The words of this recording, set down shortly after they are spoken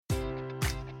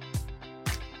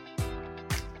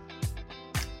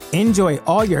Enjoy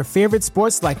all your favorite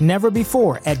sports like never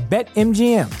before at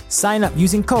BetMGM. Sign up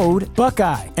using code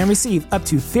Buckeye and receive up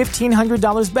to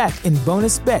 $1,500 back in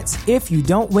bonus bets if you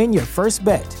don't win your first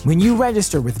bet. When you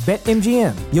register with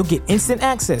BetMGM, you'll get instant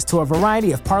access to a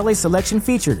variety of parlay selection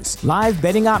features, live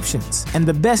betting options, and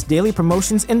the best daily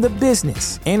promotions in the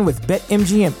business. And with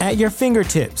BetMGM at your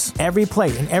fingertips, every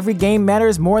play and every game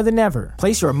matters more than ever.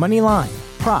 Place your money line,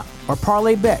 prop, or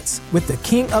parlay bets with the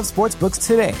king of sportsbooks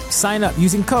today. Sign up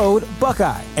using code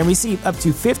Buckeye and receive up to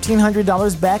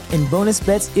 $1,500 back in bonus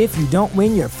bets if you don't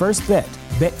win your first bet.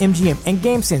 BetMGM and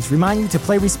GameSense remind you to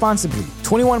play responsibly.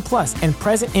 21 plus and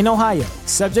present in Ohio,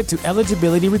 subject to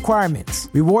eligibility requirements.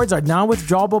 Rewards are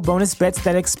non-withdrawable bonus bets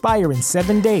that expire in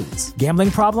 7 days. Gambling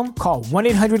problem? Call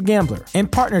 1-800-GAMBLER. In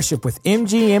partnership with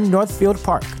MGM Northfield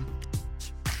Park.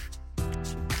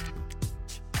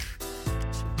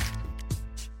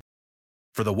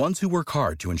 For the ones who work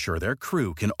hard to ensure their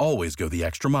crew can always go the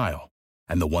extra mile,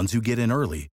 and the ones who get in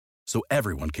early so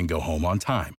everyone can go home on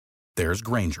time, there's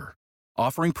Grainger,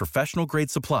 offering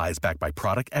professional-grade supplies backed by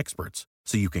product experts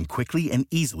so you can quickly and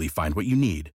easily find what you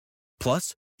need.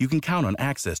 Plus, you can count on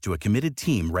access to a committed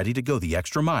team ready to go the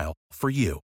extra mile for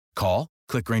you. Call,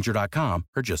 click Grainger.com,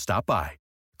 or just stop by.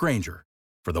 Grainger,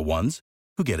 for the ones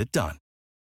who get it done.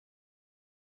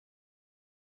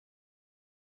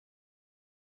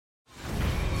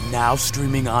 Now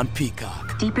streaming on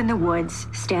Peacock. Deep in the woods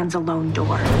stands a lone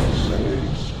door.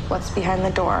 What's behind the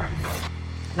door?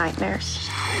 Nightmares.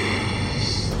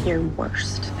 Your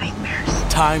worst nightmares.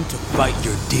 Time to fight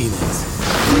your demons.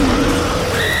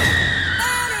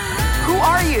 Who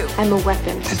are you? I'm a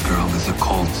weapon. This girl is a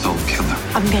cold soul killer.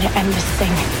 I'm gonna end this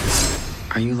thing.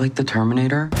 Are you like the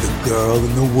Terminator? The Girl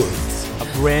in the Woods.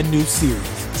 A brand new series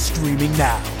streaming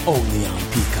now only on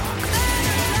Peacock.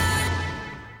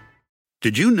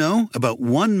 Did you know about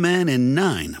 1 man in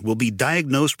 9 will be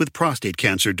diagnosed with prostate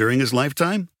cancer during his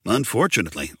lifetime?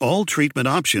 Unfortunately, all treatment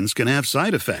options can have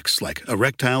side effects like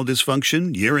erectile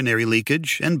dysfunction, urinary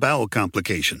leakage, and bowel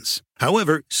complications.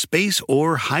 However, Space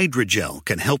Ore Hydrogel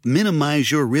can help minimize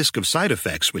your risk of side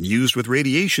effects when used with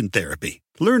radiation therapy.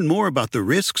 Learn more about the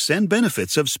risks and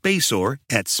benefits of Space Ore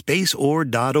at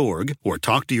spaceore.org or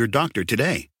talk to your doctor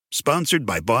today. Sponsored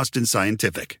by Boston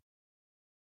Scientific.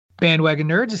 Bandwagon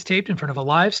Nerds is taped in front of a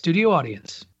live studio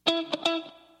audience.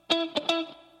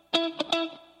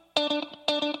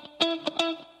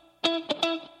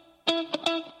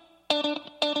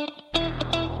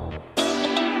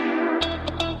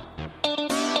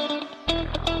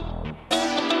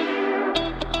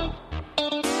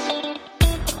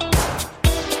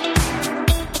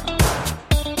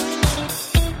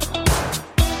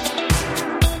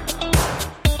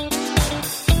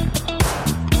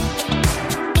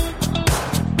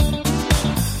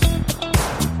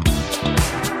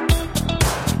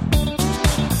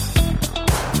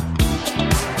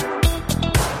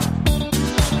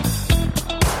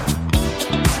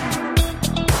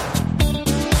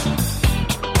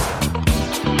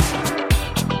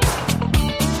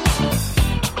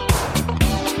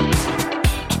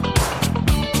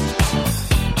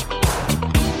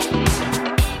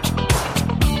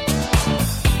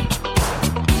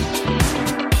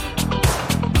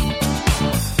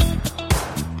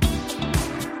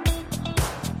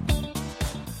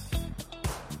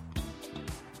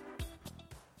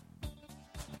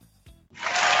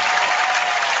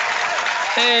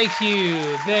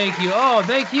 Thank you. Oh,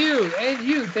 thank you. And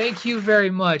you. Thank you very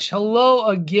much. Hello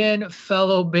again,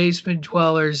 fellow basement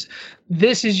dwellers.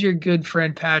 This is your good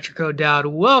friend Patrick O'Dowd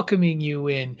welcoming you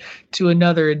in to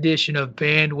another edition of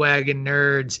Bandwagon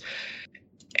Nerds.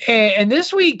 And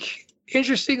this week,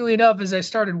 interestingly enough, as I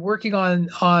started working on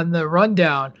the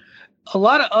rundown, a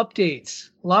lot of updates,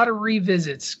 a lot of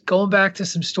revisits, going back to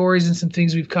some stories and some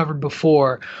things we've covered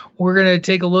before. We're going to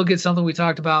take a look at something we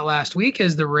talked about last week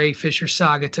as the Ray Fisher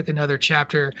saga took another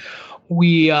chapter.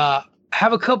 We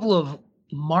have a couple of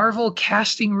Marvel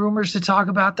casting rumors to talk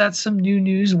about. That's some new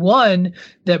news. One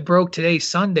that broke today,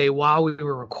 Sunday, while we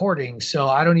were recording. So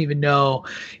I don't even know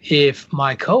if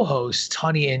my co-hosts,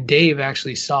 Honey and Dave,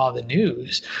 actually saw the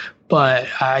news. But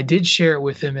I did share it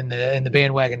with them in the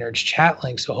Bandwagon Nerds chat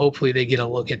link, so hopefully they get a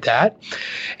look at that.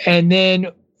 And then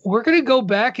we're going to go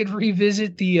back and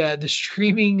revisit the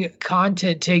streaming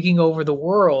content taking over the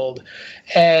world,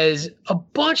 as a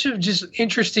bunch of just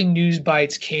interesting news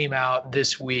bites came out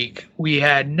this week. We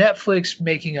had Netflix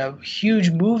making a huge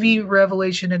movie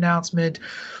revelation announcement.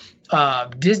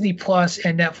 Disney Plus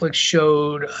and Netflix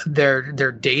showed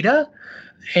their data.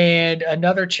 And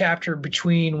another chapter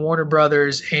between Warner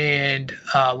Brothers and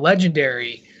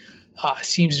Legendary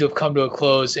seems to have come to a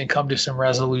close and come to some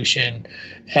resolution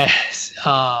as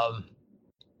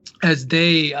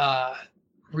they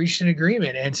reached an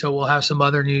agreement. And so we'll have some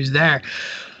other news there.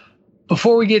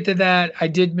 Before we get to that, I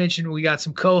did mention we got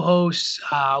some co-hosts.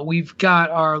 We've got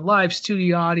our live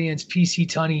studio audience, PC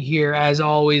Tunney here, as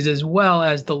always, as well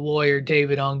as the lawyer,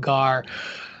 David Ungar.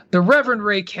 The Reverend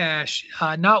Ray Cash,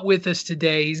 not with us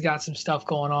today. He's got some stuff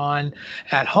going on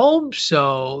at home.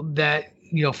 So that,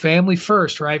 family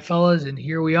first, right, fellas? And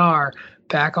here we are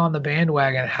back on the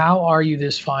bandwagon. How are you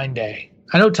this fine day?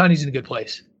 I know Tunney's in a good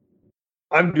place.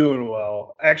 I'm doing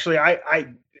well. Actually,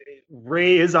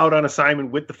 Ray is out on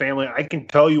assignment with the family. I can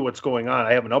tell you what's going on.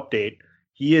 I have an update.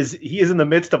 He is in the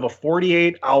midst of a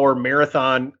 48-hour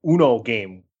marathon Uno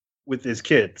game with his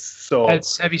kids. So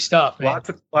that's heavy stuff, man.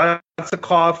 Lots of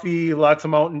coffee, lots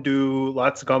of Mountain Dew,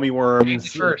 lots of gummy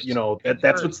worms.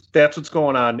 That's what's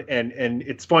going on. And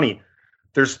it's funny.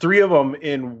 There's 3 of them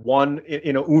in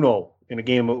a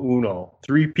game of Uno.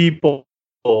 3 people,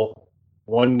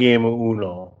 1 game of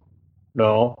Uno.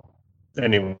 No.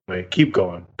 Anyway, keep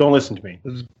going. Don't listen to me.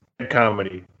 This is bad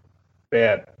comedy.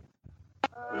 Bad.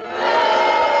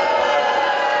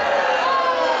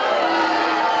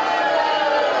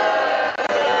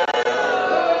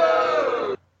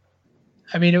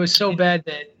 I mean, it was so bad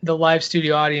that the live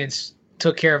studio audience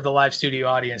took care of the live studio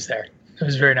audience there. It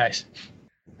was very nice.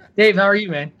 Dave, how are you,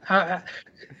 man?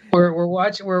 We're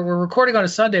recording on a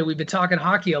Sunday. We've been talking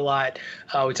hockey a lot.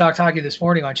 We talked hockey this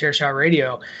morning on Chairshot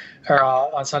Radio, or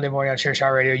on Sunday morning on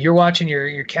Chairshot Radio. You're watching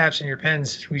your Caps and your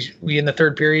Pens. We in the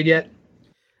third period yet?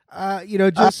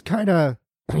 Just kind of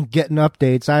getting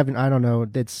updates. I don't know.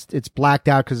 It's blacked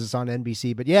out because it's on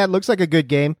NBC. But yeah, it looks like a good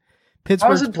game.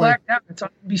 Pittsburgh's How's it blacked out? It's on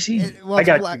NBC. I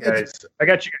got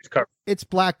you guys covered. It's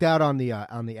blacked out on the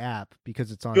app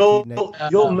because it's on.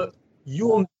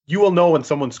 You will know when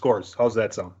someone scores. How's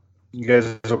that sound? You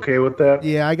guys okay with that?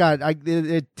 Yeah,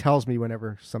 it tells me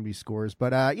whenever somebody scores.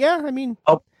 But yeah, I mean,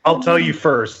 I'll tell you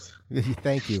first.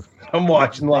 Thank you. I'm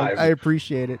watching live. I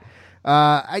appreciate it.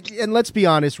 And let's be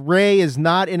honest, Ray is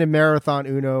not in a marathon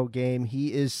Uno game.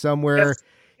 He is somewhere.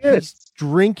 Yes. He's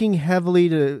drinking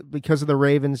heavily because of the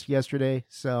Ravens yesterday.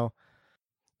 So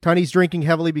Tunney's drinking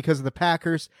heavily because of the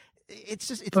Packers. It's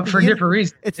for different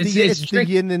reasons. It's the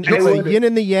yin and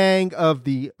the yang of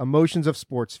the emotions of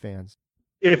sports fans.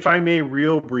 If I may,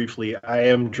 real briefly, I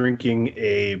am drinking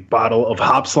a bottle of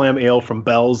Hop Slam Ale from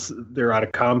Bell's. They're out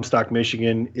of Comstock,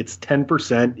 Michigan. It's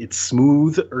 10%. It's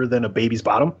smoother than a baby's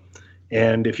bottom.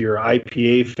 And if you're an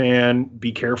IPA fan,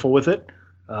 be careful with it.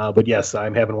 But yes,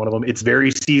 I'm having one of them. It's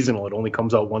very seasonal. It only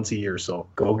comes out once a year, so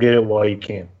go get it while you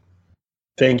can.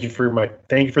 Thank you for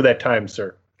that time,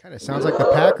 sir. Kind of sounds like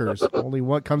the Packers. Only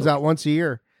one comes out once a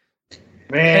year.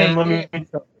 Man, let me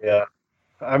tell you, yeah.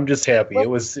 I'm just happy. It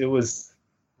was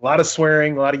a lot of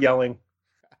swearing, a lot of yelling.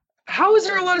 How is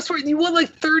there a lot of swearing? You won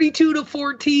like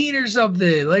 32-14 or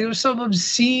something. Like it was some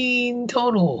obscene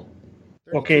total.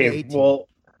 Okay, well,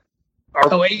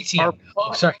 18.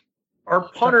 Sorry. Our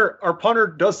punter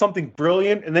does something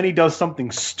brilliant, and then he does something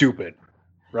stupid,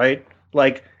 right?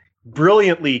 Like,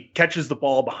 brilliantly catches the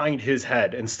ball behind his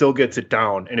head and still gets it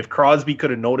down. And if Crosby could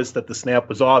have noticed that the snap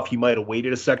was off, he might have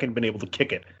waited a second and been able to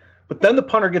kick it. But then the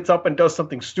punter gets up and does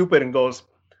something stupid and goes,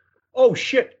 oh,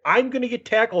 shit, I'm going to get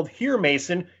tackled here,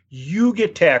 Mason. You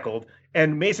get tackled.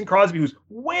 And Mason Crosby, who's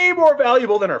way more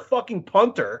valuable than our fucking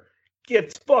punter,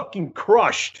 gets fucking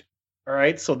crushed. All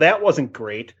right, so that wasn't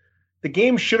great. The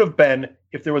game should have been,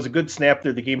 if there was a good snap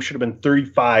there, the game should have been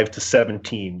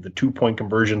 35-17. The 2-point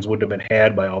conversions would have been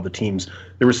had by all the teams.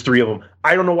 There was 3 of them.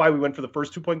 I don't know why we went for the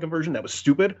first 2-point conversion. That was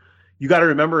stupid. You got to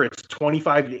remember it's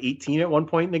 25-18 at one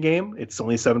point in the game. It's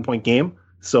only a 7-point game.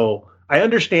 So I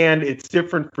understand it's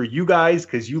different for you guys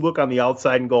because you look on the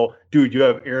outside and go, dude, you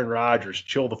have Aaron Rodgers.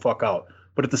 Chill the fuck out.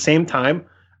 But at the same time,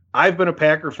 I've been a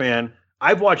Packer fan.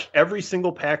 I've watched every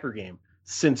single Packer game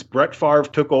since Brett Favre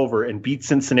took over and beat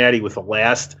Cincinnati with a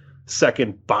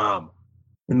last-second bomb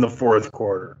in the fourth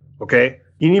quarter, okay?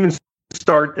 He didn't even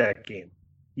start that game.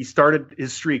 He started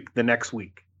his streak the next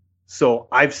week. So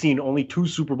I've seen only 2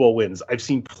 Super Bowl wins. I've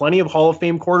seen plenty of Hall of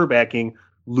Fame quarterbacking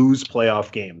lose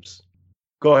playoff games.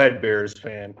 Go ahead, Bears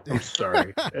fan. I'm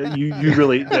sorry. You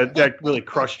really that really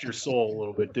crushed your soul a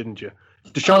little bit, didn't you?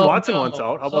 Deshaun Watson wants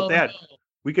out. How about that? No.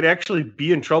 We could actually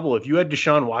be in trouble if you had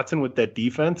Deshaun Watson with that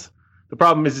defense. The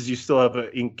problem is you still have an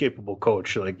incapable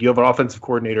coach. Like, you have an offensive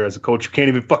coordinator as a coach who can't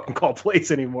even fucking call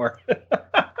plays anymore.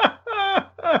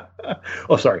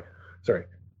 Oh, sorry.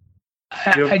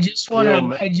 I just want to.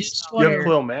 You have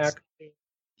Khalil Mack.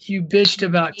 You bitched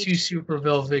about 2 Super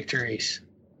Bowl victories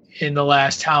in the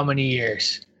last how many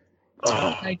years?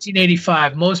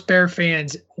 1985. Most Bear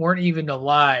fans weren't even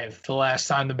alive the last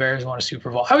time the Bears won a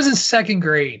Super Bowl. I was in second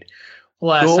grade the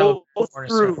last time.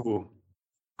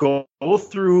 Go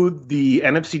through the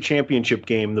NFC Championship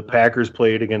game the Packers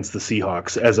played against the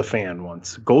Seahawks as a fan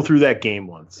once. Go through that game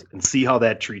once and see how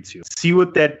that treats you. See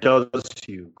what that does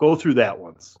to you. Go through that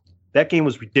once. That game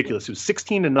was ridiculous. It was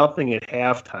 16-0 at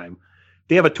halftime.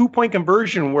 They have a 2-point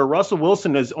conversion where Russell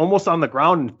Wilson is almost on the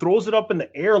ground and throws it up in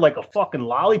the air like a fucking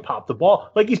lollipop. The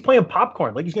ball, like he's playing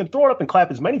popcorn. Like he's going to throw it up and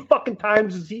clap as many fucking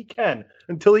times as he can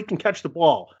until he can catch the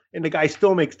ball. And the guy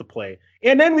still makes the play.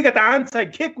 And then we got the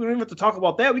onside kick. We don't even have to talk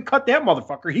about that. We cut that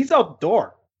motherfucker. He's out the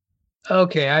door.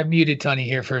 Okay, I muted Tunney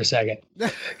here for a second.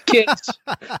 Kids,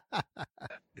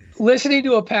 listening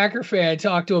to a Packer fan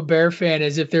talk to a Bear fan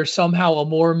as if they're somehow a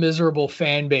more miserable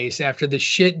fan base after the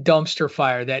shit dumpster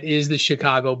fire that is the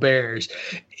Chicago Bears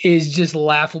is just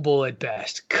laughable at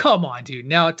best. Come on, dude.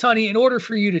 Now, Tunney, in order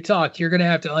for you to talk, you're going to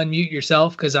have to unmute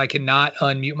yourself because I cannot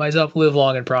unmute myself. Live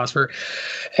long and prosper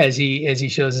as he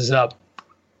shows us up.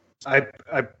 I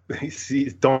see.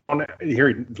 Don't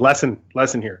here. Lesson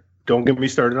here. Don't get me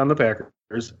started on the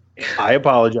Packers. I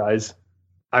apologize.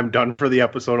 I'm done for the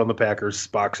episode on the Packers.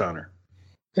 Spock's honor.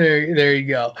 There you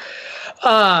go.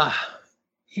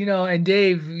 And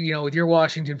Dave, with your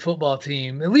Washington football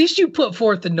team, at least you put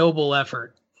forth a noble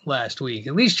effort last week.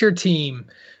 At least your team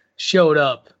showed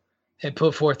up and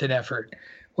put forth an effort.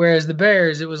 Whereas the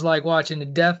Bears, it was like watching the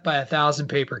death by 1,000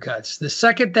 paper cuts. The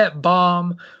second that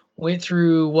bomb went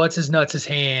through what's-his-nuts'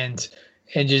 hands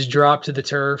and just dropped to the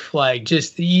turf, like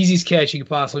just the easiest catch you could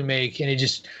possibly make, and it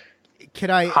just – Can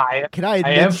I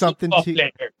admit something to you?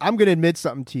 I'm going to admit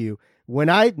something to you. When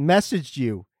I messaged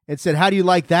you and said, "How do you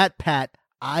like that, Pat?"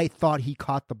 I thought he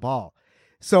caught the ball.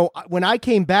 So when I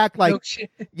came back, when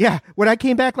I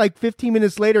came back 15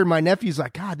 minutes later, my nephew's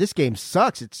like, "God, this game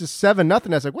sucks. It's just 7-0."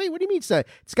 I was like, "Wait, what do you mean?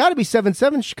 It's got to be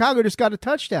 7-7. Chicago just got a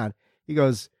touchdown." He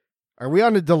goes, "Are we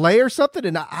on a delay or something?"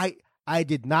 And I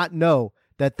did not know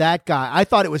that guy. I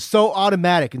thought it was so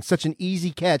automatic and such an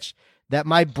easy catch that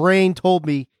my brain told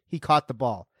me he caught the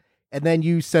ball. And then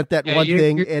you sent that one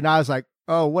thing, and I was like,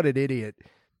 oh, what an idiot.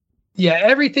 Yeah,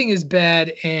 everything is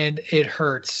bad, and it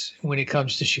hurts when it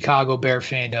comes to Chicago Bear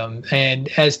fandom. And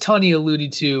as Tunney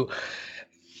alluded to,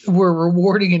 we're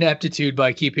rewarding ineptitude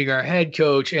by keeping our head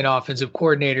coach and offensive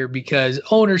coordinator because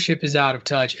ownership is out of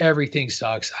touch. Everything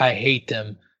sucks. I hate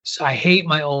them. So I hate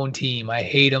my own team. I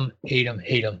hate them.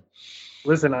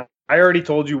 Listen, I already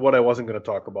told you what I wasn't going to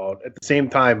talk about. At the same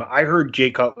time, I heard Jay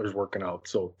Cutler's working out,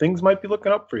 so things might be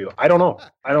looking up for you. I don't know.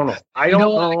 I don't know. I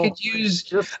could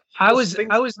use. I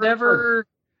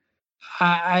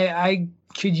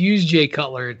could use Jay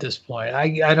Cutler at this point.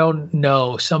 I don't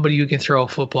know somebody who can throw a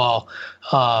football,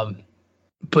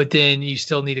 but then you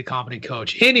still need a competent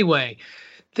coach. Anyway,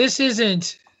 this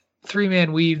isn't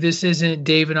three-man weave. This isn't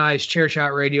Dave and I's Chair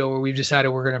Shot Radio where we've decided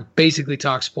we're going to basically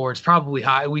talk sports, probably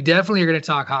high. We definitely are going to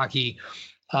talk hockey.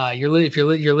 If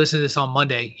you're listening to this on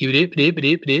Monday, if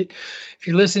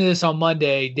you're listening to this on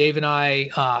Monday, Dave and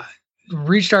I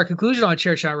reached our conclusion on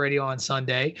Chair Shot Radio on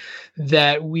Sunday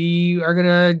that we are going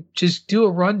to just do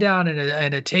a rundown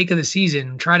and a take of the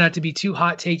season. Try not to be too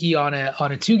hot takey on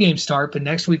a 2-game start, but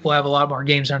next week we'll have a lot more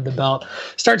games under the belt.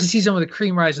 Start to see some of the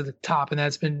cream rise to the top, and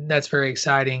that's very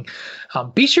exciting.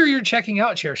 Be sure you're checking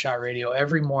out Chair Shot Radio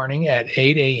every morning at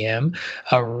 8 a.m.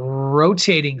 A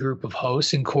rotating group of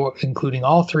hosts, including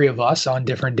all three of us on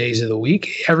different days of the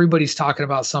week. Everybody's talking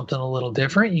about something a little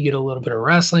different. You get a little bit of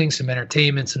wrestling, some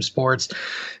entertainment, some sports.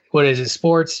 What is it?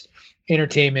 Sports,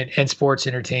 entertainment, and sports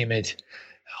entertainment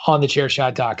on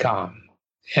thechairshot.com.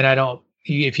 And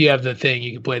if you have the thing,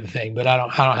 you can play the thing, but I don't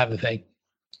have the thing.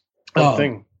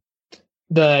 Thing.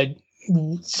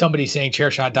 Somebody saying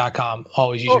chairshot.com,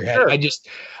 always use your head. Sure. I just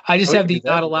have the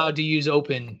not allowed to use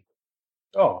open.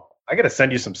 Oh, I got to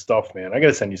send you some stuff, man. Yeah, I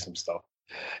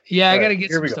got to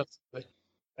get some stuff.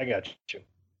 I got you.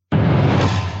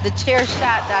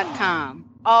 Thechairshot.com.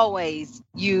 Always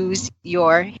use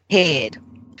your head.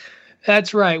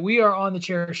 That's right. We are on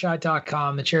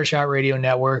thechairshot.com, the Chairshot Radio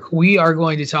Network. We are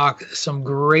going to talk some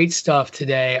great stuff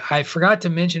today. I forgot to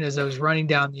mention as I was running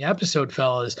down the episode,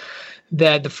 fellas,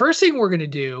 that the first thing we're going to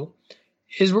do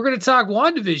is we're going to talk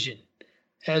WandaVision.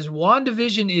 As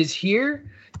WandaVision is here,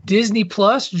 Disney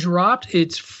Plus dropped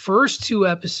its first 2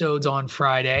 episodes on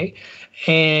Friday,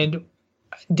 and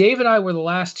Dave and I were the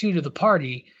last 2 to the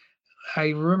party.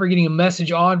 I remember getting a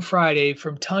message on Friday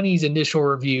from Tunney's initial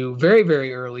review, very,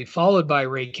 very early, followed by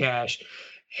Ray Cash.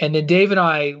 And then Dave and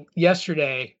I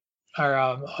yesterday,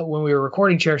 when we were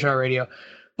recording Chair Shot Radio,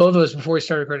 both of us before we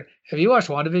started recording, have you watched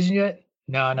WandaVision yet?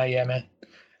 No, not yet, man.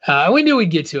 We knew we'd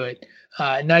get to it.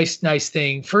 Nice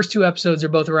thing. First 2 episodes are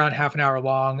both around half an hour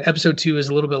long. Episode 2 is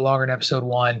a little bit longer than episode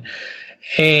 1.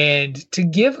 And to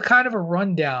give kind of a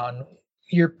rundown,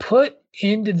 you're put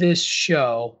into this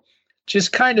show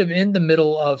just kind of in the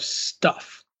middle of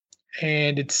stuff.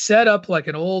 And it's set up like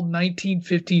an old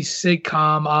 1950s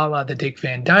sitcom a la the Dick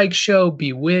Van Dyke Show,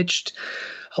 Bewitched.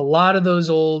 A lot of those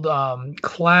old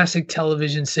classic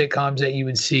television sitcoms that you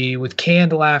would see with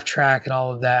canned laugh track and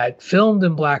all of that, filmed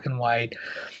in black and white.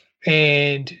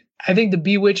 And I think the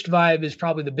Bewitched vibe is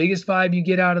probably the biggest vibe you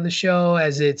get out of the show,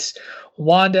 as it's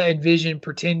Wanda and Vision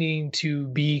pretending to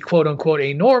be, quote unquote,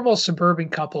 a normal suburban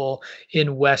couple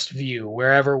in Westview,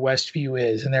 wherever Westview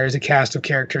is. And there's a cast of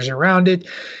characters around it.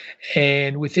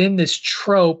 And within this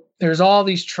trope, there's all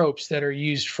these tropes that are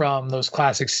used from those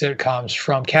classic sitcoms,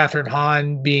 from Catherine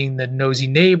Hahn being the nosy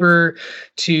neighbor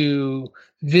to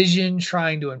Vision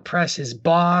trying to impress his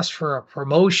boss for a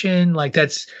promotion. Like,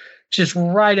 that's just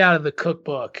right out of the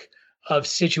cookbook of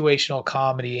situational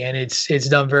comedy. And it's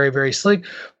done very, very slick,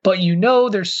 but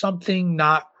there's something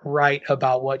not right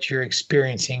about what you're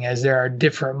experiencing, as there are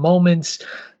different moments,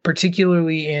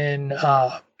 particularly in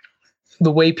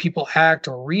the way people act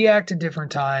or react at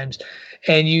different times.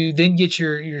 And you then get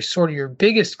your sort of your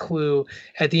biggest clue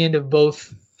at the end of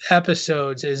both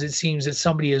episodes, as it seems that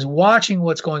somebody is watching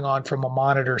what's going on from a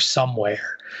monitor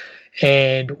somewhere.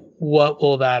 And what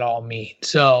will that all mean?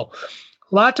 So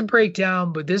a lot to break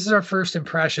down, but this is our first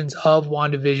impressions of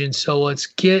WandaVision. So let's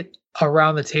get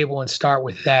around the table and start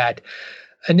with that.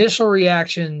 Initial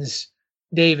reactions,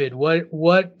 David,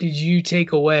 what did you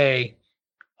take away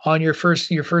on your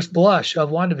first blush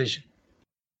of WandaVision?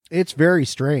 It's very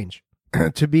strange.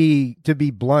 to be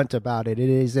blunt about it. It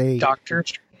is a Doctor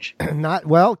Strange.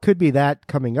 Could be that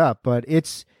coming up, but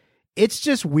it's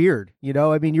just weird.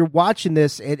 I mean, you're watching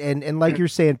this and like you're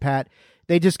saying, Pat,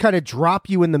 they just kind of drop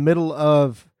you in the middle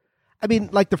of, I mean,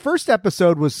 like the first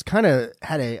episode was kind of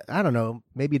had a, I don't know,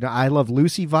 maybe an I Love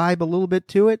Lucy vibe a little bit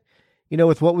to it,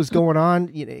 with what was going on.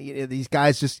 These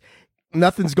guys just,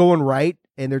 nothing's going right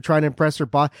and they're trying to impress her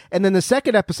boss. And then the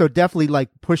second episode definitely like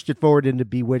pushed it forward into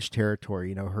Bewitched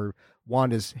territory. Her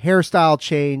Wanda's hairstyle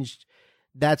changed,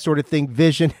 that sort of thing.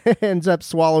 Vision ends up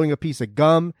swallowing a piece of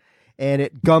gum and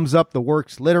it gums up the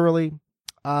works literally.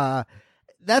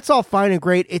 That's all fine and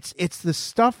great. It's the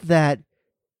stuff that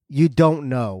you don't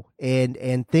know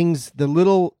and things, the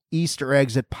little Easter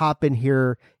eggs that pop in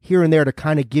here and there to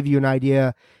kind of give you an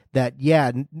idea that,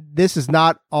 yeah, this is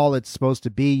not all it's supposed to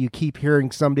be. You keep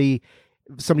hearing somebody's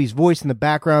voice in the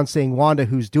background saying, Wanda,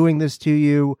 who's doing this to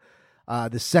you?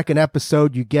 The second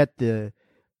episode, you get the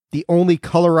only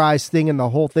colorized thing in the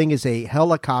whole thing is a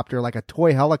helicopter, like a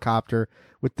toy helicopter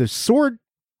with the sword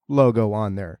logo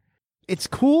on there. It's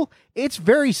cool. It's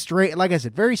very strange. Like I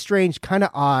said, very strange, kind of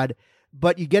odd,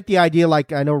 but you get the idea.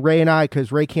 Like I know Ray and I,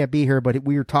 because Ray can't be here, but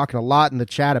we were talking a lot in the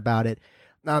chat about it.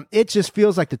 It just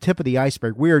feels like the tip of the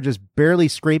iceberg. We are just barely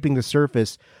scraping the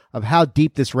surface of how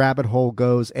deep this rabbit hole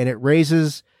goes. And it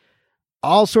raises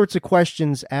all sorts of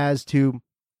questions as to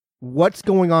what's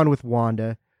going on with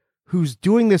Wanda, who's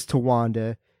doing this to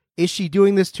Wanda. Is she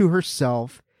doing this to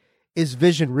herself? Is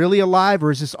Vision really alive,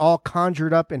 or is this all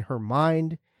conjured up in her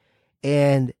mind?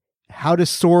 And how does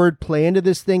Sword play into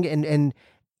this thing? And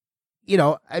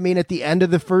I mean, at the end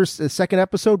of the second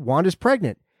episode, Wanda's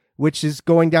pregnant, which is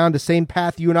going down the same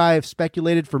path you and I have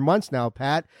speculated for months now,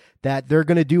 Pat, that they're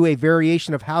going to do a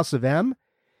variation of House of M.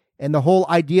 And the whole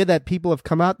idea that people have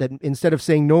come out that instead of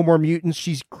saying no more mutants,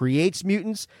 she creates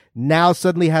mutants, now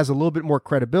suddenly has a little bit more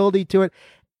credibility to it.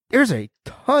 There's a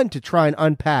ton to try and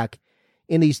unpack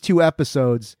in these 2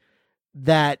 episodes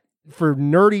that for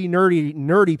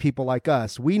nerdy people like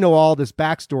us, we know all this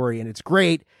backstory and it's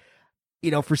great.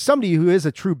 For somebody who is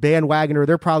a true bandwagoner,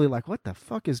 they're probably like, what the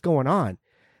fuck is going on?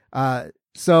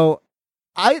 So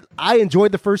I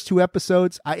enjoyed the first 2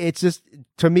 episodes. It's just,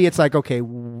 to me, it's like, okay,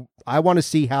 I want to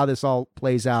see how this all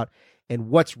plays out and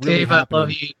what's really Dave,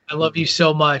 happening. I love you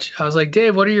so much. I was like,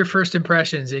 Dave, what are your first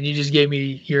impressions? And you just gave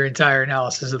me your entire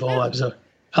analysis of the whole episode.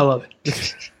 I love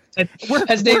it.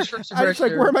 As Dave's first impression. I was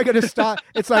like, where am I going to stop?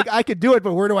 It's like, I could do it,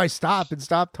 but where do I stop and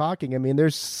stop talking? I mean,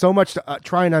 there's so much to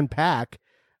try and unpack.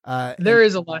 There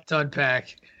is a lot to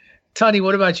unpack. Tony,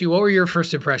 what about you? What were your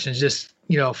first impressions? Just,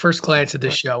 first glance at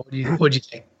this show. What'd you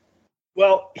think?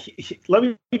 Well, let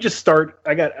me just start.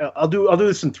 I'll do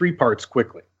this in 3 parts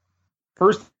quickly.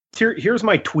 First, here's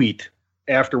my tweet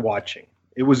after watching.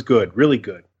 It was good, really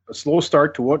good. A slow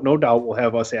start to what no doubt will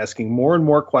have us asking more and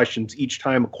more questions each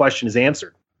time a question is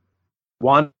answered.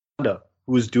 Wanda,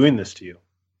 who is doing this to you,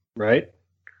 right?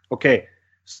 Okay,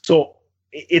 so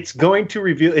it's going to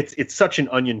reveal. It's such an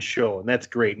onion show, and that's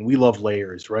great. And we love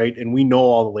layers, right? And we know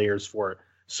all the layers for it.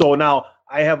 So now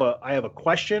I have a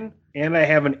question and I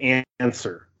have an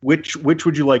answer. Which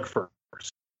would you like first?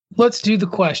 Let's do the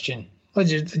question. Let's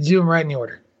just do them right in the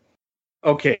order.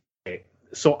 Okay.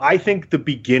 So I think the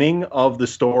beginning of the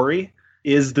story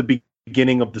is the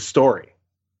beginning of the story,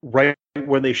 right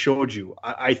when they showed you.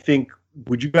 I think,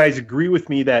 would you guys agree with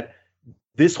me that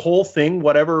this whole thing,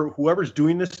 whoever's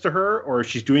doing this to her, or if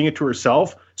she's doing it to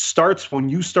herself, starts when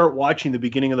you start watching the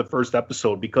beginning of the first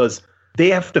episode, because they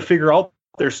have to figure out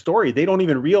their story. They don't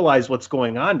even realize what's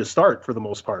going on to start, for the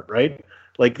most part, right?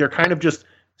 Like, they're kind of just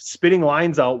spitting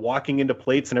lines out, walking into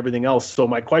plates and everything else. So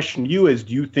my question to you is,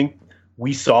 do you think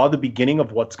we saw the beginning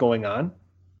of what's going on?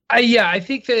 I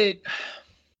think that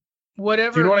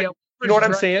whatever. Do you know what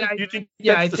I'm saying? Do you think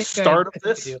that's the start of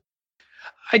this?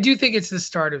 I do think it's the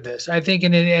start of this. I think,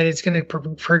 and it's going to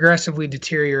progressively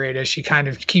deteriorate as she kind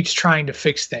of keeps trying to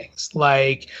fix things.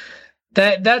 Like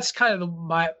that. That's kind of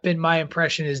been my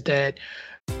impression, is that.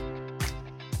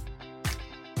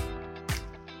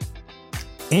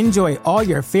 Enjoy all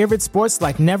your favorite sports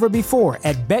like never before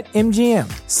at BetMGM.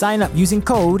 Sign up using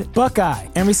code Buckeye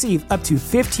and receive up to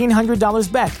 $1,500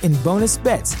 back in bonus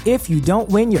bets if you don't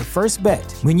win your first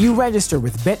bet. When you register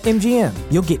with BetMGM,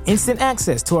 you'll get instant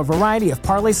access to a variety of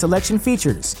parlay selection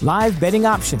features, live betting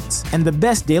options, and the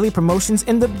best daily promotions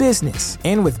in the business.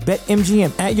 And with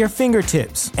BetMGM at your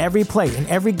fingertips, every play and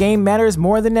every game matters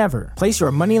more than ever. Place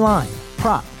your money line,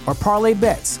 prop, or parlay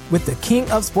bets with the king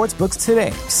of sportsbooks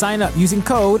today. Sign up using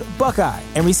code Buckeye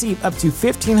and receive up to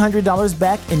 $1,500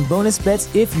 back in bonus bets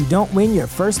if you don't win your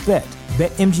first bet.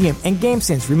 BetMGM and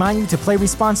GameSense remind you to play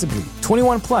responsibly.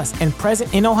 21 plus and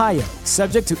present in Ohio,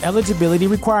 subject to eligibility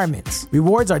requirements.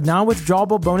 Rewards are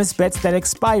non-withdrawable bonus bets that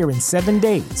expire in 7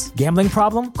 days. Gambling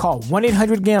problem? Call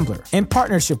 1-800-GAMBLER. In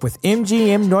partnership with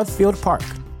MGM Northfield Park.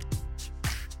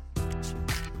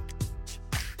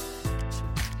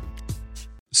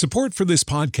 Support for this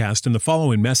podcast and the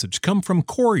following message come from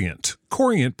Corient.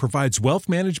 Corient provides wealth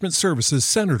management services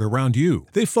centered around you.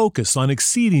 They focus on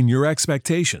exceeding your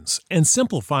expectations and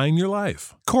simplifying your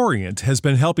life. Corient has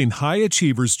been helping high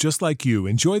achievers just like you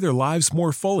enjoy their lives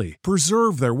more fully,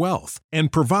 preserve their wealth,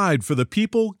 and provide for the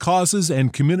people, causes,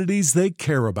 and communities they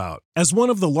care about. As one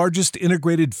of the largest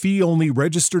integrated fee-only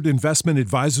registered investment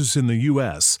advisors in the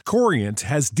U.S., Corient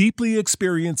has deeply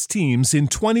experienced teams in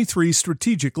 23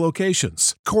 strategic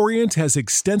locations. Corient has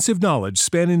extensive knowledge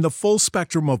spanning the full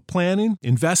spectrum of planning,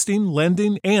 investing,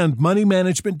 lending, and money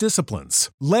management disciplines.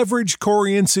 Leverage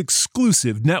Corient's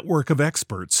exclusive network of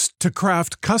experts to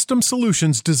craft custom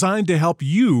solutions designed to help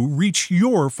you reach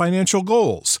your financial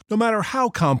goals, no matter how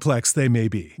complex they may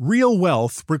be. Real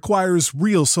wealth requires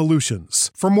real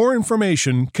solutions. For more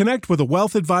information, connect with a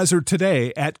wealth advisor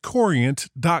today at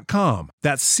Corient.com.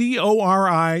 That's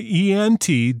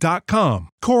Corient.com.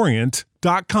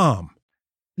 Corient.com.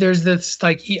 There's this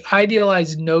like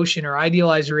idealized notion or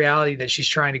idealized reality that she's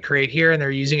trying to create here, and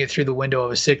they're using it through the window of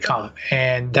a sitcom.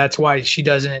 And that's why she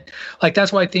doesn't like,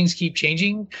 that's why things keep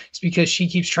changing. It's because she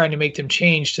keeps trying to make them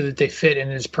change so that they fit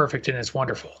and it's perfect and it's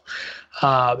wonderful.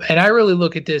 And I really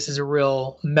look at this as a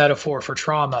real metaphor for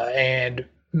trauma and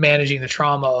managing the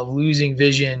trauma of losing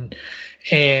vision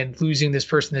and losing this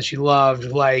person that she loved.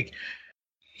 Like,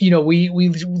 you know, we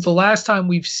the last time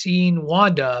we've seen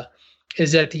Wanda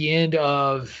is at the end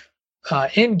of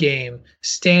Endgame,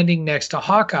 standing next to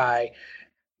Hawkeye,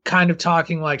 kind of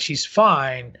talking like she's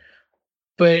fine.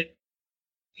 But,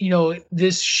 you know,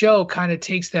 this show kind of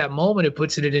takes that moment and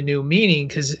puts it in a new meaning,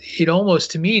 because it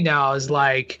almost to me now is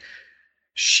like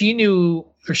she knew,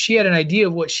 or she had an idea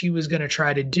of what she was going to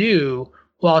try to do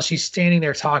while she's standing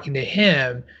there talking to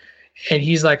him. And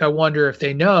he's like, I wonder if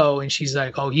they know. And she's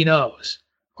like, oh, he knows,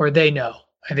 or they know,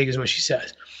 I think is what she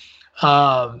says.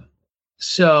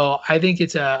 So I think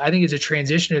it's a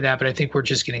transition to that, but I think we're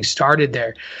just getting started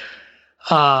there.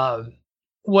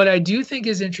 What I do think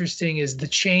is interesting is the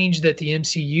change that the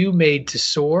MCU made to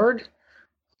SWORD,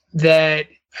 that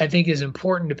I think is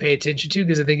important to pay attention to,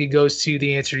 because I think it goes to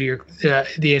the answer to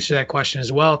the answer to that question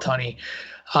as well, Tony.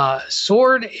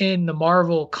 SWORD in the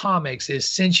Marvel comics is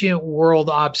Sentient World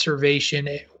Observation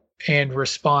and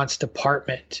Response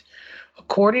Department.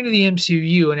 According to the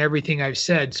MCU and everything I've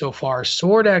said so far,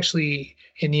 SWORD actually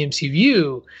in the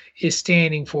MCU is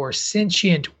standing for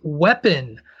Sentient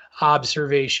Weapon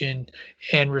Observation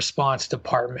and Response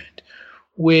Department,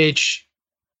 which,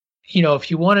 you know, if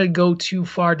you want to go too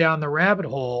far down the rabbit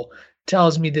hole,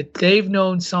 tells me that they've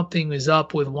known something is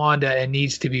up with Wanda and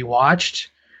needs to be watched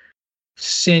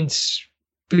since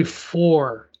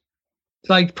before,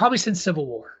 like probably since Civil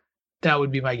War. That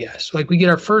would be my guess. Like we get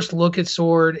our first look at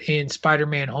Sword in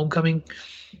Spider-Man Homecoming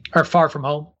or Far From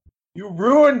Home. You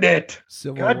ruined it.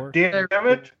 Civil God War. damn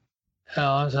it.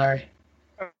 Oh, I'm sorry.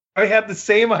 I had the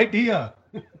same idea.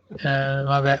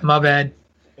 My bad.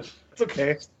 It's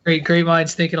okay. Great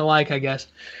minds thinking alike, I guess.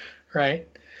 Right.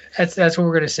 That's what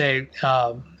we're gonna say.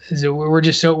 Is that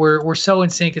we're so in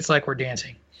sync. It's like we're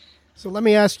dancing. So let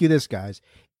me ask you this, guys.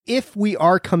 If we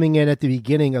are coming in at the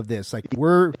beginning of this, like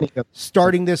we're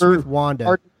starting this with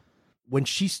Wanda, when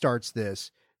she starts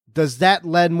this, does that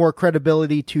lend more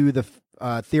credibility to the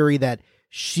theory that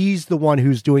she's the one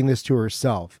who's doing this to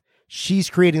herself? She's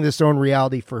creating this own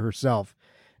reality for herself.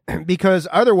 Because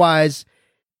otherwise,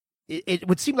 it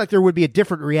would seem like there would be a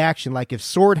different reaction. Like if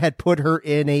Sword had put her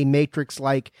in a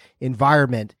Matrix-like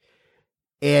environment,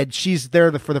 and she's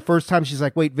there for the first time, she's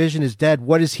like, wait, Vision is dead.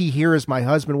 What is he here as my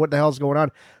husband? What the hell's going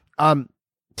on?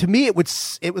 To me, it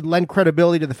would lend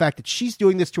credibility to the fact that she's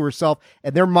doing this to herself,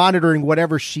 and they're monitoring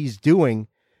whatever she's doing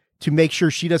to make sure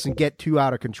she doesn't get too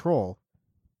out of control.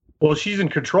 Well, she's in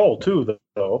control too,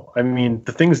 though. I mean,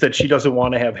 the things that she doesn't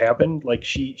want to have happen, like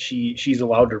she's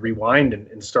allowed to rewind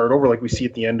and start over, like we see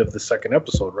at the end of the second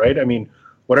episode, right? I mean,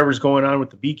 whatever's going on with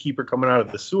the beekeeper coming out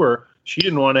of the sewer, she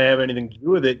didn't want to have anything to do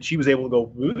with it. She was able to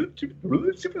go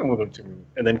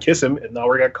and then kiss him, and now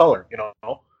we got color,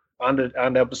 on to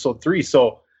episode 3.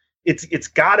 So it's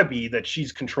got to be that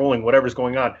she's controlling whatever's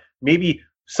going on. Maybe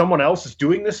someone else is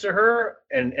doing this to her,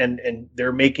 and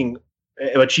they're making,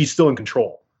 but she's still in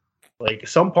control. Like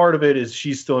some part of it is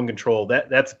she's still in control.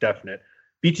 That's definite.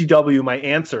 BTW, my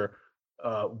answer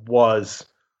was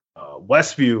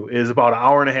Westview is about an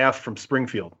hour and a half from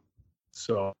Springfield.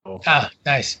 So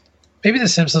nice. Maybe the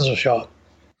Simpsons will show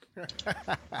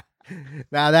up.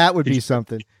 Now that would be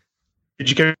something. Did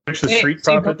you catch the Street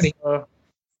Profits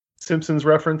Simpsons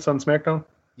reference on SmackDown?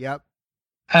 Yep.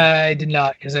 I did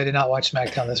not, because I did not watch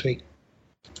SmackDown this week.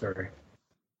 Sorry.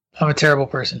 I'm a terrible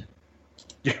person.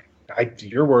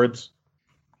 Your words.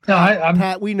 No, I'm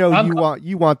Pat, we know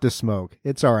you want the smoke.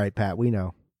 It's all right, Pat. We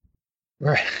know.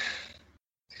 Right.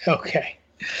 Okay.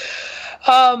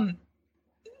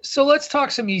 So let's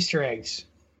talk some Easter eggs.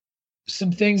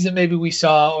 Some things that maybe we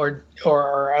saw,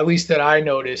 or at least that I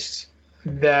noticed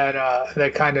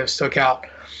that kind of stuck out.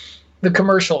 The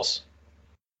commercials.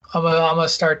 I'm gonna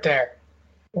start there.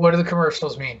 What do the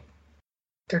commercials mean?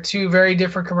 They're two very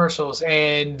different commercials,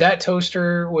 and that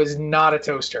toaster was not a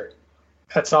toaster.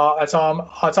 That's all I'm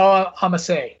gonna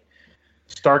say.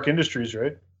 Stark Industries,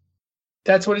 right?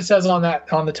 That's what it says on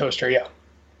the toaster. Yeah.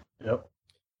 Yep.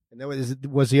 And then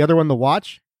was the other one the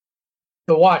watch?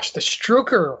 The watch, the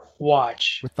Strucker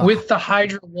watch with the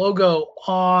Hydra logo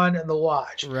on the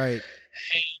watch. Right.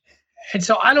 And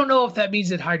so I don't know if that means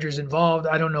that Hydra's involved.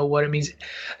 I don't know what it means.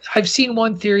 I've seen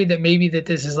one theory that maybe that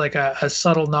this is like a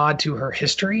subtle nod to her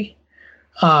history,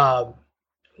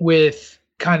 with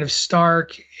kind of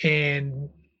Stark and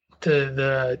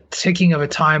the ticking of a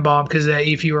time bomb. Because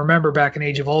if you remember back in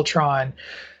Age of Ultron,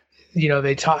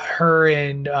 they taught her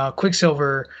and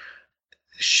Quicksilver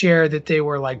share that they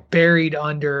were like buried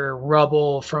under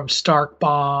rubble from Stark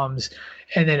bombs,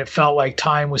 and then it felt like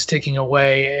time was ticking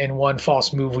away, and one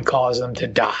false move would cause them to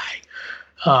die,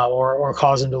 or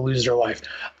cause them to lose their life.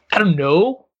 I don't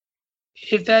know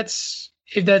if that's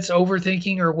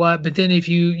overthinking or what, but then if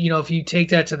you take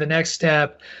that to the next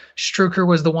step, Strucker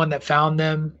was the one that found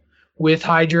them with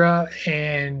Hydra,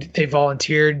 and they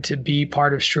volunteered to be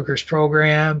part of Strucker's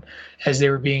program as they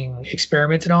were being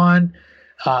experimented on.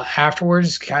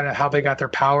 Afterwards, kind of how they got their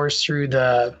powers through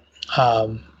the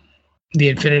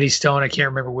Infinity Stone. I can't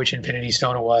remember which Infinity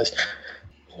Stone it was.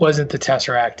 It wasn't the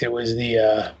Tesseract. It was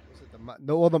the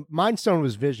the Mind Stone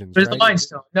was Visions. It was right? the Mind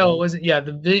Stone. No, it wasn't. Yeah,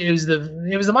 it was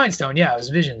the Mind Stone. Yeah, it was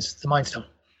Visions. The Mind Stone.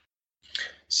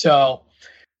 So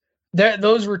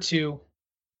those were two.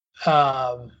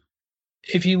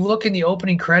 If you look in the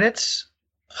opening credits,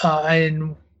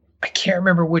 and I can't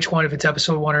remember which one, if it's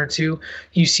episode 1 or 2,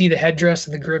 you see the headdress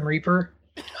of the Grim Reaper,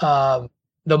 the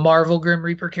Marvel Grim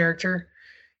Reaper character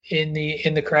in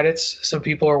the credits. So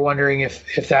people are wondering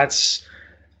if that's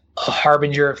a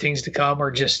harbinger of things to come,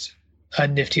 or just a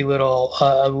nifty little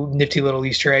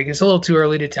Easter egg. It's a little too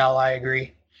early to tell. I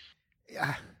agree.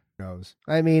 Yeah. Knows.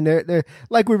 I mean, they're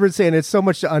like we were saying, it's so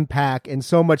much to unpack and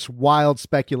so much wild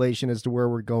speculation as to where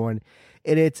we're going.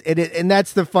 And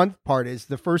that's the fun part, is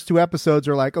the first 2 episodes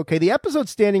are like, okay, the episodes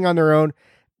standing on their own,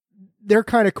 they're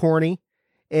kind of corny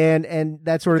and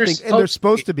that sort of thing. And they're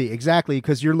supposed to be, exactly,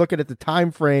 because you're looking at the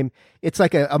time frame. It's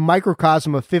like a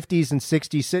microcosm of 50s and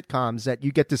 60s sitcoms that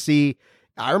you get to see.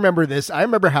 I remember this. I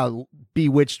remember how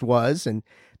Bewitched was and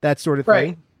that sort of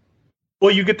thing.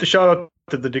 Well, you get the shout out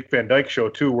to the Dick Van Dyke Show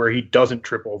too, where he doesn't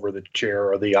trip over the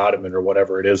chair or the ottoman or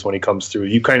whatever it is when he comes through.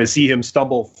 You kind of see him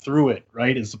stumble through it,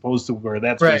 right? As opposed to where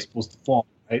that's where he's supposed to fall,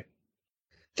 right?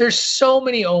 There's so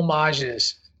many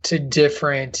homages to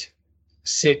different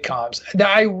sitcoms.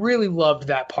 I really loved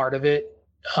that part of it.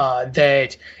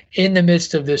 That in the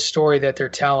midst of this story that they're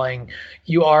telling,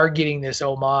 you are getting this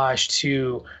homage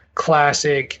to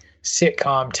classic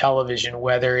sitcom television,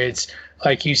 whether it's,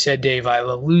 like you said, Dave, I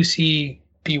Love Lucy,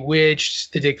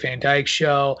 Bewitched, the Dick Van Dyke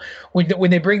Show. When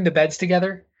they bring the beds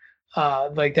together,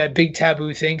 like that big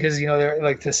taboo thing, because they're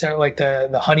like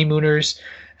the honeymooners.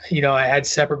 I had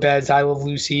separate beds. I Love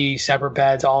Lucy, separate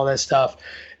beds, all that stuff.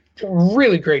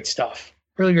 Really great stuff.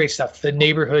 Really great stuff. The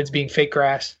neighborhoods being fake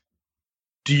grass.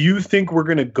 Do you think we're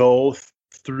going to go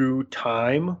through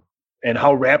time? And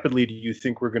how rapidly do you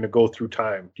think we're going to go through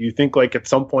time? Do you think like at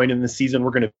some point in the season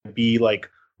we're going to be like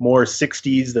more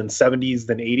 60s than 70s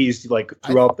than 80s, like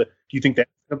throughout do you think that's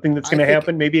something that's going to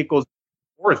happen? Maybe it goes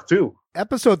forth too.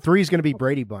 Episode 3 is going to be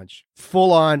Brady Bunch,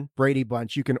 full on Brady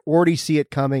Bunch. You can already see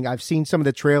it coming. I've seen some of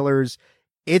the trailers.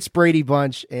 It's Brady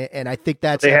Bunch. And I think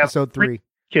that's episode 3.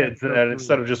 Kids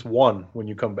instead of just one when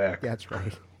you come back. That's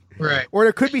right. Right. Or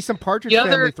there could be some Partridge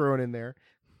Family thrown in there.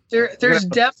 There's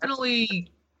definitely.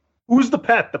 Who's the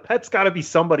pet? The pet's got to be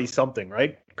somebody something,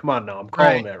 right? Come on now. I'm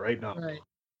calling that right now. Right.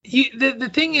 The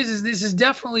thing is this is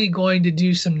definitely going to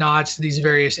do some nods to these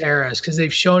various eras because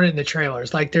they've shown it in the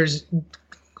trailers. Like there's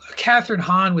Catherine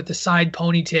Hahn with the side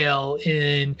ponytail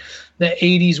in the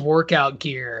 80s workout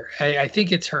gear. I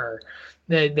think it's her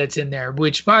that's in there,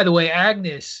 which, by the way,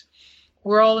 Agnes,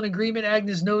 we're all in agreement.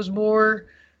 Agnes knows more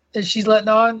than she's letting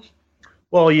on.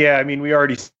 Well, yeah. I mean, we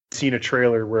already seen a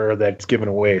trailer where that's given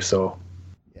away, so.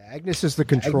 Agnes is the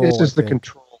control.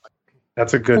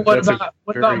 That's a good. What about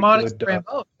Monica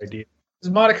Rambeau? Idea.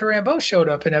 Monica Rambeau showed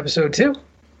up in episode 2.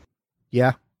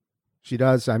 Yeah, she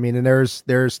does. I mean, and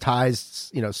there's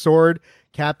ties. Sword,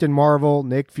 Captain Marvel,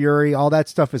 Nick Fury, all that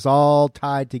stuff is all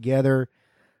tied together.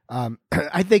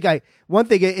 I think one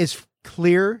thing is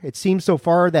clear. It seems so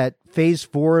far that Phase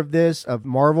 4 of this of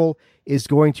Marvel is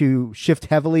going to shift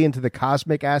heavily into the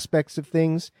cosmic aspects of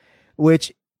things,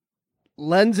 which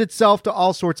lends itself to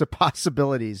all sorts of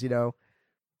possibilities, you got.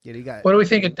 What do we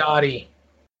think of Dottie?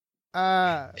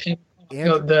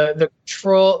 The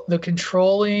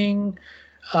controlling.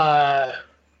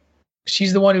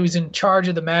 She's the one who was in charge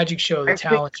of the magic show, the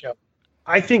talent show.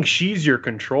 I think she's your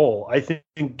control. I think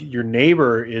your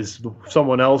neighbor is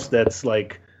someone else that's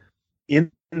like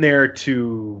in there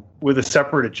with a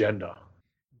separate agenda.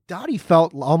 Dottie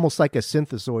felt almost like a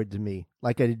synthesoid to me,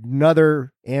 like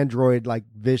another android, like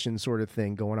Vision sort of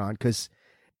thing going on, because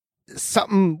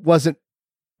something wasn't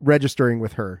registering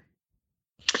with her.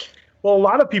 Well, a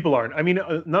lot of people aren't. I mean,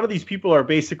 none of these people are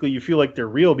basically. You feel like they're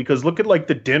real because look at like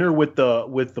the dinner with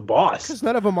the boss. Because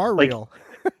none of them are real.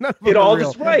 None of them are real.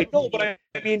 Just right. No, but I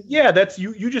mean, yeah, that's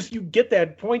you. You get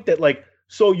that point that like.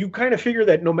 So you kind of figure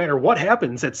that no matter what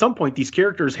happens, at some point these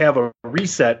characters have a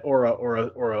reset or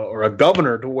a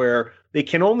governor to where they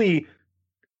can only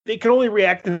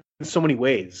react in so many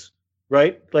ways,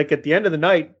 right? Like at the end of the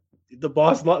night, the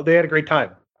boss they had a great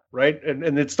time, right?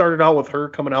 And it started out with her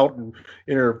coming out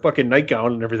in her fucking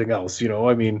nightgown and everything else.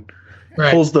 I mean,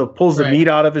 right. pulls the meat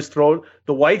out of his throat.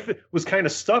 The wife was kind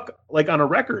of stuck like on a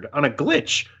record on a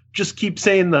glitch. Just keep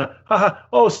saying the ha ha,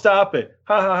 oh stop it,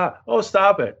 ha ha ha, oh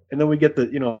stop it, and then we get the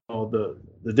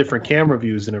the different camera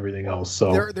views and everything else.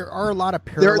 So there are a lot of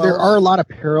parallels. There are a lot of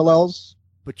parallels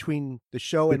between the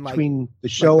show and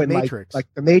the Matrix. Like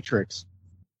the Matrix.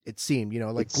 It seemed,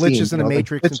 like glitches in the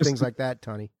Matrix and things like that,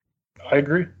 Tony. I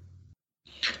agree.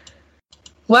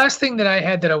 Last thing that I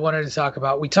had that I wanted to talk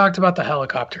about, we talked about the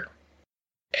helicopter.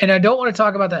 And I don't want to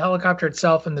talk about the helicopter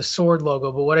itself and the sword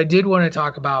logo, but what I did want to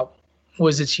talk about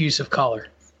was its use of color.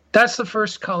 That's the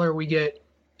first color we get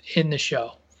in the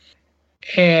show.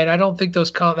 And I don't think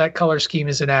that color scheme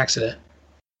is an accident.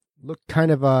 Looked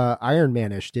kind of Iron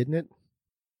Man-ish, didn't it?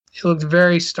 It looked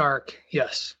very stark,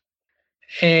 yes.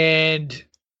 And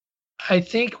I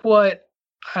think what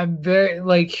I'm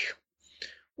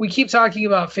we keep talking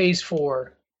about Phase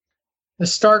 4, the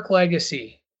Stark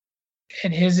legacy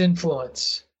and his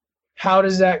influence. How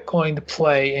is that going to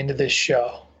play into this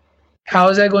show? How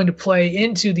is that going to play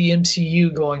into the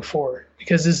MCU going forward?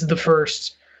 Because this is the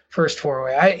first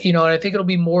foray. And I think it'll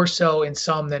be more so in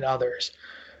some than others.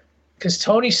 Because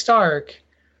Tony Stark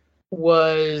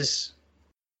was,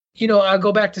 I'll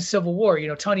go back to Civil War.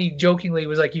 Tony jokingly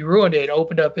was like, "You ruined it,"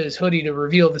 opened up his hoodie to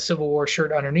reveal the Civil War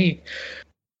shirt underneath.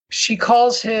 She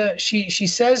calls him, she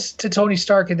says to Tony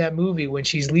Stark in that movie when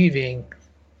she's leaving,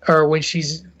 or when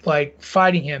she's like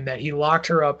fighting him, that he locked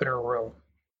her up in her room.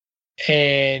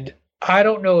 And I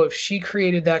don't know if she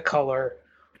created that color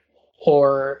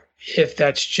or if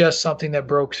that's just something that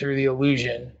broke through the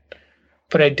illusion.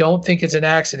 But I don't think it's an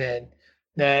accident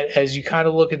that as you kind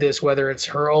of look at this, whether it's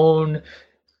her own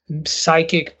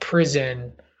psychic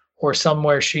prison or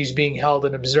somewhere she's being held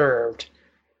and observed,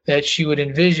 that she would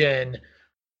envision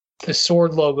the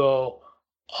sword logo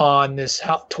on this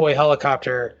toy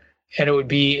helicopter, and it would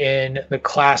be in the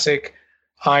classic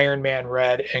Iron Man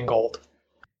red and gold.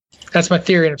 That's my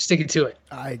theory, and I'm sticking to it.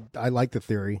 I like the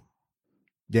theory.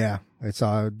 Yeah, it's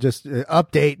just an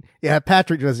update. Yeah,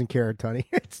 Patrick doesn't care, Tony.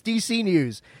 It's DC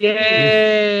news.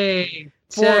 Yay!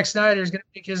 Zack Snyder's going to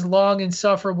make his long,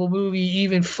 insufferable movie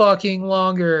even fucking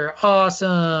longer.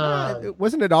 Awesome.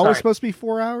 Wasn't it always supposed to be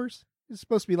 4 hours? It's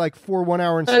supposed to be like 4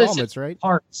 1-hour installments, right?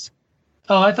 Parts.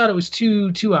 Oh, I thought it was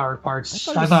 2-hour parts.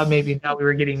 I thought maybe now we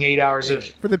were getting 8 hours of.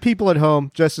 For the people at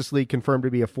home, Justice League confirmed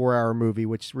to be a 4-hour movie,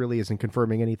 which really isn't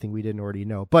confirming anything we didn't already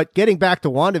know. But getting back to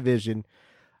WandaVision,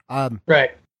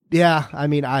 right? Yeah, I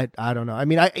mean, I don't know. I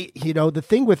mean, the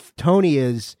thing with Tony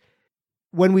is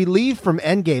when we leave from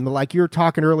Endgame, like you were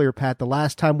talking earlier, Pat, the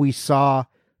last time we saw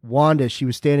Wanda, she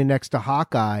was standing next to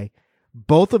Hawkeye,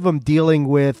 both of them dealing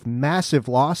with massive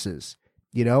losses.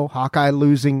 You know, Hawkeye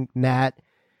losing Nat,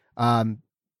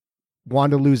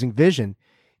 Wanda losing Vision,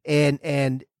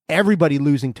 and everybody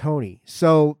losing Tony.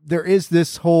 So there is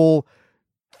this whole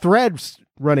thread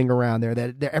running around there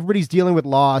that everybody's dealing with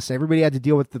loss. Everybody had to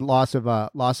deal with the loss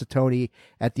of Tony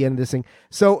at the end of this thing.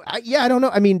 So I don't know.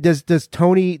 I mean, does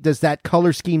that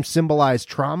color scheme symbolize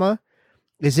trauma?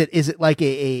 Is it like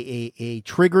a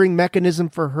triggering mechanism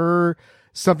for her?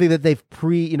 Something that they've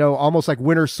almost like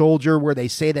Winter Soldier, where they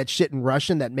say that shit in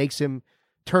Russian that makes him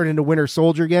turn into Winter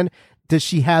Soldier again. Does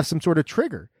she have some sort of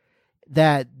trigger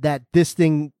that this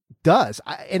thing does?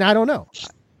 I don't know.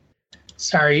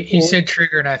 Sorry, you said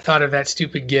trigger, and I thought of that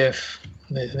stupid GIF,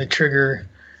 the trigger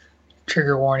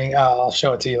warning. I'll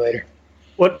show it to you later.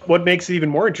 What makes it even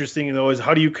more interesting, though, is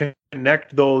how do you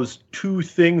connect those two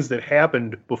things that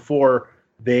happened before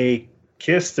they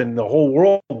kissed and the whole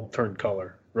world turned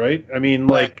color, right? I mean,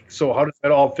 so how does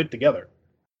that all fit together?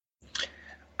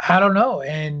 I don't know,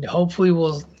 and hopefully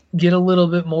we'll get a little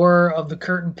bit more of the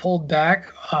curtain pulled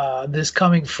back this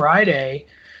coming Friday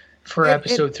for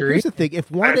episode 3. Here's the thing: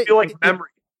 if Wanda,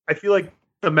 I feel like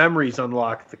the memories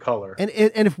unlock the color, and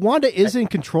if Wanda is in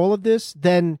control of this,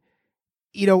 then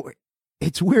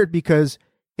it's weird because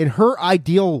in her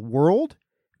ideal world,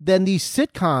 then these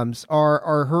sitcoms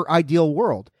are her ideal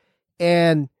world,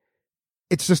 and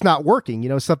it's just not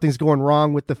working. Something's going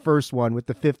wrong with the first one, with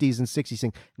the 50s and 60s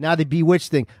thing. Now the Bewitched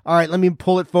thing. All right, let me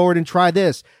pull it forward and try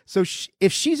this. So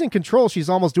if she's in control, she's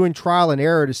almost doing trial and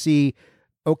error to see,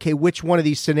 okay, which one of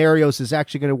these scenarios is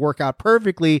actually going to work out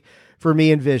perfectly for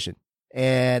me and Vision.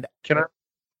 And can I?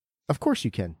 Of course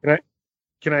you can.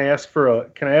 Can I ask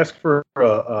for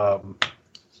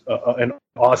an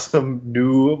awesome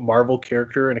new Marvel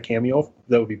character and a cameo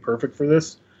that would be perfect for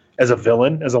this as a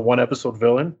villain, as a 1-episode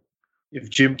villain? If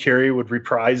Jim Carrey would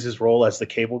reprise his role as the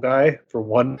cable guy for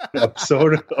 1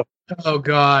 episode. Oh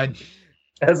God!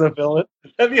 As a villain,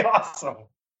 that'd be awesome.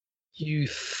 You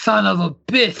son of a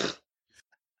bitch!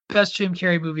 Best Jim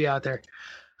Carrey movie out there.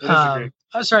 I'm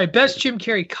sorry, best Jim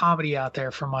Carrey comedy out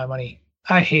there for my money.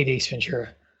 I hate Ace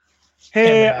Ventura.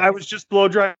 Hey, I was just blow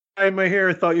drying my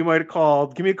hair. Thought you might have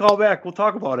called. Give me a call back. We'll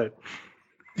talk about it.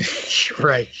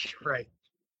 Right.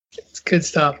 It's good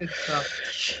stuff.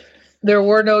 There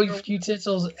were no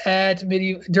utensils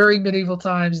during medieval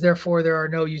times. Therefore, there are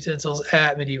no utensils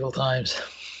at medieval times.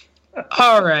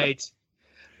 All right.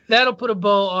 That'll put a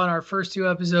bow on our first 2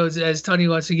 episodes as Tony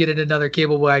wants to get in another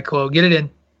Cable Guy quote. Get it in.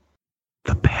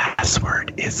 The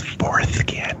password is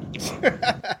foreskin.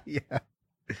 Yeah.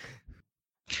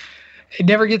 It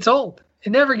never gets old.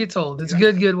 It's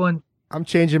a good one. I'm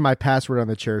changing my password on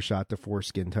the chair shot to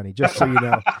foreskin, Tony, just so you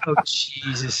know. Oh,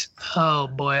 Jesus. Oh,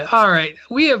 boy. All right.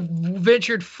 We have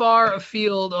ventured far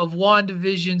afield of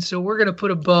WandaVision, so we're going to put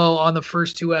a bow on the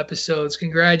first 2 episodes.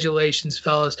 Congratulations,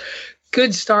 fellas.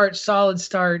 Good start, solid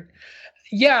start.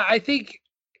 Yeah, I think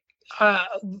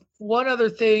one other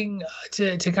thing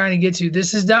to kind of get to,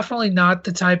 this is definitely not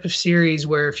the type of series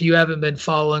where if you haven't been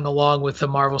following along with the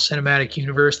Marvel Cinematic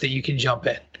Universe that you can jump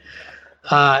in.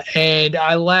 And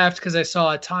I laughed because I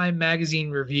saw a Time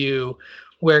magazine review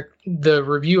where the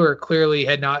reviewer clearly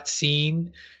had not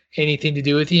seen anything to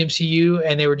do with the MCU,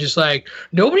 and they were just like,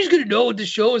 nobody's going to know what the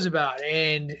show is about.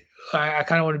 And I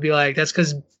kind of want to be like, that's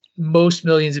because most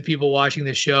millions of people watching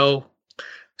the show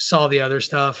saw the other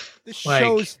stuff. The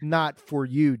show's not for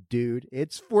you, dude.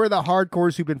 It's for the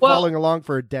hardcores who've been following along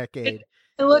for a decade.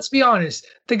 And let's be honest,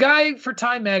 the guy for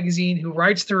Time Magazine who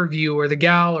writes the review, or the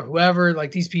gal or whoever,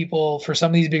 like these people for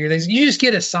some of these bigger things, you just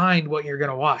get assigned what you're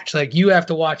going to watch. Like, you have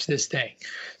to watch this thing.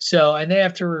 So, and they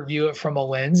have to review it from a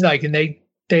lens, like, and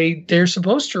they're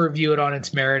supposed to review it on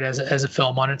its merit as a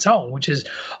film on its own, which is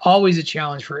always a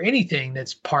challenge for anything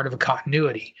that's part of a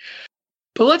continuity.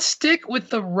 But let's stick with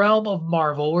the realm of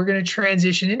Marvel. We're going to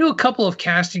transition into a couple of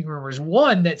casting rumors.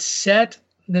 One that set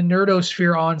the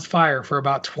nerdosphere on fire for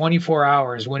about 24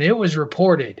 hours when it was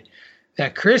reported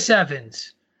that Chris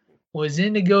Evans was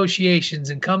in negotiations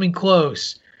and coming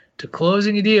close to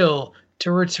closing a deal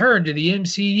to return to the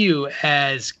MCU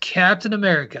as Captain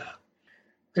America.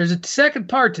 There's a second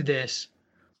part to this,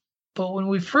 but when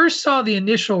we first saw the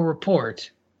initial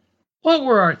report, what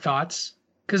were our thoughts?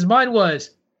 Because mine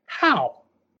was, how?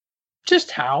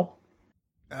 Just how?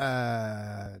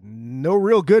 No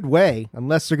real good way,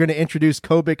 unless they're going to introduce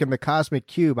Kobik and the Cosmic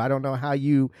Cube. I don't know how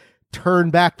you turn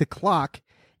back the clock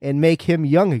and make him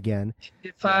young again.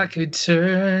 If I could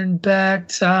turn back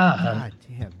time. God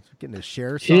damn, getting a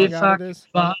Cher song out of this.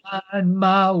 If I could find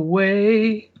my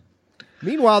way.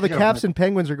 Meanwhile, the Caps and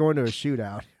Penguins are going to a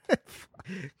shootout.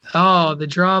 Oh, the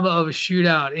drama of a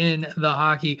shootout in the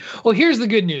hockey. Well, here's the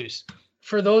good news.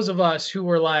 For those of us who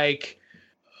were like,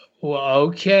 well,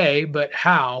 okay, but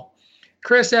how?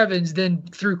 Chris Evans then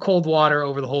threw cold water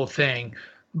over the whole thing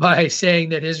by saying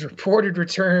that his reported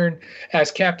return as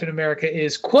Captain America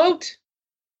is, quote,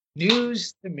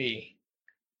 news to me.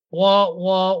 Wah,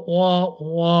 wah, wah,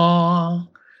 wah.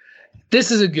 This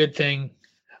is a good thing.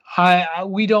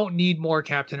 We don't need more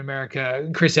Captain America,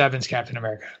 Chris Evans Captain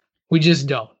America. We just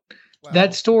don't. Wow.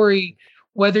 That story,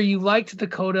 whether you liked the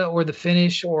coda or the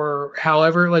finish or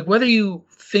however, like whether you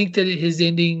think that his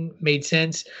ending made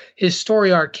sense, his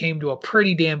story arc came to a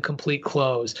pretty damn complete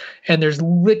close. And there's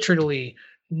literally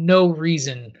no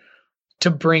reason to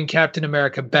bring Captain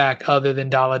America back other than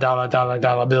dollar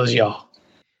bills, y'all.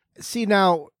 See,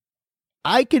 now,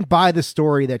 I can buy the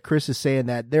story that Chris is saying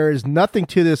that there is nothing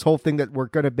to this whole thing that we're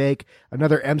going to make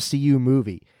another MCU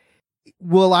movie.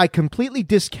 Will I completely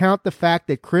discount the fact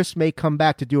that Chris may come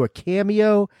back to do a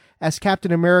cameo as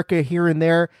Captain America here and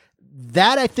there?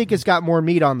 That, I think, has got more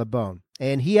meat on the bone.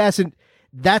 And he hasn't,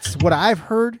 that's what I've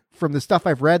heard from the stuff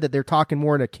I've read, that they're talking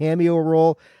more in a cameo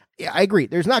role. Yeah, I agree.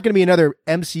 There's not going to be another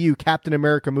MCU Captain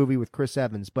America movie with Chris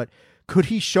Evans, but could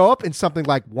he show up in something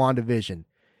like WandaVision,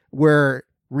 where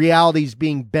reality's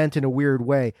being bent in a weird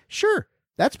way? Sure,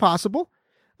 that's possible.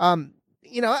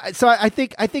 So I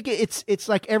think it's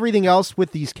like everything else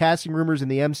with these casting rumors in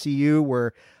the MCU,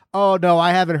 where, oh no,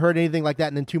 I haven't heard anything like that,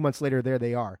 and then 2 months later, there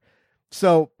they are.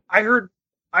 So I've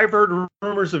heard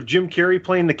rumors of Jim Carrey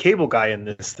playing the Cable Guy in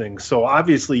this thing. So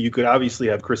obviously, you could have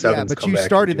Chris Evans. Yeah, but you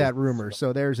started that rumor,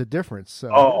 so there's a difference.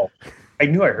 So. Oh, I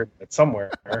knew I heard that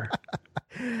somewhere.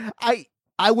 I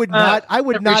would not. I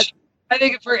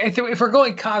think if we're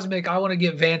going cosmic, I want to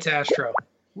get Vance Astro.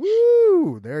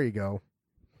 Woo! There you go.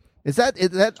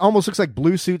 That almost looks like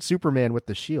Blue Suit Superman with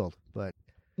the shield, but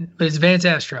it's Vance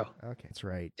Astro. Okay, that's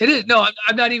right. It is. No,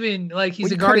 I'm not even like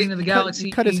he's a Guardian of the Galaxy.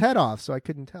 He cut his head off, so I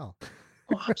couldn't tell.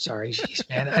 Oh, I'm sorry. Jeez,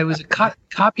 man. I was a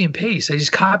copy and paste. I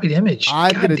just copied image.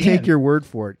 I'm going to take your word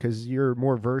for it because you're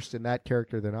more versed in that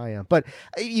character than I am. But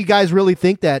you guys really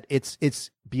think that it's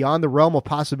beyond the realm of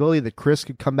possibility that Chris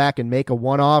could come back and make a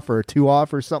one-off or a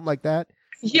two-off or something like that?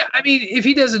 Yeah, I mean, if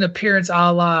he does an appearance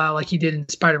a la like he did in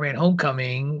Spider-Man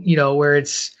Homecoming, where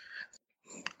it's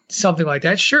something like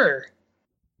that, sure.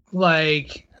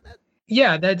 Like,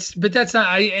 yeah, that's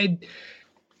not,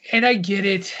 and I get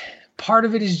it. Part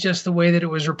of it is just the way that it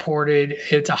was reported.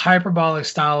 It's a hyperbolic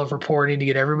style of reporting to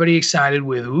get everybody excited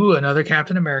with, another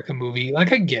Captain America movie.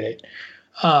 Like, I get it.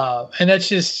 And that's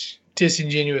just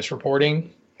disingenuous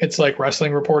reporting. It's like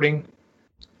wrestling reporting,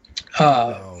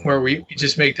 where we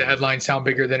just make the headline sound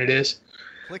bigger than it is.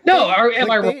 Clickbait? No,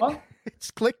 am I wrong? It's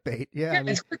clickbait. Yeah, I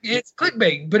mean. It's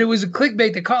clickbait, but it was a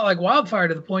clickbait that caught like wildfire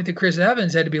to the point that Chris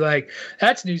Evans had to be like,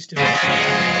 that's news to me.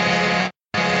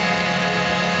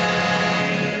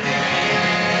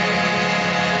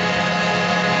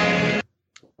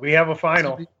 We have a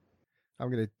final. I'm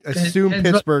going to assume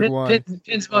Pittsburgh won.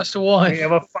 Pins must have won.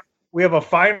 We have a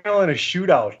final and a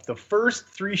shootout. The first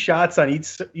three shots on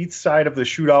each side of the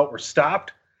shootout were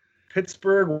stopped.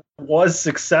 Pittsburgh was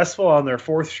successful on their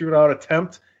fourth shootout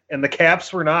attempt, and the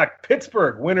Caps were not.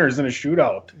 Pittsburgh winners in a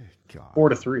shootout,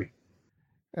 4-3.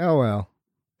 Oh well,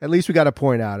 at least we got a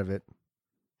point out of it.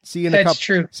 See you in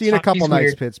a couple nights,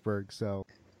 weird. Pittsburgh. So,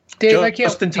 Dave, just I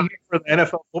can't in time for the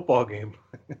NFL football game.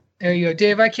 There you go,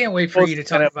 Dave. I can't wait for you to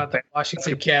talk about the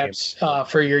Washington Caps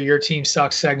for your team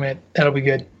sucks segment. That'll be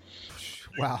good.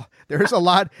 Wow, There's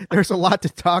a lot to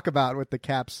talk about with the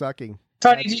Caps sucking.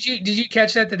 Tony, did you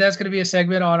catch that that's going to be a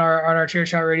segment on our Chair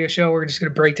Shot Radio show? We're just going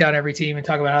to break down every team and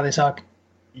talk about how they suck.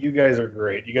 You guys are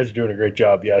great. You guys are doing a great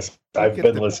job. Yes, I've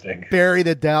been listening. Bury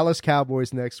the Dallas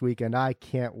Cowboys next weekend. I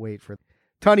can't wait for.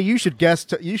 Tony, you should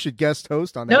guest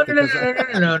host on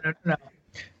that. No.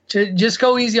 Just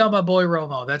go easy on my boy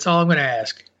Romo. That's all I'm going to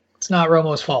ask. It's not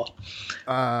Romo's fault.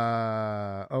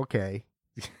 Okay.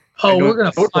 Oh, we're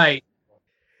going to fight.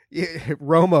 Yeah,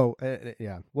 Romo.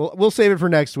 Yeah, we'll save it for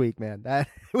next week, man.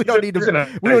 We don't need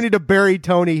to bury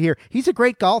Tony here. He's a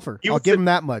great golfer. I'll give him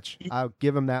that much. Yeah,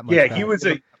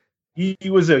 he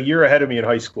was a year ahead of me in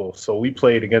high school, so we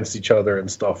played against each other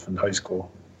and stuff in high school.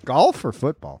 Golf or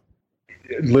football?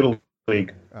 Little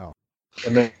league. Oh,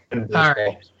 and then all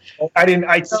right. I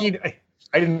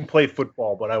didn't play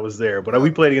football, but I was there. But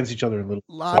we played against each other in little.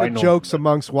 A lot of jokes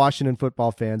amongst Washington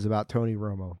football fans about Tony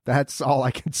Romo. That's all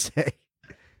I can say.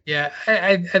 Yeah,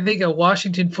 I think a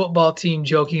Washington football team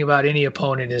joking about any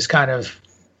opponent is kind of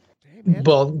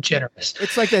generous.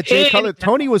 It's like that Jay Cutler.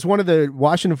 Tony was one of the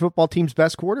Washington football team's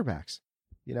best quarterbacks.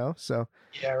 So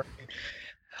yeah, right.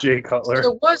 Jay Cutler.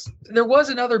 There was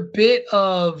another bit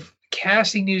of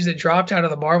casting news that dropped out of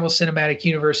the Marvel Cinematic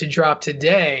Universe. It dropped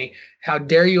today. How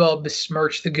dare you all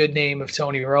besmirch the good name of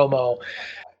Tony Romo?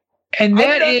 And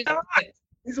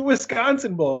he's a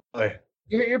Wisconsin boy.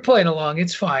 You're playing along.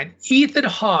 It's fine. Ethan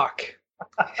Hawke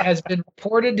has been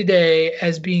reported today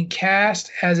as being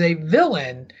cast as a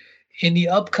villain in the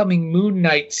upcoming Moon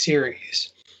Knight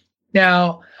series.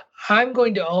 Now, I'm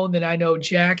going to own that I know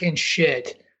jack and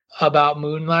shit about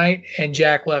Moon Knight, and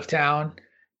Jack left town.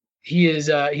 He's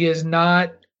just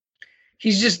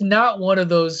not one of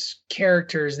those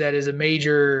characters that is a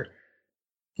major,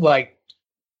 like,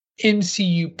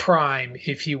 MCU prime,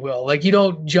 if you will. Like, you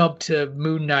don't jump to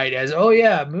Moon Knight as, oh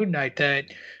yeah, Moon Knight, that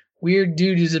weird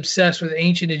dude who's obsessed with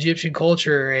ancient Egyptian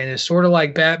culture and is sort of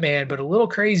like Batman, but a little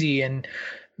crazy and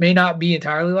may not be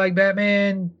entirely like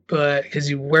Batman, but because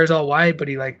he wears all white, but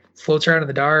he like floats around in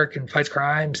the dark and fights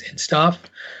crimes and stuff.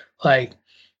 Like,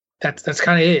 that's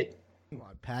kind of it. Come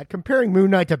on, Pat. Comparing Moon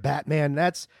Knight to Batman,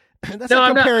 that's no,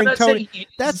 like comparing Tony.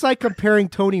 That's like comparing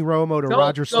Tony Romo to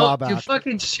Roger Staubach. You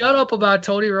fucking shut up about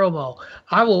Tony Romo.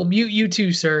 I will mute you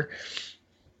too, sir.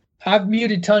 I've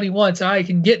muted Tony once. I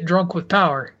can get drunk with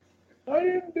power. I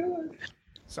didn't do it.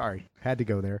 Sorry, had to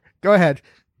go there. Go ahead.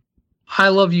 I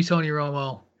love you, Tony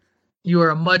Romo. You are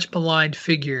a much maligned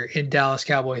figure in Dallas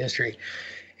Cowboy history.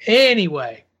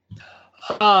 Anyway,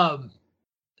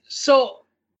 so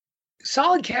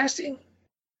solid casting,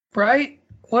 right?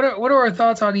 What are our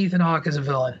thoughts on Ethan Hawke as a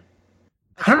villain?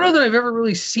 I don't know that I've ever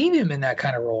really seen him in that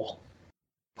kind of role.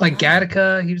 Like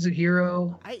Gattaca, he was a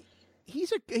hero.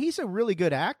 He's a really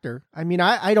good actor. I mean,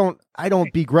 I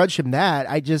don't begrudge him that.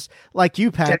 I just, like you,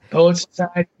 Pat. Dead Poets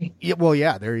Society. Yeah, well,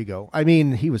 yeah, there you go. I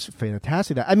mean, he was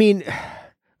fantastic. I mean,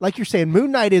 like you're saying,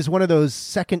 Moon Knight is one of those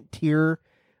second tier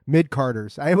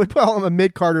mid-carders. I would call him a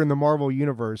mid-carder in the Marvel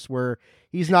universe, where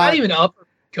he's not even upper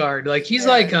card. Like he's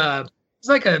like a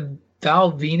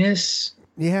Val Venus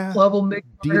level mid.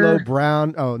 D'Lo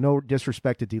Brown. Oh, no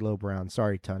disrespect to D'Lo Brown.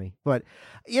 Sorry, Tony. But,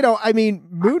 I mean,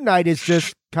 Moon Knight is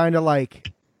just kind of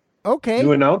like, okay.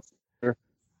 New announcer.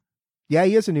 Yeah,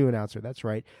 he is a new announcer. That's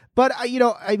right. But,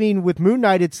 I mean, with Moon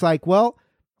Knight, it's like, well,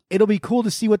 it'll be cool to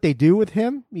see what they do with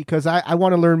him, because I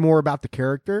want to learn more about the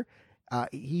character.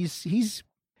 He's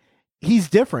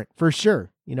different for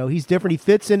sure. He's different. He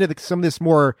fits into some of this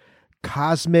more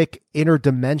cosmic,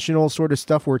 interdimensional sort of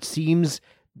stuff where it seems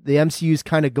the MCU is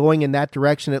kind of going in that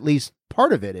direction. At least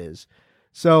part of it is.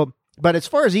 So, but as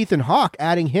far as Ethan Hawke,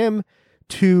 adding him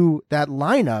to that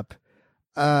lineup,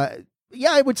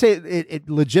 I would say it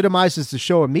legitimizes the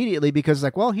show immediately, because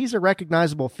like, well, he's a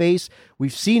recognizable face.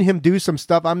 We've seen him do some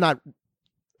stuff. I'm not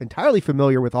entirely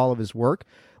familiar with all of his work.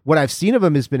 What I've seen of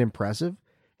him has been impressive.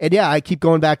 And yeah, I keep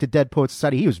going back to Dead Poets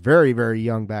Society. He was very, very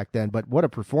young back then, but what a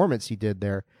performance he did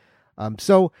there.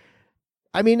 So,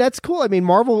 I mean, that's cool. I mean,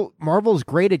 Marvel's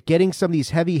great at getting some of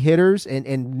these heavy hitters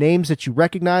and names that you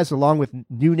recognize, along with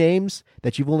new names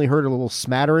that you've only heard a little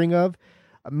smattering of.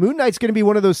 Moon Knight's going to be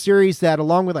one of those series that,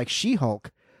 along with like She-Hulk,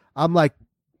 I'm like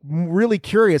really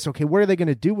curious. Okay, what are they going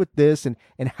to do with this, and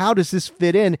how does this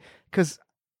fit in? Because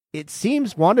it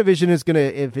seems WandaVision is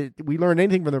going to, we learn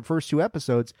anything from the first 2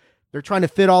 episodes, they're trying to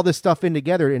fit all this stuff in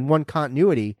together in one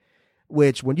continuity,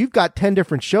 which when you've got 10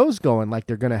 different shows going like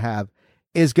they're going to have,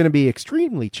 is going to be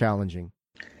extremely challenging.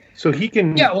 So he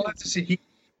can, we'll have to see.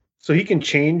 So he can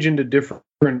change into different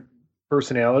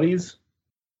personalities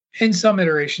in some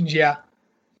iterations. Yeah.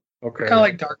 Okay. Kind of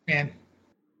like Darkman.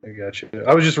 I got you.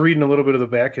 I was just reading a little bit of the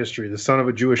back history. The son of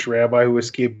a Jewish rabbi who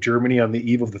escaped Germany on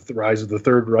the eve of the rise of the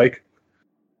Third Reich.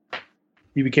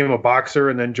 He became a boxer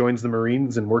and then joins the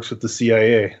Marines and works with the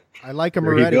CIA. I like him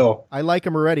already. I like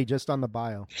him already just on the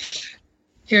bio.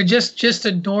 Yeah, just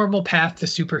a normal path to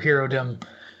superherodom.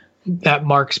 That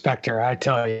Mark Spector, I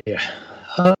tell you.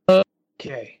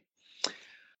 Okay.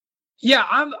 Yeah,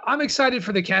 I'm excited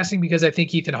for the casting because I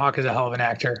think Ethan Hawke is a hell of an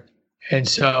actor. And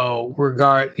so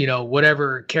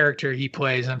whatever character he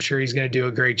plays, I'm sure he's going to do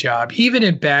a great job. Even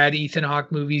in bad Ethan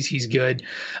Hawke movies, he's good.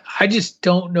 I just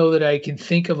don't know that I can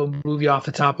think of a movie off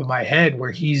the top of my head where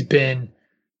he's been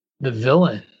the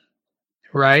villain,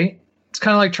 right? It's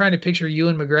kind of like trying to picture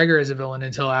Ewan McGregor as a villain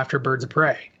until after Birds of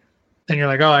Prey. Then you're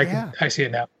like, oh, I see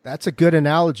it now. That's a good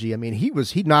analogy. I mean, he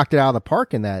knocked it out of the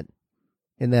park in that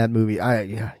movie.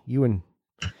 Ewan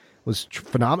was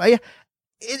phenomenal.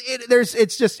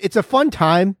 It's a fun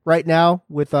time right now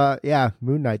with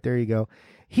Moon Knight. There you go.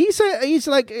 He's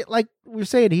like we were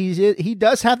saying, he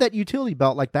does have that utility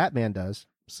belt like Batman does.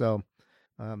 So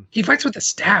he fights with the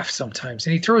staff sometimes,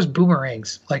 and he throws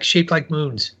boomerangs like shaped like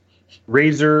moons.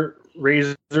 Razor,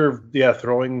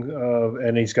 throwing,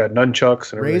 and he's got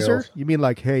nunchucks and everything razor. Else. You mean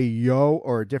like hey yo,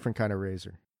 or a different kind of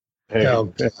razor? Hey,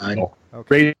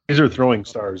 okay. Razor throwing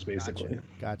stars, basically.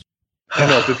 Gotcha. I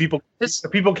know the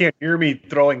people can't hear me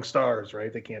throwing stars,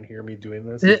 right? They can't hear me doing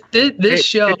this. This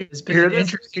show has been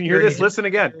interesting. Can you hear this? Listen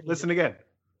again.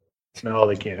 No,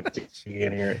 they can't. You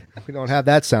can't hear it. We don't have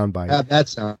that sound bite.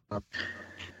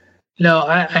 No,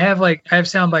 I have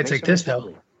sound bites like this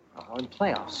though. In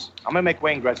playoffs, I'm gonna make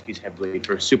Wayne Gretzky's head bleed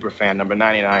for super fan number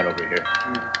 99 over here.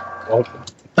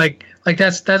 Like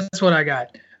that's what I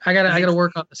got. I gotta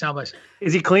work on the sound bites.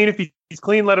 Is he clean? If he's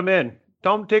clean, let him in.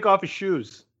 Tell him to take off his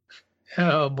shoes.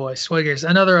 Oh boy, Swiggers,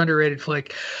 another underrated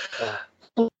flick.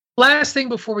 Last thing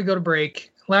before we go to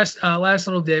break, last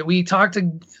little bit, we talked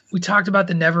about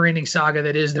the never-ending saga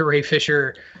that is the Ray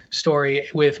Fisher story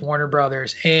with Warner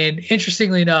Brothers. And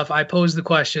interestingly enough, I posed the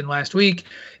question last week: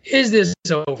 is this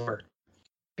over?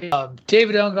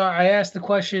 David Ungar, I asked the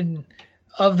question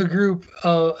of the group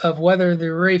of whether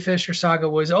the Ray Fisher saga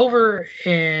was over,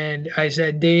 and I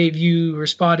said, Dave, you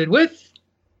responded with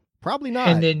probably not,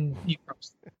 and then you.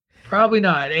 Probably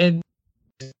not. And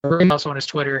also on his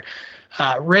Twitter,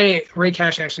 Ray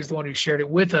Cash actually is the one who shared it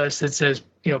with us that says,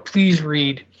 please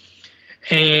read.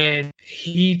 And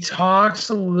he talks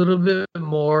a little bit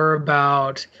more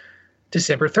about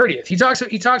December 30th. He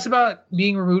talks about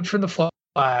being removed from the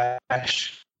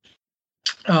Flash,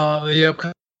 the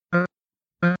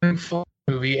upcoming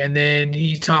movie, and then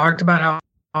he talked about how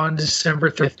on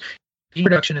December 30th,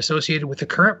 production associated with the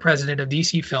current president of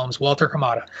DC Films, Walter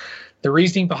Hamada. The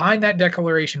reasoning behind that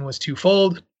declaration was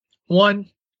twofold. One,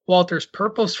 Walter's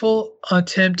purposeful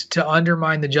attempt to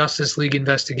undermine the Justice League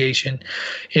investigation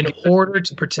in order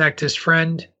to protect his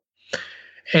friend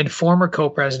and former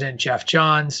co-president Jeff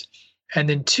Johns. And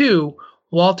then two,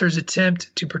 Walter's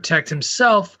attempt to protect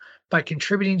himself by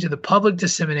contributing to the public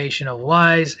dissemination of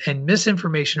lies and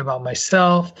misinformation about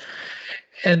myself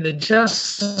and the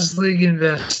Justice League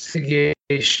investigation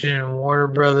in Warner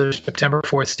Brothers' September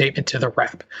 4th statement to the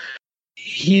Wrap.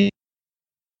 He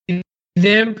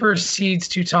then proceeds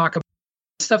to talk about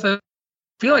stuff that I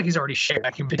feel like he's already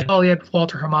shared. He had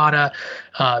Walter Hamada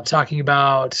talking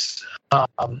about how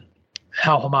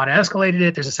Hamada escalated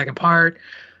it. There's a second part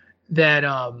that,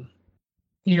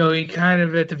 he kind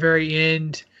of at the very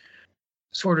end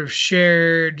sort of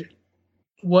shared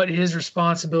what his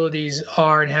responsibilities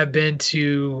are and have been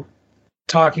to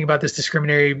talking about this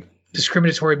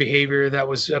discriminatory behavior that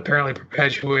was apparently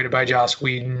perpetuated by Joss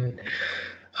Whedon.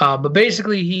 But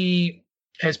basically, he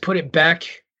has put it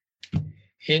back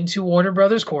into Warner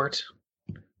Brothers court.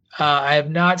 I have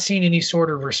not seen any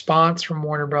sort of response from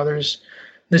Warner Brothers.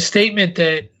 The statement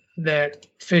that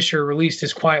Fisher released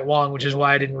is quite long, which is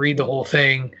why I didn't read the whole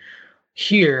thing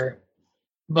here.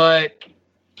 But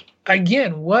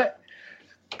again,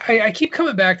 I keep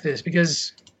coming back to this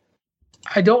because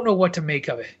I don't know what to make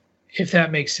of it, if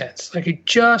that makes sense. Like, I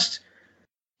just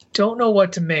don't know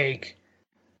what to make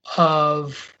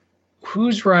of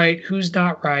who's right, who's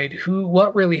not right,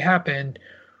 what really happened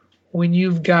when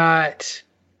you've got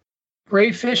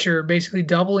Ray Fisher basically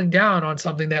doubling down on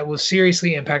something that will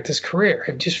seriously impact his career.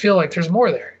 I just feel like there's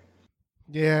more there.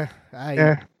 Yeah.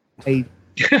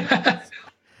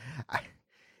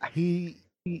 He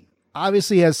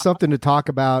obviously has something to talk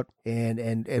about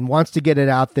and wants to get it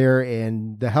out there,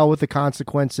 and the hell with the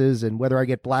consequences and whether I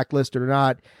get blacklisted or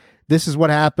not. This is what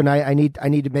happened. I need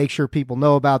to make sure people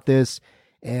know about this.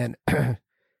 And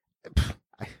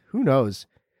who knows?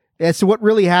 As to what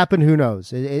really happened, who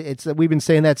knows? It's we've been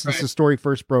saying that since the story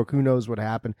first broke. Who knows what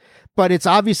happened? But it's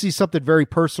obviously something very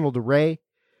personal to Ray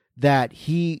that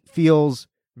he feels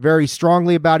very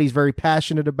strongly about. He's very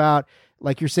passionate about.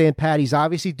 Like you're saying, Pat, he's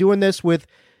obviously doing this with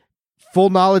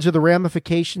full knowledge of the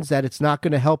ramifications, that it's not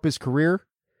going to help his career.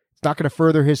 It's not going to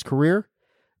further his career,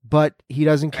 but he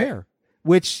doesn't care,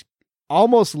 which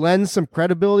almost lends some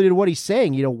credibility to what he's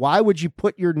saying. You know, why would you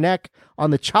put your neck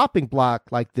on the chopping block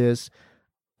like this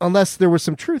unless there was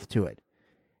some truth to it?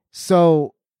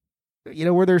 So, you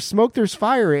know, where there's smoke, there's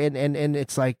fire. And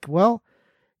it's like, well,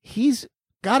 he's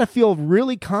got to feel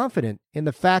really confident in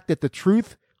the fact that the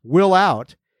truth will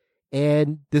out.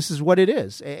 And this is what it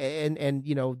is. And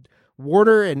you know,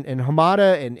 Warner and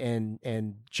Hamada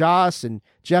and Joss and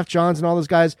Jeff Johns and all those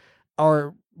guys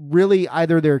are really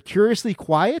either they're curiously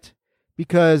quiet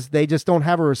because they just don't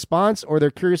have a response, or they're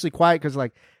curiously quiet because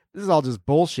like, this is all just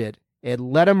bullshit,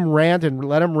 and let them rant and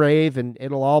let them rave and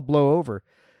it'll all blow over.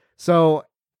 So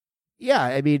yeah,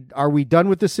 I mean, are we done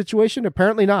with this situation?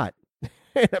 Apparently not.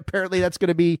 Apparently that's going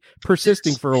to be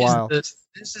persisting for a while. This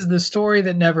is the story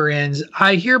that never ends.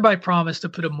 I hereby promise to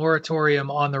put a moratorium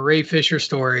on the Ray Fisher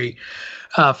story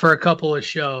for a couple of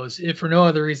shows, if for no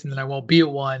other reason than I won't be at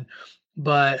one.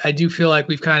 But I do feel like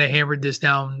we've kind of hammered this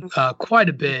down quite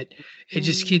a bit. It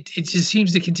just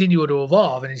seems to continue to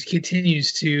evolve, and it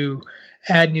continues to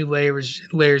add new layers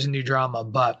and new drama.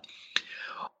 But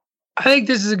I think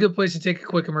this is a good place to take a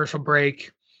quick commercial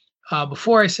break.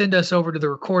 Before I send us over to the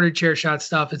recorded Chairshot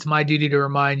stuff, it's my duty to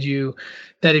remind you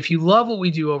that if you love what we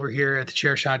do over here at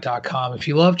thechairshot.com, if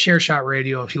you love Chairshot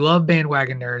Radio, if you love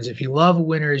Bandwagon Nerds, if you love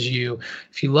Winner Is You,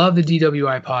 if you love the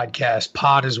DWI podcast,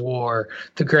 Pod is War,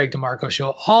 the Greg DeMarco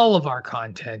Show, all of our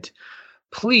content,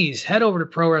 please head over to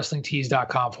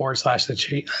prowrestlingtees.com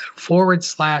 /the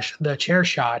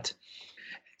Chairshot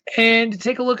and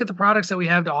take a look at the products that we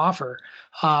have to offer.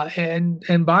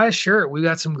 And buy a shirt. We've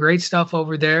got some great stuff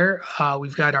over there.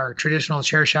 We've got our traditional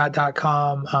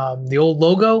chairshot.com, the old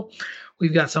logo.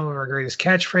 We've got some of our greatest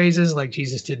catchphrases like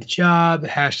Jesus did the job,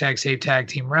 #Save Tag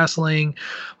Team Wrestling.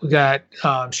 We've got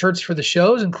shirts for the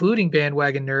shows, including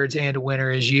Bandwagon Nerds and A Winner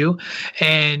Is You.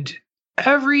 And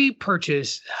every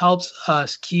purchase helps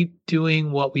us keep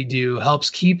doing what we do, helps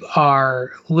keep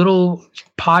our little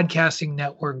podcasting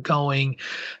network going,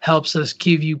 helps us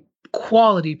give you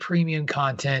quality premium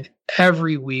content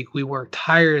every week. We work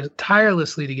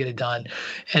tirelessly to get it done.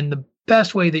 And the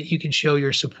best way that you can show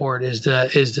your support is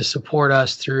to support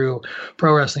us through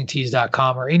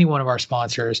prowrestlingtees.com or any one of our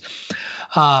sponsors.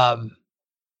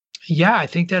 Yeah, I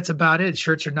think that's about it.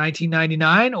 Shirts are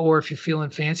 $19.99, or if you're feeling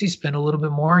fancy, spend a little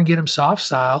bit more and get them soft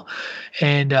style.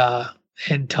 And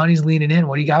Tony's leaning in.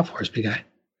 What do you got for us, big guy?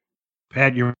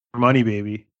 Pat, your money,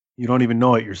 baby. You don't even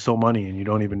know it. You're so money and you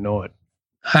don't even know it.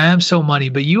 I am so money,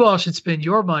 but you all should spend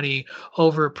your money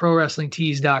over at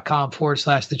prowrestlingtees.com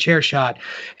 /thechairshot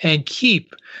and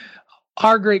keep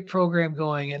our great program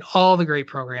going and all the great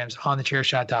programs on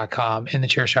thechairshot.com and the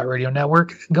Chairshot Radio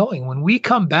Network going. When we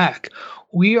come back,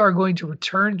 we are going to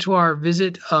return to our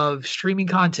visit of streaming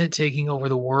content taking over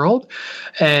the world,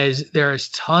 as there is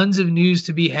tons of news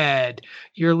to be had.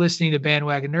 You're listening to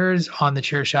Bandwagon Nerds on the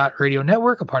Chairshot Radio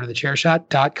Network, a part of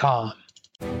thechairshot.com.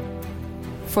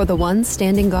 For the ones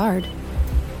standing guard,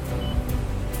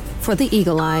 for the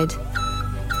eagle-eyed,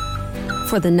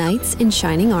 for the knights in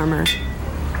shining armor,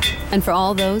 and for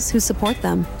all those who support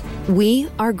them. We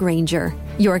are Grainger,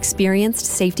 your experienced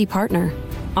safety partner,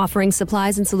 offering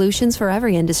supplies and solutions for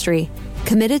every industry,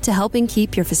 committed to helping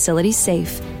keep your facilities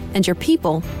safe and your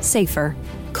people safer.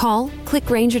 Call, click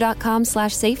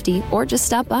Grainger.com/safety, or just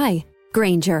stop by.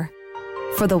 Grainger,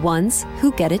 for the ones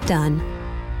who get it done.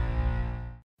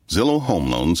 Zillow Home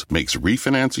Loans makes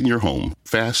refinancing your home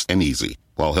fast and easy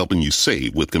while helping you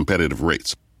save with competitive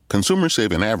rates. Consumers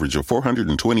save an average of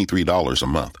 $423 a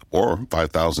month, or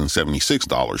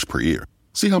 $5,076 per year.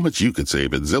 See how much you could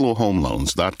save at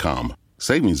ZillowHomeLoans.com.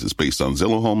 Savings is based on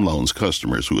Zillow Home Loans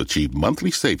customers who achieve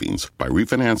monthly savings by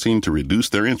refinancing to reduce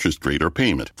their interest rate or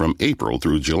payment from April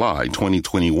through July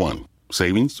 2021.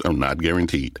 Savings are not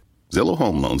guaranteed. Zillow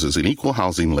Home Loans is an equal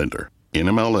housing lender.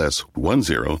 NMLS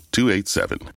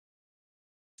 10287.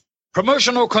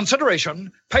 Promotional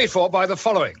consideration paid for by the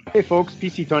following. Hey folks,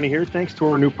 PC Tony here. Thanks to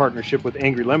our new partnership with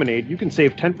Angry Lemonade, you can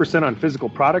save 10% on physical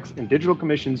products and digital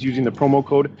commissions using the promo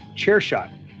code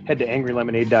ChairShot. Head to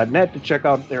angrylemonade.net to check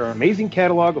out their amazing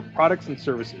catalog of products and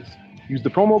services. Use the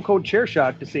promo code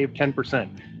ChairShot to save 10%.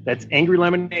 That's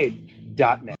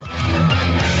angrylemonade.net.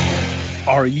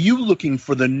 Are you looking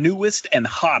for the newest and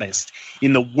hottest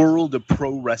in the world of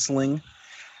pro wrestling?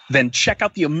 Then check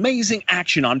out the amazing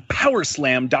action on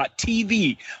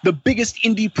Powerslam.tv, the biggest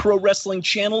indie pro wrestling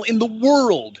channel in the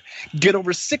world. Get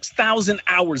over 6,000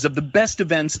 hours of the best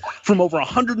events from over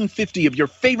 150 of your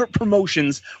favorite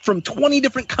promotions from 20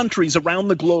 different countries around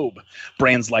the globe.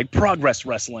 Brands like Progress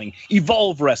Wrestling,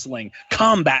 Evolve Wrestling,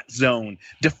 Combat Zone,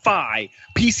 Defy,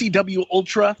 PCW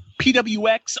Ultra,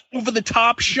 PWX, Over the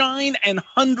Top, Shine, and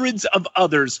hundreds of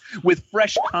others with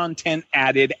fresh content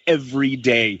added every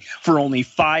day for only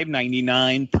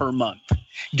 $5.99 per month.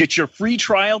 Get your free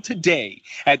trial today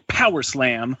at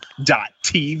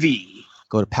Powerslam.tv.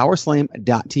 Go to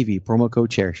Powerslam.tv, promo code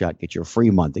ChairShot, get your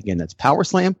free month. Again, that's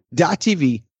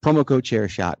Powerslam.tv, promo code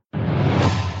ChairShot.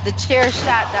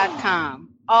 TheChairShot.com.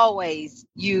 Always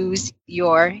use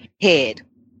your head.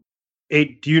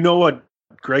 Hey, do you know what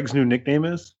Greg's new nickname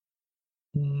is?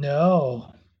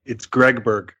 No. It's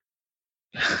Gregberg.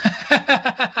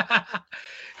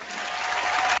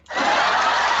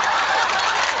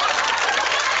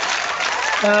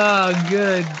 Oh,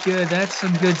 good. That's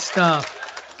some good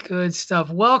stuff. Good stuff.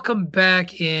 Welcome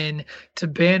back in to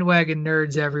Bandwagon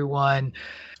Nerds, everyone.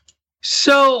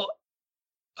 So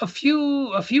a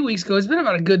few weeks ago, it's been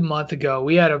about a good month ago,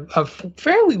 we had a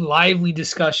fairly lively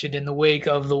discussion in the wake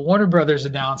of the Warner Brothers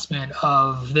announcement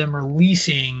of them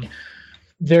releasing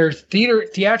their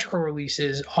theatrical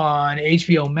releases on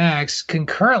HBO Max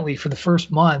concurrently for the first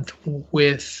month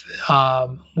with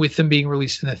them being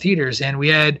released in the theaters. And we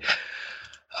had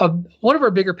one of our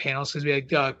bigger panels, because we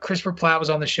had Christopher Platt was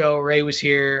on the show, Ray was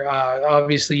here,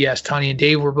 obviously, yes, Tony and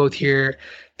Dave were both here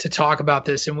to talk about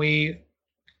this, and we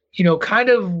kind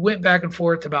of went back and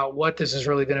forth about what this is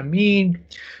really going to mean.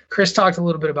 Chris talked a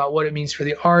little bit about what it means for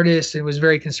the artist and was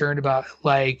very concerned about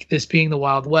like this being the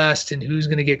Wild West and who's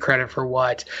going to get credit for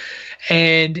what.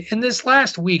 And in this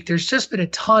last week, there's just been a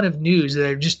ton of news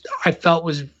that I felt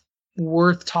was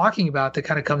worth talking about that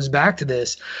kind of comes back to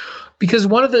this. Because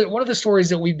one of the stories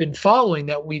that we've been following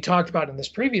that we talked about in this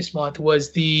previous month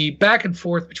was the back and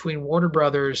forth between Warner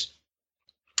Brothers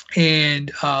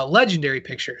and Legendary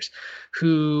Pictures,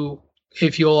 who,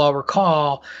 if you'll all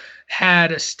recall,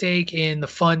 had a stake in the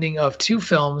funding of two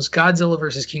films, Godzilla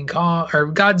vs.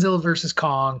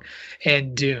 Kong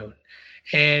and Dune.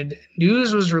 And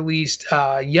news was released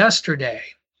yesterday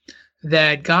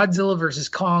that Godzilla vs.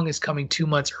 Kong is coming 2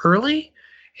 months early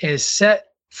and is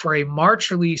set for a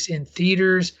March release in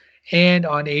theaters and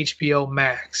on HBO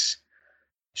Max.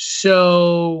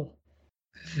 So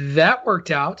that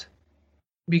worked out,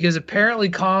 because apparently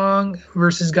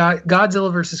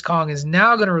Godzilla vs. Kong is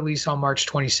now going to release on March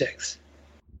 26th.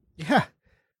 Yeah.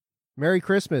 Merry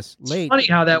Christmas. Late. It's funny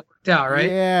how that worked out,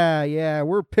 right? Yeah.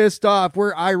 We're pissed off.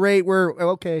 We're irate. We're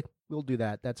okay. We'll do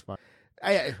that. That's fine.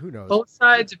 Who knows? Both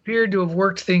sides appeared to have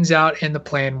worked things out, and the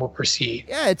plan will proceed.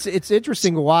 Yeah, it's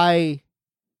interesting. Why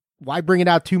bring it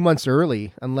out 2 months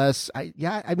early? Unless but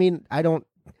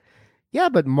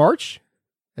March,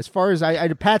 as far as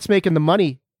Pat's making the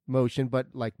money motion, but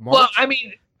like March. Well, I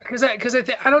mean, because I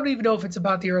don't even know if it's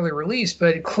about the early release,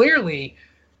 but clearly,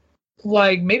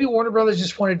 like maybe Warner Brothers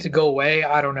just wanted to go away.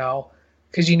 I don't know,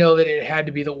 because that it had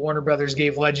to be that Warner Brothers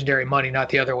gave Legendary money, not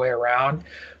the other way around.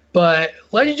 But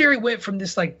Legendary went from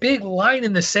this like big line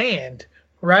in the sand,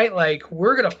 right? Like,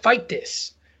 we're gonna fight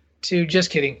this, to just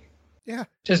kidding. Yeah,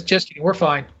 just kidding. We're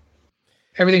fine.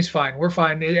 Everything's fine. We're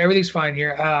fine. Everything's fine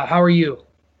here. How are you?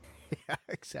 Yeah,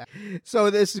 exactly. So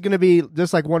this is going to be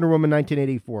just like Wonder Woman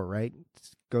 1984, right?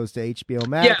 It goes to HBO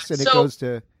Max, and it goes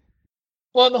to.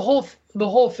 Well, the whole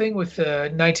thing with the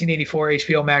 1984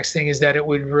 HBO Max thing is that it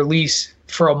would release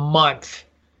for a month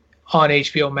on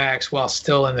HBO Max while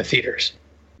still in the theaters.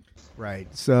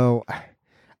 Right. So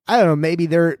I don't know. Maybe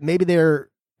they're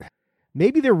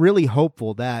really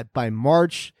hopeful that by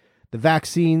March the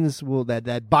vaccines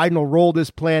that Biden will roll this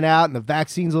plan out and the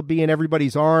vaccines will be in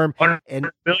everybody's arm.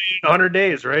 100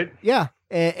 days, right? Yeah.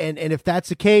 And if that's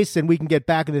the case, then we can get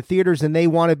back in the theaters, and they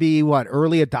want to be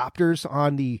early adopters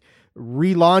on the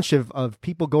relaunch of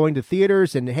people going to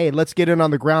theaters. And hey, let's get in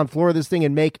on the ground floor of this thing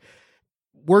and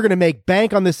we're going to make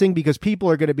bank on this thing, because people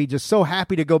are going to be just so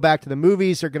happy to go back to the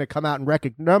movies. They're going to come out in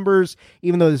record numbers,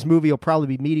 even though this movie will probably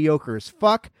be mediocre as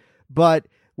fuck, but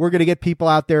we're going to get people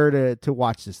out there to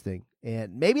watch this thing.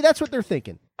 And maybe that's what they're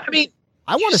thinking. I mean,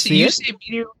 I want to see it.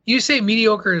 You say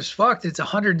mediocre as fuck. It's a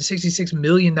 $166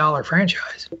 million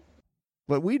franchise.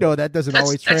 But we know that doesn't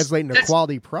always translate into a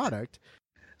quality product.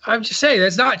 I'm just saying,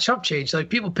 that's not chump change. Like,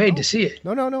 people paid to see it.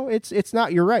 No. It's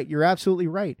not. You're right. You're absolutely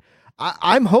right.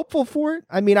 I'm hopeful for it.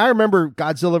 I mean, I remember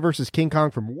Godzilla versus King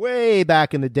Kong from way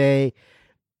back in the day,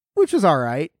 which was all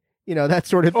right. That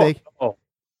sort of thing. Oh.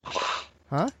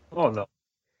 Huh? Oh, no.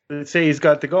 They say he's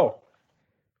got to go.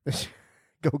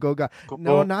 Go, go, go.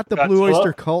 No, not the Blue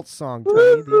Oyster Cult song,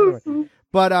 Tony.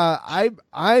 But I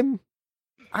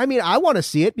want to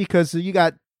see it because you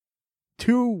got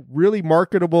two really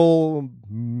marketable,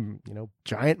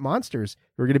 giant monsters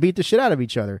who are going to beat the shit out of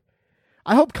each other.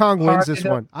 I hope Kong wins this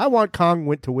one. I want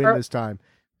Kong to win this time.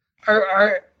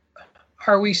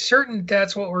 Are we certain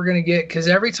that's what we're going to get? Because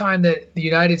every time that the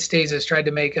United States has tried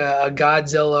to make a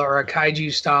Godzilla or a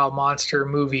kaiju-style monster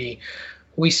movie,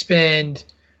 we spend,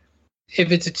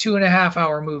 if it's a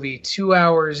 2.5-hour movie, 2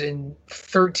 hours and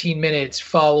 13 minutes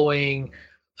following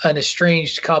an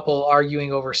estranged couple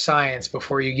arguing over science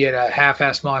before you get a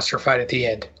half-assed monster fight at the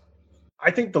end.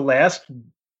 I think the last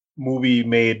movie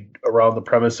made around the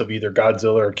premise of either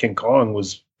Godzilla or King Kong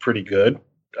was pretty good.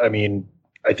 I mean,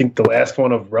 I think the last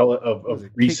one of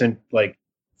recent, like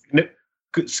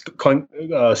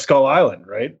Skull Island,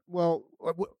 right? Well,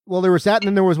 there was that, and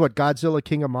then there was Godzilla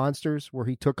King of Monsters, where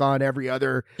he took on every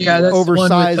other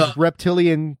oversized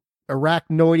reptilian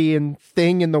arachnoidian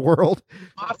thing in the world.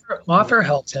 Mothra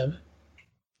helped him,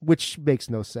 which makes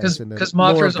no sense. Because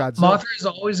Mothra is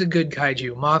always a good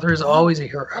kaiju. Mothra is always a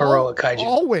heroic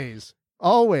kaiju.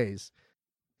 Always.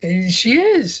 And she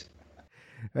is.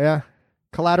 Yeah.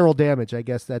 Collateral Damage, I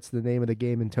guess that's the name of the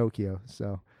game in Tokyo.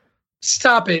 So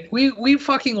stop it. We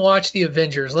fucking watched the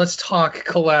Avengers. Let's talk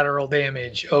Collateral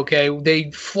Damage, okay? They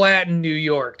flattened New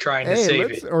York trying to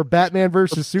save it. Or Batman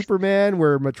versus Superman,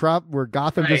 where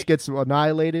Gotham just gets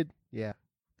annihilated. Yeah.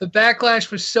 The backlash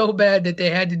was so bad that they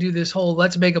had to do this whole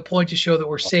let's make a point to show that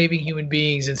we're saving human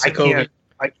beings in Sokovia.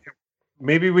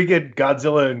 Maybe we get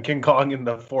Godzilla and King Kong in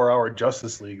the 4-hour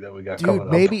Justice League that we got coming up.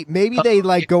 Maybe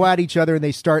they go at each other and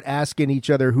they start asking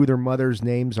each other who their mother's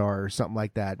names are or something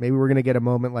like that. Maybe we're going to get a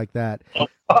moment like that. Oh,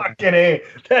 fucking A.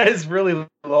 That is really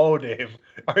low, Dave.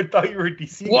 I thought you were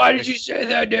DC. Why did you say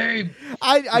that, Dave?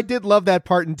 I did love that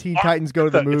part in Teen Titans Go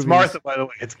to the Movies. It's Martha, by the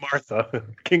way. It's Martha.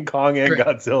 King Kong and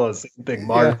Godzilla, same thing.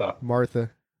 Martha.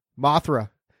 Yeah, Mothra.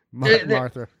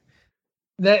 Martha.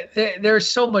 There's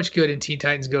so much good in Teen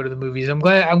Titans Go to the Movies. I'm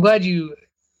glad you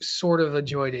sort of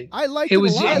enjoyed it. I liked it. It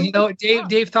was a lot.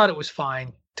 Dave thought it was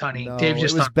fine, Tony. No, Dave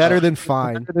just it was better than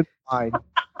fine.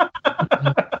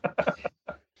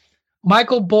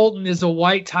 Michael Bolton is a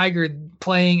white tiger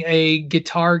playing a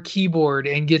guitar keyboard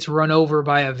and gets run over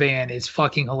by a van. It's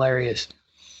fucking hilarious.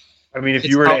 I mean, if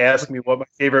you were to ask me what my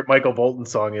favorite Michael Bolton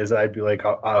song is, I'd be like,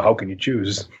 how can you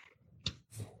choose?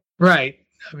 Right.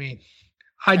 I mean,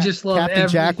 I just love Captain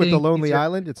Jack with the Lonely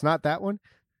Island. It's not that one.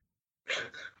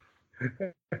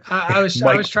 I was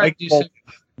trying to do some.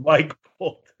 Mike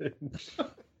Bolton.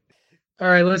 All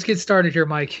right, let's get started here,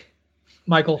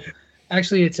 Michael.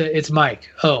 Actually, it's Mike.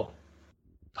 Oh,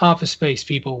 Office Space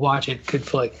people, watch it. Good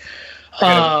flick.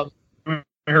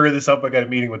 Hurry this up. I got a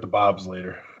meeting with the Bobs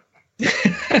later.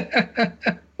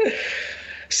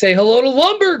 Say hello to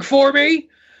Lumberg for me.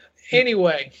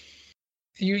 Anyway.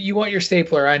 You want your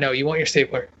stapler. I know. You want your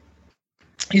stapler.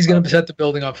 He's going to set the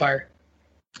building on fire.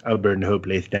 I'll burn the whole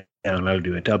place down. I'll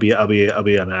do it. I'll be on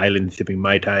an island sipping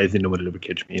Mai Tais and no one will ever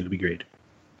catch me. It'll be great.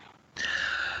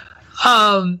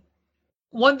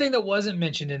 One thing that wasn't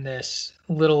mentioned in this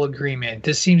little agreement,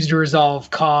 this seems to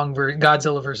resolve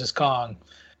Godzilla versus Kong.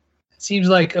 It seems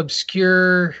like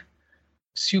obscure,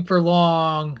 super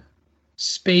long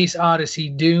Space Odyssey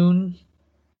Dune.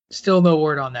 Still no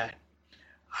word on that.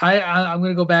 I'm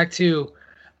going to go back to,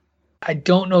 I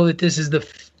don't know that this is the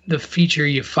feature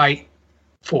you fight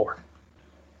for.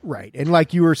 Right. And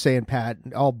like you were saying, Pat,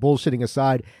 all bullshitting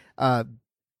aside, that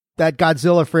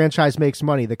Godzilla franchise makes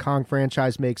money. The Kong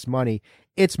franchise makes money.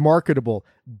 It's marketable.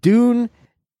 Dune,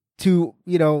 to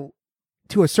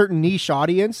a certain niche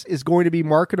audience, is going to be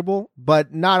marketable,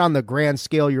 but not on the grand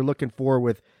scale you're looking for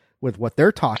with what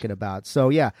they're talking about. So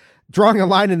yeah, drawing a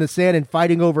line in the sand and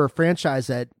fighting over a franchise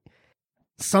that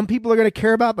some people are going to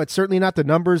care about, but certainly not the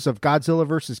numbers of Godzilla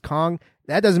versus Kong,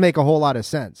 that doesn't make a whole lot of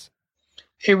sense.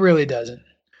 It really doesn't.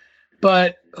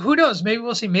 But who knows? Maybe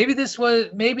we'll see. Maybe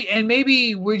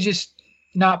we're just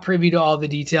not privy to all the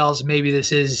details. Maybe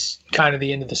this is kind of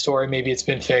the end of the story. Maybe it's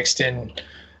been fixed and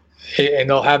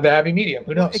they'll have the happy medium.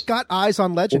 Who knows? It got eyes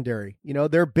on Legendary.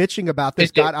 They're bitching about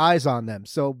this, got eyes on them.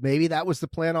 So maybe that was the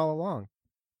plan all along.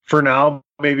 For now,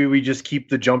 maybe we just keep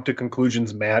the jump to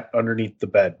conclusions mat underneath the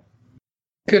bed.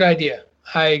 Good idea.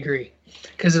 I agree.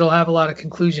 Because it'll have a lot of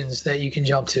conclusions that you can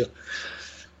jump to.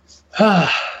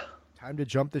 Time to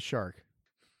jump the shark.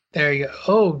 There you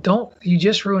go. Oh, you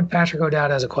just ruined Patrick O'Dowd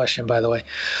as a question, by the way.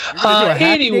 A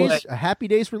Happy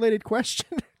Days related question?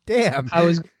 Damn.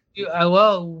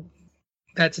 Well,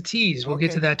 that's a tease. We'll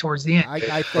get to that towards the end.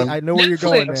 I know where you're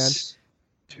going, man.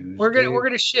 Tuesday. We're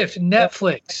gonna shift.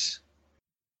 Netflix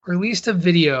released a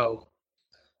video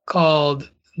called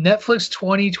Netflix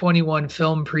 2021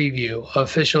 Film Preview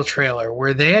official trailer,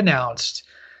 where they announced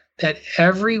that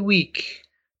every week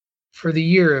for the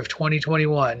year of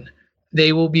 2021,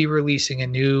 they will be releasing a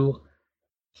new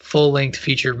full-length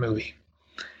featured movie.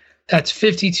 That's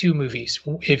 52 movies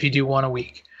if you do one a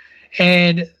week.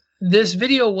 And this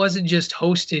video wasn't just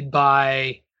hosted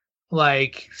by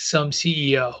like some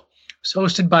CEO. It was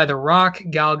hosted by The Rock,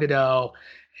 Gal Gadot,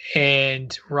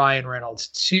 and Ryan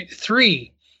Reynolds.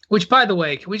 3, which, by the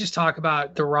way, can we just talk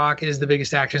about The Rock is the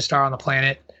biggest action star on the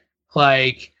planet?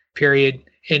 Like, period.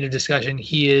 End of discussion.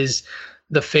 He is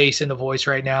the face and the voice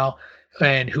right now.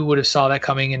 And who would have saw that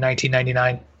coming in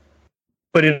 1999?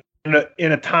 But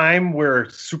in a time where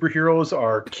superheroes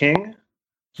are king,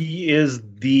 he is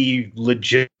the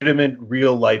legitimate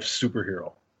real life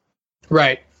superhero.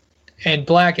 Right. And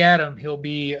Black Adam, he'll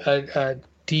be a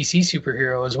DC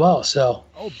superhero as well. So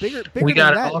bigger we than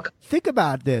got that. it all. Think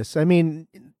about this. I mean,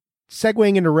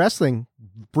 segueing into wrestling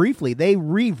briefly, they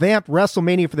revamped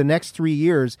WrestleMania for the next 3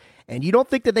 years. And you don't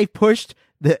think that they pushed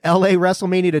the LA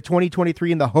WrestleMania to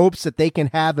 2023 in the hopes that they can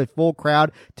have a full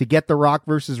crowd to get The Rock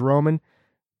versus Roman?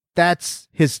 That's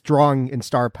his drawing and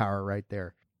star power right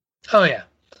there. Oh, yeah.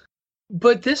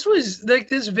 But this was like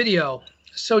this video.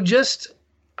 So just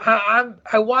I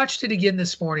watched it again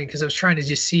this morning because I was trying to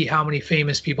just see how many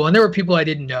famous people, and there were people I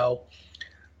didn't know,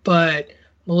 but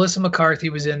Melissa McCarthy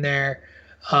was in there.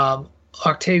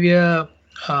 Octavia,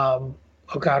 oh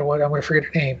God, what? I'm going to forget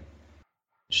her name.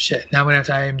 Shit, now I'm going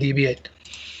to have to IMDb it.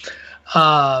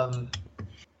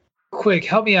 Quick,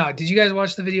 help me out. Did you guys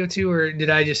watch the video too, or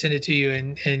did I just send it to you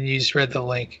and you just read the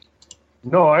link?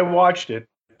 No, I watched it,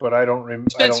 but I don't remember.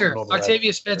 Spencer,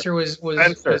 Octavia Spencer was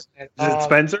Spencer. Is it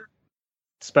Spencer?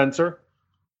 Spencer?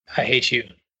 I hate you.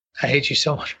 I hate you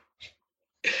so much.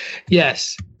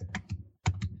 Yes.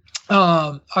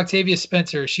 Octavia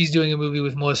Spencer, she's doing a movie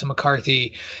with Melissa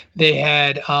McCarthy. They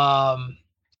had God,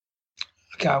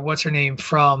 what's her name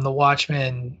from the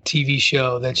Watchmen TV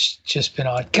show that's just been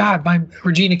on? God,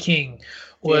 Regina King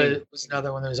was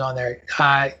another one that was on there.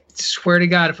 I swear to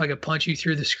God, if I could punch you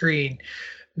through the screen,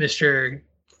 Mr.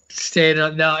 Stand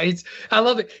Up. No, I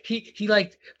love it. He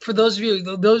like, for those of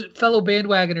you, those fellow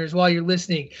bandwagoners, while you're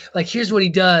listening, like, here's what he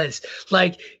does.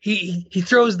 Like, he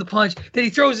throws the punch, then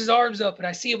he throws his arms up, and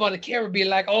I see him on the camera being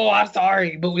like, oh, I'm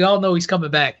sorry. But we all know he's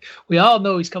coming back. We all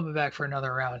know he's coming back for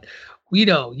another round. We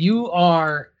know you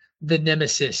are the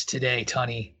nemesis today,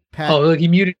 Tunney. Pat, oh, look, he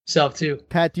muted himself too.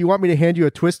 Pat, do you want me to hand you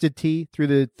a Twisted Tea through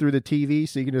the TV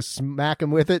so you can just smack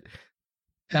him with it?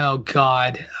 Oh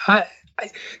God,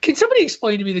 can somebody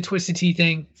explain to me the Twisted Tea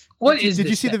thing? What is? Did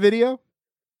you see the video?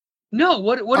 No.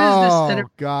 What is this? Oh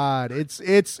God,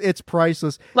 it's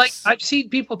priceless. Like, I've seen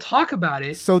people talk about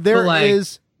it. So there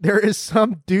is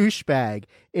some douchebag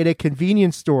in a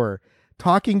convenience store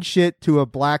talking shit to a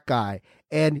black guy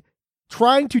and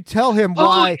trying to tell him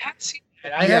why.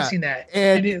 I have seen that.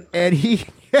 And he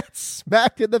gets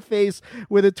smacked in the face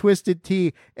with a Twisted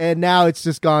Tea, and now it's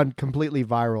just gone completely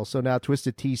viral. So now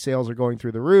Twisted Tea sales are going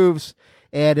through the roofs,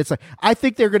 and it's like, I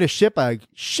think they're going to ship a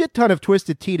shit ton of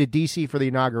Twisted Tea to DC for the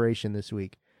inauguration this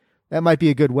week. That might be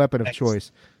a good weapon of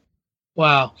choice.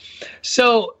 Wow.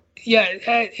 So yeah,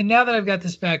 and now that I've got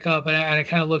this back up, and I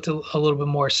kind of looked a little bit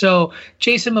more. So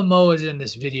Jason Momoa is in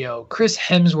this video. Chris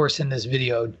Hemsworth's in this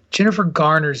video. Jennifer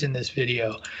Garner's in this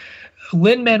video.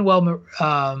 Lin-Manuel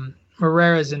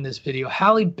Mirrera's in this video.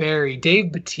 Halle Berry,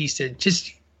 Dave Bautista,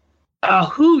 just a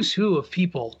who's who of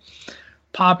people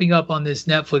popping up on this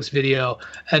Netflix video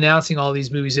announcing all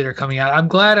these movies that are coming out. I'm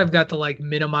glad I've got the like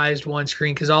minimized one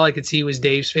screen because all I could see was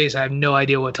Dave's face. I have no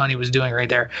idea what Tunney was doing right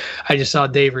there. I just saw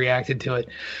Dave reacted to it.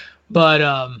 But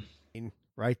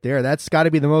right there, that's got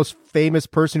to be the most famous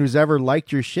person who's ever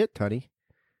liked your shit, Tunney.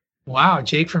 Wow,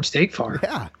 Jake from State Farm.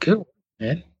 Yeah, good,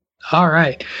 man. All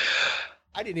right.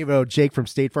 I didn't even know Jake from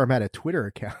State Farm had a Twitter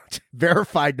account,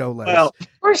 verified no less. Well,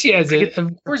 of course he has it.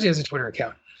 Of course he has a Twitter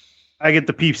account. I get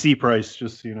the PFC price,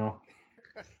 just so you know.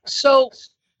 So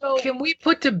can we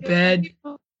put to bed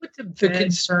the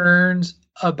concerns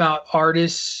about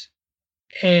artists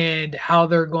and how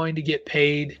they're going to get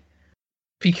paid?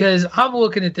 Because I'm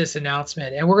looking at this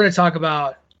announcement, and we're going to talk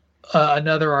about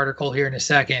another article here in a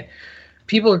second.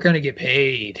 People are going to get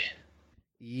paid.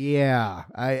 Yeah,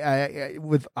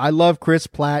 I love Chris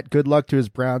Platt. Good luck to his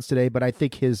Browns today, but I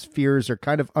think his fears are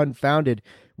kind of unfounded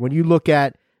when you look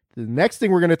at the next thing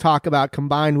we're going to talk about,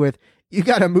 combined with you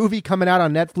got a movie coming out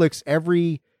on Netflix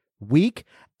every week.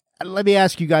 Let me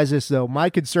ask you guys this though.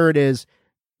 My concern is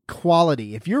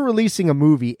quality. If you're releasing a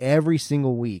movie every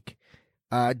single week,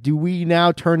 do we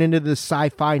now turn into the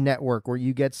Sci-Fi Network where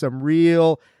you get some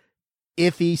real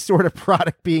iffy sort of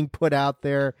product being put out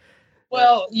there.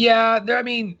 Well, yeah. I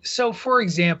mean, so for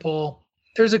example,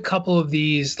 there's a couple of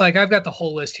these. Like I've got the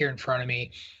whole list here in front of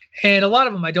me, and a lot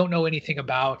of them I don't know anything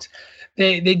about.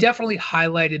 They definitely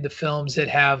highlighted the films that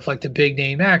have like the big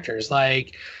name actors,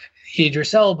 like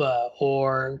Idris Elba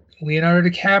or Leonardo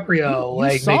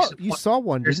DiCaprio. You saw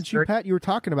one, didn't you, Pat? You were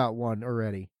talking about one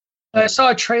already. I saw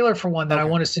a trailer for one that I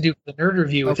want us to do for the Nerd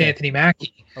Review with Anthony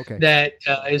Mackie. Okay. That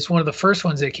is one of the first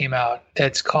ones that came out.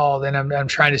 That's called, and I'm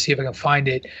trying to see if I can find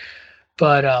it.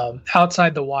 But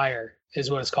Outside the Wire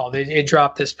is what it's called. It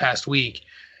dropped this past week,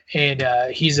 and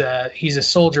he's a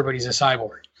soldier, but he's a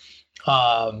cyborg.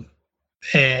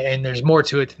 And there's more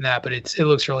to it than that, but it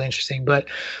looks really interesting. But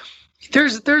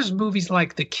there's movies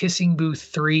like The Kissing Booth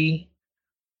 3.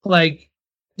 Like,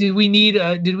 did we need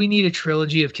a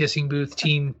trilogy of Kissing Booth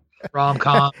teen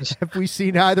rom-coms? Have we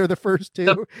seen either of the first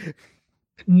two?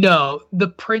 No, the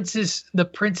Princess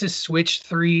Switch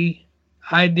 3.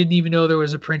 I didn't even know there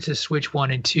was a Princess Switch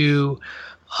 1 and 2.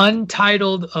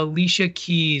 Untitled Alicia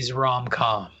Keys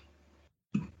rom-com.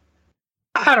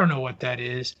 I don't know what that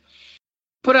is.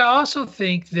 But I also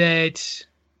think that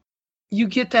you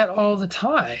get that all the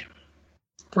time,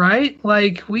 right?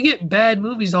 Like we get bad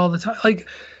movies all the time. Like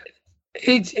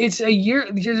it's a year.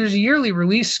 There's yearly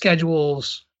release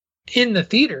schedules in the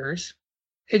theaters.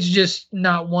 It's just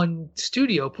not one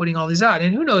studio putting all these out.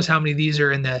 And who knows how many of these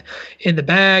are in the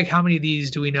bag? How many of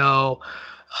these do we know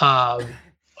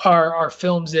are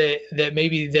films that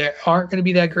maybe they aren't going to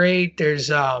be that great?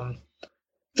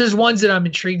 There's ones that I'm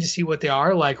intrigued to see what they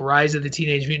are, like Rise of the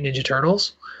Teenage Mutant Ninja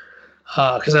Turtles,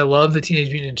 because I love the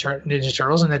Teenage Mutant Ninja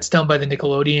Turtles, and that's done by the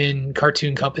Nickelodeon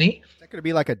Cartoon Company. Is that going to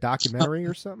be like a documentary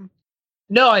or something?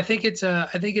 No, I think it's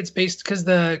based because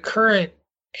the current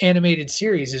animated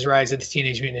series is Rise of the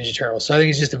Teenage Mutant Ninja Turtles, so I think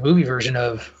it's just a movie version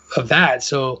of that.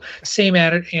 So same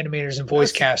animators and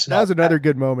voice cast. That was another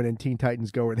good moment in Teen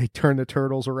Titans Go where they turn the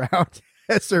turtles around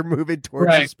as they're moving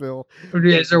towards the spill.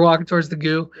 As they're walking towards the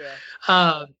goo.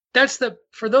 Yeah.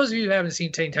 For those of you who haven't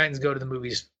seen Teen Titans Go to the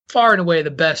movies, far and away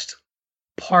the best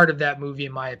part of that movie,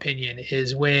 in my opinion,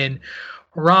 is when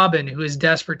Robin, who is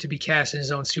desperate to be cast in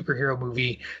his own superhero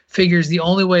movie, figures the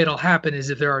only way it'll happen is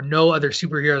if there are no other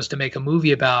superheroes to make a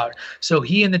movie about. So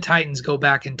he and the Titans go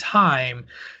back in time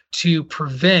to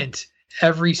prevent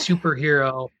every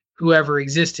superhero who ever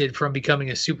existed from becoming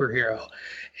a superhero.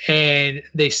 And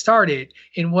they started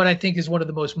in what I think is one of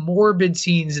the most morbid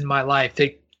scenes in my life.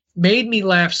 They made me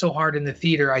laugh so hard in the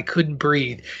theater I couldn't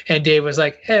breathe. And Dave was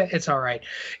like, it's all right.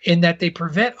 In that they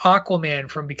prevent Aquaman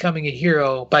from becoming a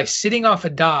hero by sitting off a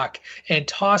dock and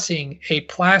tossing a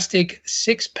plastic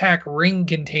 6-pack ring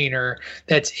container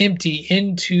that's empty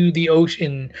into the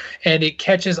ocean, and it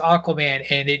catches Aquaman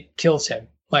and it kills him.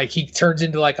 Like he turns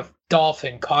into like a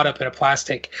dolphin caught up in a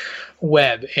plastic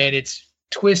web, and it's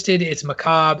twisted, it's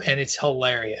macabre, and it's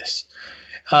hilarious.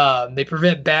 They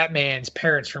prevent Batman's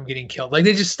parents from getting killed. Like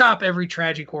they just stop every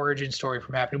tragic origin story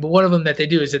from happening. But one of them that they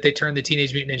do is that they turn the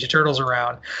Teenage Mutant Ninja Turtles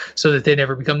around so that they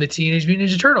never become the Teenage Mutant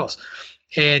Ninja Turtles.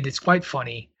 And it's quite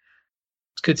funny.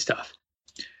 It's good stuff.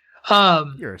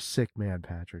 You're a sick man,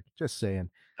 Patrick. Just saying.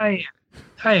 I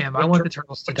am. I want the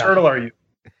turtles to die. What turtle are you?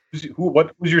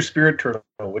 Who's your spirit turtle?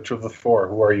 Which of the four?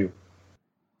 Who are you?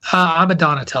 I'm a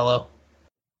Donatello.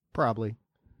 Probably.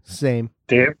 Same.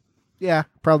 Dave? Yeah,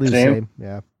 probably the same.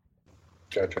 Yeah.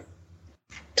 Gotcha.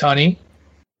 Tony?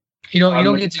 You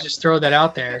don't get to just throw that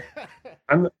out there.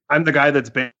 I'm the guy that's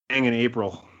banging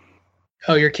April.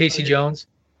 Oh, you're Casey Jones?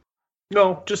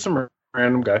 No, just some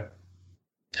random guy.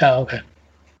 Oh, okay.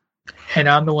 And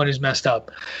I'm the one who's messed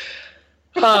up.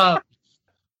 But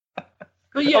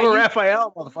yeah, I'm a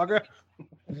Raphael, motherfucker.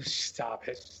 Stop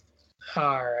it.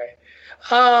 All right.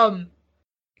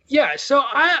 Yeah, so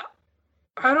I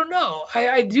don't know.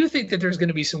 I do think that there's going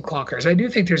to be some clunkers. I do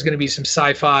think there's going to be some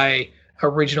sci-fi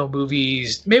original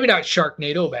movies. Maybe not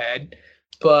Sharknado bad,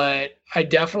 but I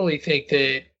definitely think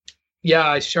that,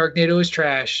 yeah, Sharknado is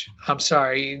trash. I'm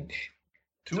sorry.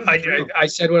 I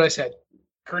said what I said.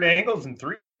 Kurt Angle's in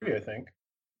 3, I think.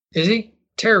 Is he?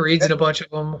 Tara Reid's in a bunch of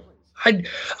them.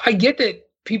 I get that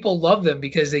people love them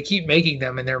because they keep making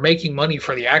them and they're making money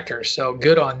for the actors, so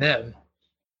good on them.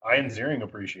 Ian Ziering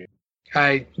appreciate it.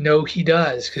 I know he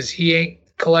does because he ain't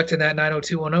collecting that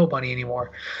 90210 money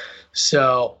anymore.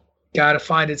 So got to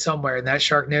find it somewhere. And that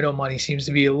Sharknado money seems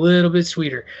to be a little bit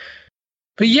sweeter.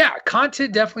 But yeah,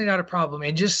 content definitely not a problem.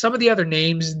 And just some of the other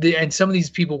names, and some of these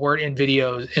people weren't in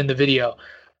the video.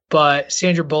 But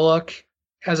Sandra Bullock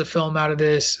has a film out of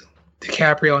this.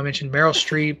 DiCaprio, I mentioned Meryl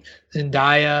Streep,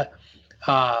 Zendaya,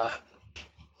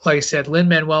 like I said,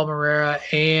 Lin-Manuel Miranda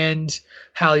and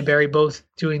Halle Berry both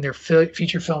doing their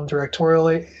feature film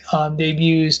directorial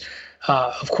debuts.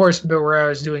 Of course,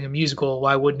 Miranda is doing a musical.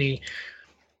 Why wouldn't he?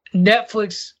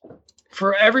 Netflix,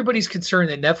 for everybody's concern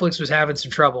that Netflix was having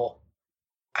some trouble,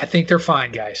 I think they're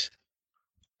fine, guys.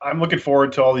 I'm looking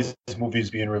forward to all these movies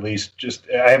being released.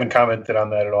 I haven't commented on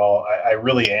that at all. I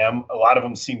really am. A lot of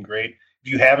them seem great.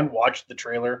 If you haven't watched the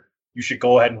trailer, you should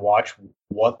go ahead and watch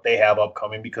what they have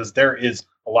upcoming, because there is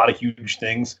a lot of huge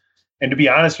things. And to be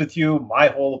honest with you, my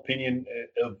whole opinion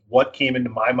of what came into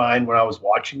my mind when I was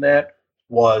watching that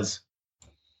was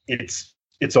it's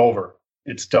over.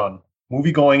 It's done.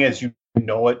 Movie going as you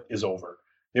know it is over.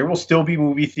 There will still be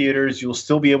movie theaters. You'll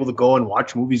still be able to go and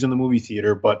watch movies in the movie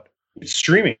theater, but it's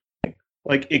streaming.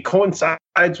 Like, it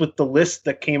coincides with the list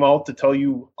that came out to tell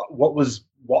you what was.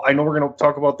 Well, I know we're going to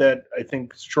talk about that, I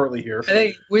think, shortly here. I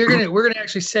think we're gonna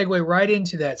actually segue right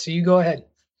into that. So you go ahead.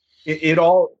 It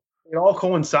all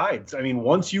coincides. I mean,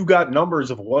 once you got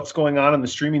numbers of what's going on the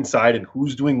streaming side and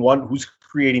who's doing one, who's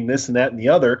creating this and that and the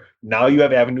other, now you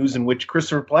have avenues in which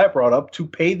Christopher Platt brought up to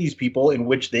pay these people, in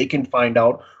which they can find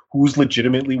out who's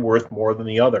legitimately worth more than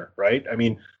the other, right? I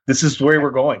mean, this is where we're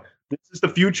going. This is the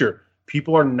future.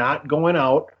 People are not going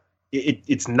out.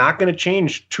 It's not going to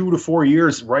change 2 to 4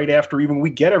 years right after even we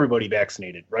get everybody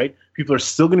vaccinated, right? People are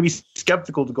still going to be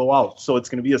skeptical to go out. So it's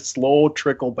going to be a slow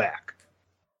trickle back.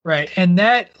 Right. And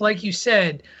that, like you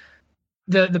said,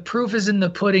 the proof is in the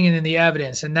pudding and in the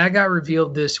evidence. And that got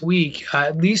revealed this week,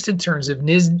 at least in terms of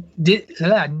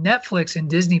Netflix and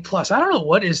Disney Plus. I don't know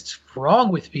what is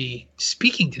wrong with me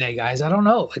speaking today, guys. I don't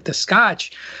know. Like, the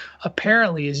scotch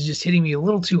apparently is just hitting me a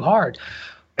little too hard.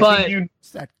 But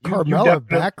it's that Carmella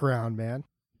background, man.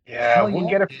 Yeah, we'll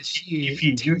get it. You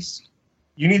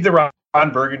need the Ron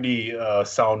Burgundy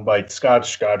soundbite.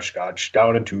 Scotch,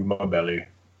 down into my belly.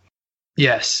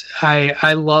 Yes,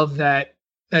 I love that.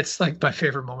 That's like my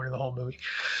favorite moment of the whole movie.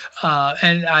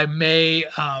 And I may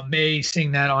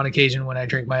sing that on occasion when I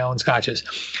drink my own scotches.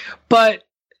 But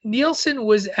Nielsen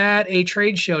was at a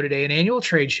trade show today, an annual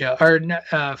trade show, or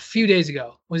a few days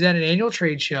ago, was at an annual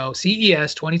trade show,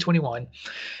 CES 2021,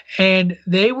 and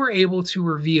they were able to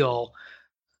reveal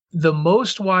the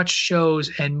most watched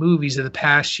shows and movies of the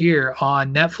past year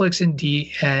on Netflix and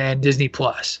Disney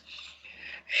Plus.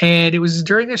 And it was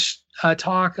during a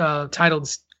talk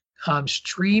titled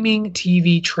Streaming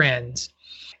TV Trends.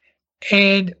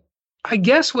 And I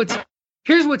guess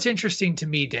here's what's interesting to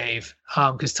me, Dave,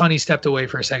 because Tony stepped away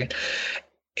for a second.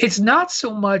 It's not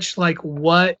so much like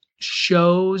what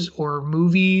shows or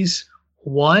movies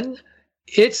won,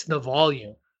 it's the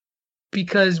volume.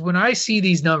 Because when I see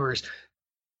these numbers,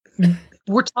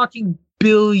 we're talking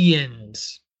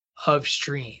billions of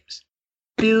streams.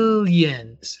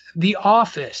 Billions. The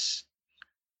Office,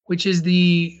 which was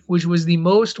the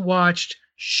most watched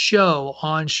show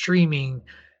on streaming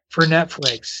for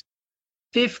Netflix,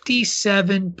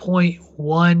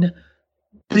 57.1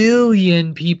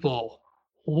 billion people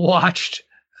watched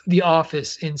The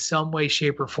Office in some way,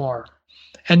 shape, or form.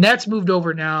 And that's moved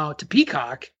over now to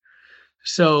Peacock.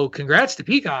 So congrats to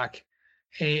Peacock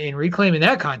in reclaiming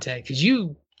that content, because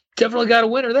you definitely got a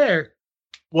winner there.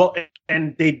 Well,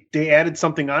 and they added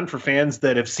something on for fans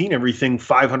that have seen everything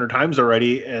 500 times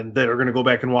already and that are going to go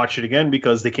back and watch it again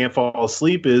because they can't fall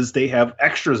asleep, is they have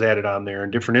extras added on there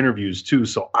and different interviews too.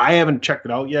 So I haven't checked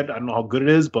it out yet. I don't know how good it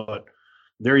is, but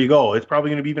there you go. It's probably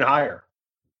going to be even higher.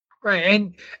 Right.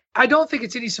 And I don't think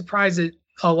it's any surprise that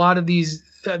a lot of these,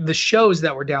 the shows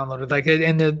that were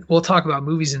downloaded, we'll talk about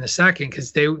movies in a second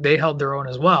because they held their own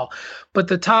as well. But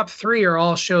the top three are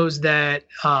all shows that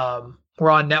were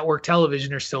on network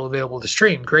television, are still available to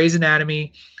stream. Grey's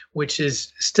Anatomy, which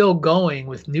is still going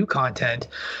with new content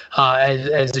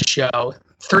as a show.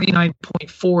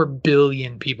 39.4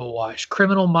 billion people watched.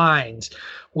 Criminal Minds,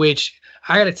 which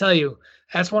I got to tell you,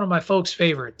 that's one of my folks'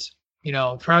 favorites.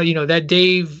 Probably, that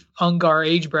Dave Ungar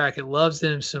age bracket loves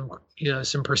them some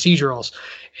procedurals.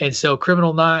 And so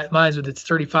Criminal Minds with its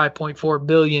 35.4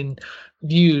 billion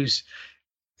views,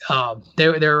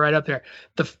 they're right up there.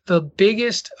 The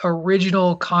biggest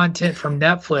original content from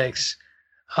Netflix,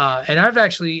 and I've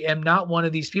actually am not one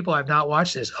of these people. I've not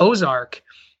watched this. Ozark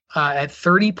at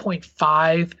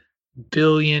 30.5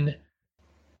 billion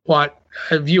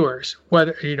viewers,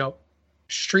 whether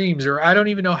streams, or I don't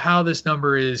even know how this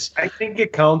number is. I think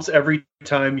it counts every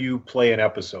time you play an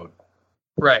episode.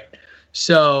 Right.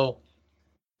 So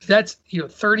that's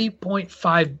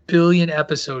 30.5 billion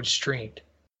episodes streamed.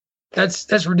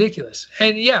 That's ridiculous.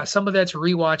 And yeah, some of that's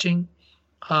rewatching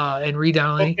and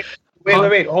re-downloading. Okay.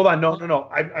 Wait. Hold on. No.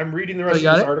 I'm reading the rest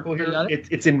of this article here.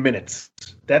 It's in minutes.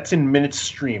 That's in minutes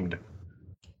streamed.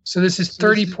 So this is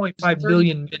 30.5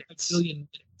 billion minutes.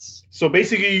 So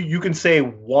basically, you can say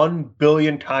 1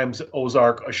 billion times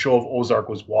Ozark, a show of Ozark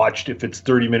was watched. If it's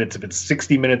 30 minutes, if it's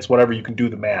 60 minutes, whatever, you can do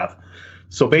the math.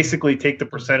 So basically, take the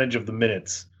percentage of the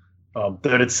minutes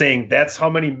that it's saying. That's how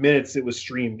many minutes it was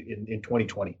streamed in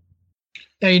 2020.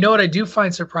 Now, you know what I do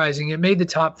find surprising? It made the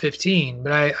top 15,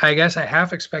 but I guess I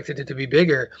half expected it to be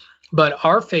bigger. But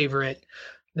our favorite,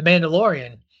 The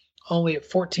Mandalorian, only at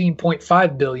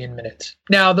 14.5 billion minutes.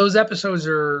 Now, those episodes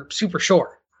are super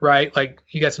short, right? Like,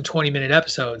 you got some 20-minute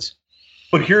episodes.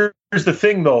 But here's the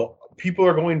thing, though. People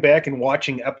are going back and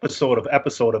watching episode of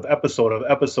episode of episode of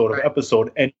episode of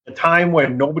episode. And at a time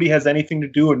when nobody has anything to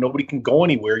do and nobody can go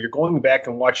anywhere, you're going back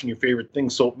and watching your favorite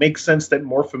things. So it makes sense that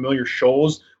more familiar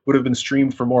shows would have been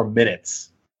streamed for more minutes.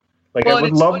 Like, well, I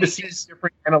would love to see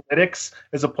different analytics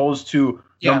as opposed to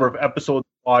number of episodes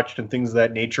watched and things of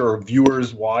that nature, or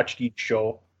viewers watched each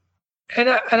show. And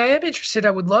I am interested.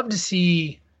 I would love to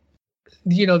see,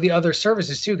 you know, the other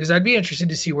services too, because I'd be interested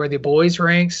to see where The Boys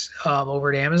ranks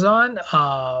over at Amazon.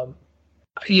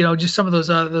 You know, just some of those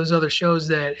other shows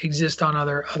that exist on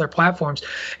other platforms.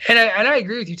 And I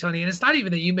agree with you, Tony. And it's not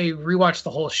even that you may rewatch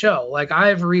the whole show. Like,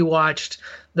 I've rewatched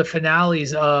the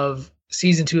finales of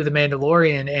season 2 of The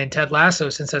Mandalorian and Ted Lasso,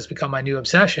 since that's become my new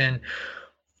obsession,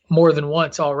 more than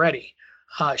once already.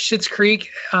 Schitt's Creek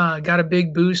got a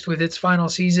big boost with its final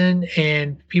season,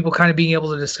 and people kind of being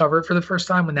able to discover it for the first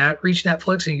time when that reached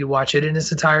Netflix and you could watch it in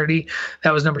its entirety.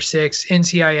 That was number 6.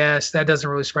 NCIS, that doesn't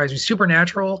really surprise me.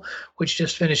 Supernatural, which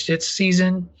just finished its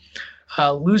season.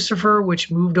 Lucifer,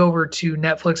 which moved over to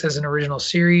Netflix as an original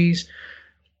series.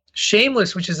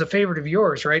 Shameless, which is a favorite of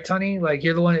yours, right, Tony? Like,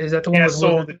 you're the one. Is that the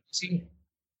one?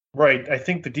 Right. I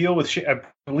think the deal with I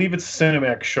believe it's a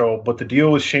Cinemax show, but the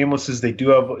deal with Shameless is they do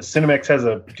have Cinemax has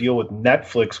a deal with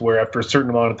Netflix where after a certain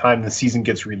amount of time the season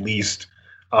gets released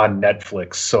on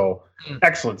Netflix. So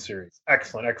excellent series,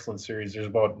 excellent series. There's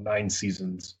about 9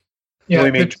 seasons. Yeah,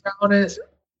 the Crown is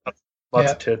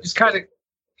lots of tits. It's kind of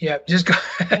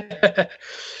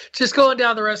just going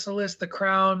down the rest of the list. The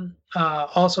Crown,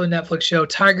 also a Netflix show.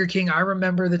 Tiger King. I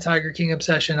remember the Tiger King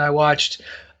obsession. I watched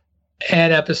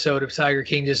an episode of Tiger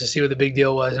King just to see what the big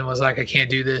deal was and was like, I can't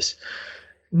do this.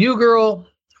 New Girl,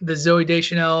 the Zooey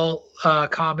Deschanel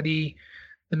comedy,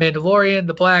 The Mandalorian,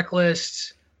 The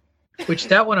Blacklist, which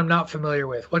that one I'm not familiar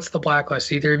with. What's The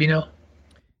Blacklist? Either of you know?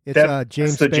 It's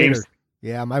James Spader.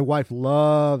 Yeah, my wife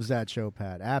loves that show,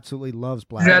 Pat. Absolutely loves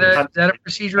Blacklist. Is that a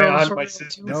procedural? My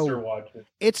sister watched it.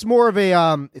 It's more of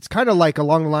a it's kind of like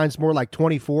along the lines more like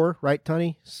 24, right,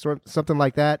 Tony? Something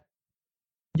like that.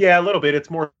 Yeah, a little bit. It's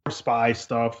more spy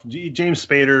stuff. James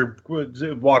Spader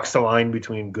walks the line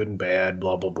between good and bad,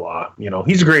 blah, blah, blah. You know,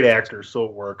 he's a great actor, so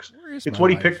it works. It's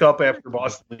what he picked up after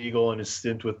Boston Legal and his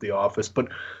stint with The Office. But,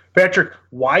 Patrick,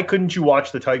 why couldn't you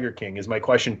watch The Tiger King is my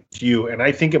question to you. And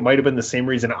I think it might have been the same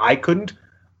reason I couldn't.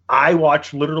 I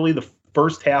watched literally the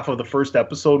first half of the first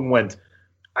episode and went,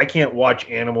 I can't watch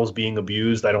animals being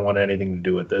abused. I don't want anything to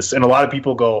do with this. And a lot of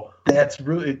people go, it's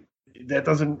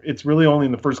really only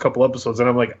in the first couple episodes. And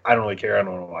I'm like, I don't really care. I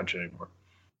don't want to watch it anymore.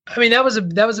 I mean, that was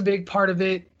a big part of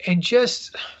it. And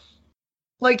just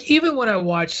like, even when I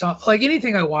watch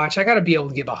anything I watch, I got to be able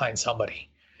to get behind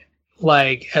somebody,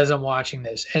 like, as I'm watching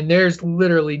this. And there's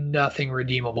literally nothing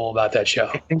redeemable about that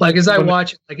show. Like, as I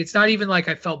watch it, like, it's not even like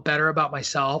I felt better about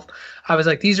myself. I was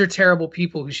like, these are terrible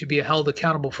people who should be held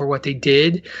accountable for what they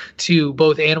did to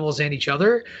both animals and each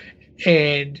other.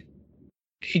 And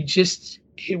I just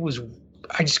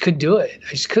couldn't do it.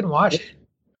 I just couldn't watch it.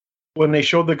 When they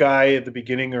showed the guy at the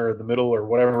beginning or the middle or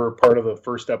whatever part of the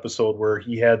first episode where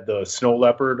he had the snow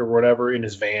leopard or whatever in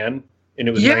his van and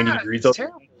it was 90 degrees up,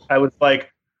 I was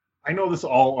like, I know this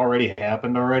all already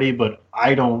happened already, but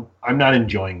I'm not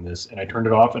enjoying this. And I turned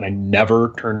it off and I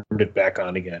never turned it back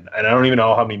on again. And I don't even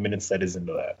know how many minutes that is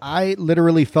into that. I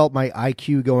literally felt my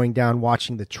IQ going down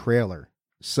watching the trailer.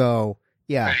 So,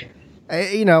 yeah. Right.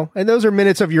 You know, and those are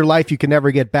minutes of your life you can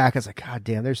never get back. I was like, God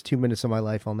damn, there's 2 minutes of my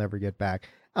life I'll never get back.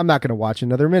 I'm not going to watch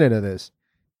another minute of this.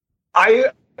 I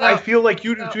feel like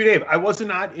you do too, Dave. I was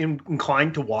not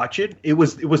inclined to watch it. It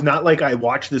was not like I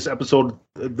watched this episode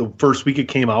the first week it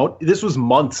came out. This was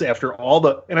months after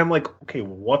and I'm like, okay,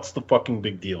 what's the fucking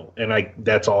big deal? And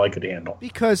that's all I could handle.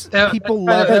 Because people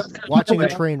love watching a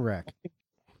train wreck.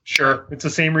 Sure. It's the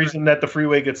same reason that the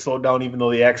freeway gets slowed down, even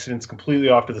though the accident's completely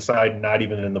off to the side and not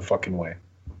even in the fucking way.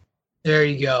 There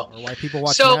you go. Or why people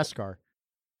watch NASCAR.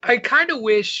 I kind of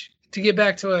wish, to get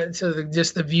back to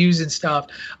just the views and stuff,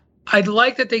 I'd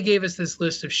like that they gave us this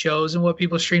list of shows and what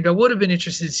people streamed. I would have been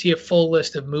interested to see a full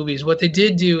list of movies. What they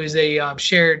did do is they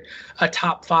shared a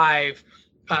top 5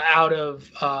 out of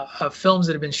films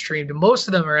that have been streamed. And most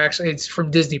of them are actually, it's from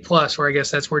Disney Plus, where I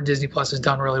guess that's where Disney Plus has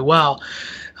done really well.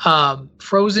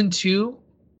 Frozen 2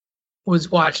 was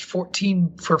watched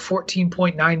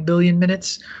 14.9 billion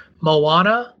minutes.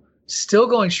 Moana still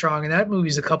going strong, and that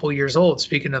movie's a couple years old.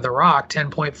 Speaking of The Rock,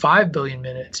 10.5 billion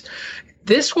minutes.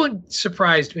 This one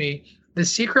surprised me. The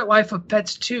Secret Life of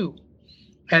Pets 2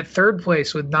 at third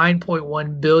place with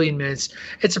 9.1 billion minutes.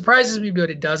 It surprises me, but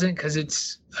it doesn't, because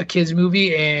it's a kid's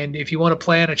movie, and if you want to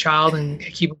play on a child and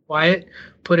keep them quiet,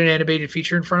 put an animated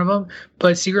feature in front of them.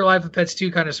 But Secret Life of Pets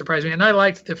 2 kind of surprised me, and I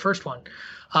liked the first one.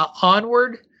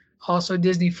 Onward, also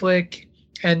Disney flick,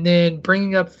 and then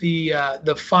bringing up the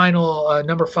final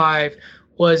number 5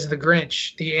 was The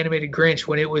Grinch, the animated Grinch,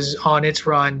 when it was on its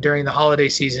run during the holiday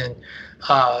season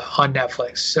on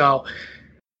Netflix. So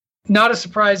not a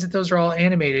surprise that those are all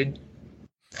animated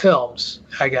films,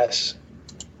 I guess.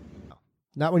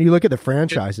 Not when you look at the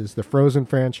franchises, the Frozen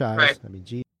franchise. Right. I mean,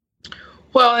 gee.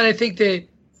 Well, and I think that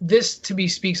this, to me,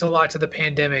 speaks a lot to the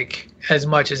pandemic as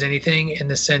much as anything, in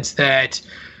the sense that,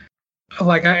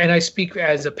 I speak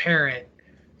as a parent,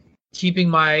 keeping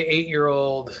my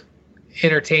 8-year-old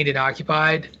entertained and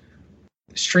occupied,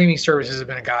 streaming services have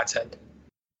been a godsend.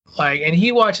 And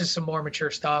he watches some more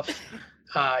mature stuff.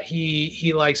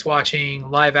 He likes watching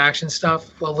live action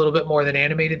stuff a little bit more than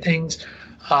animated things.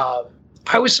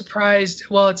 I was surprised.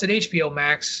 Well, it's an HBO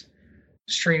Max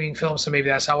streaming film, so maybe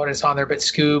that's not what it's on there. But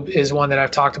Scoob is one that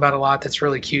I've talked about a lot. That's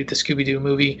really cute. The Scooby-Doo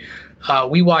movie.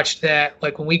 We watched that.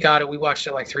 When we got it, we watched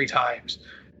it 3 times,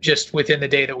 just within the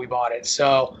day that we bought it.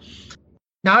 So,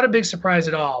 not a big surprise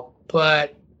at all.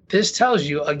 But this tells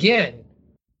you, again,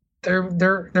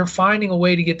 they're finding a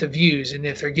way to get the views, and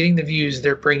if they're getting the views,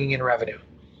 they're bringing in revenue.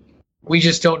 We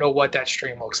just don't know what that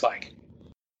stream looks like.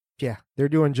 Yeah, they're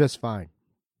doing just fine.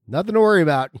 Nothing to worry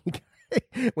about.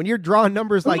 When you're drawing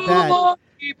numbers like that,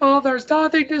 people, there's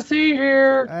nothing to see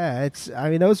here.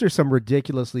 Those are some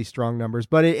ridiculously strong numbers,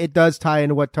 but it does tie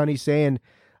into what Tony's saying.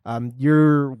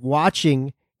 You're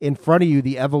watching in front of you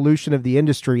the evolution of the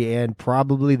industry and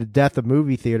probably the death of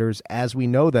movie theaters as we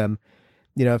know them.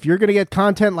 If you're going to get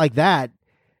content like that,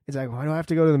 it's why do I have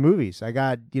to go to the movies? I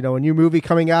got, a new movie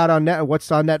coming out on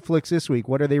what's on Netflix this week?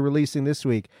 What are they releasing this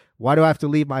week? Why do I have to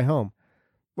leave my home?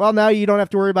 Well, now you don't have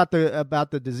to worry about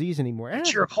the disease anymore.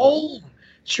 It's your home.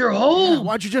 It's your home. Yeah,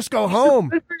 why don't you just go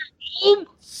home?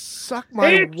 Suck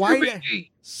my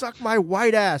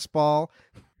white ass, Paul.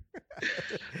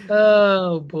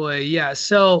 Oh boy, yeah.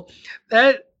 So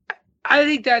I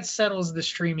think that settles the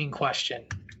streaming question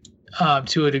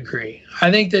to a degree. I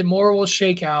think that more will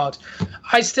shake out.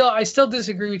 I still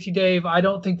disagree with you, Dave. I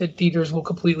don't think that theaters will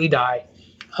completely die.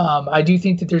 I do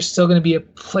think that there's still going to be a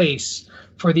place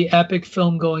for the epic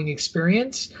film going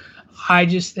experience. I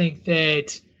just think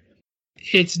that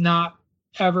it's not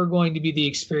ever going to be the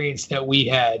experience that we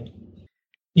had.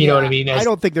 You know what I mean? I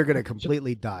don't think they're going to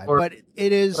completely die, but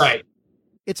it is right.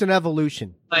 It's an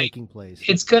evolution taking place.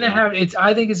 It's going to have.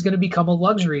 I think it's going to become a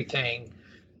luxury thing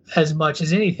as much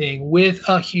as anything, with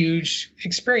a huge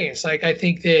experience. I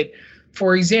think that,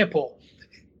 for example,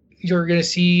 you're going to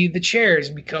see the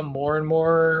chairs become more and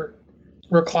more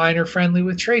recliner friendly,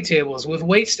 with tray tables, with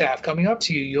wait staff coming up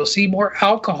to you. You'll see more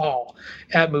alcohol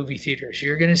at movie theaters.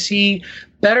 You're going to see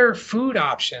better food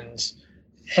options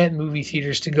at movie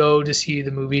theaters to go to see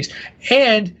the movies.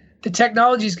 And the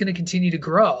technology is going to continue to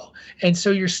grow. And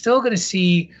so you're still going to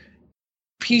see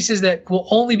pieces that will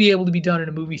only be able to be done in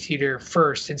a movie theater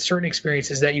first, in certain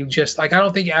experiences that you just I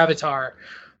don't think Avatar,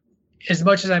 as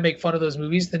much as I make fun of those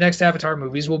movies, the next Avatar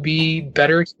movies will be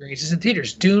better experiences in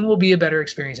theaters. Dune will be a better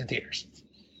experience in theaters.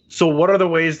 So what are the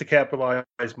ways to capitalize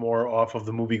more off of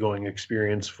the movie-going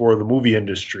experience for the movie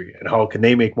industry, and how can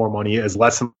they make more money as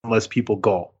less and less people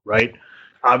go, right?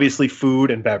 Obviously,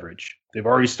 food and beverage. They've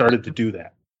already started to do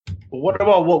that. But what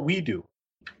about what we do?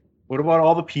 What about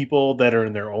all the people that are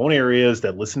in their own areas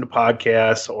that listen to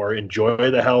podcasts or enjoy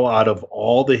the hell out of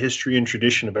all the history and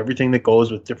tradition of everything that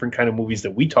goes with different kind of movies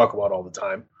that we talk about all the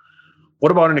time?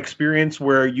 What about an experience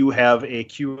where you have a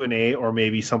Q&A or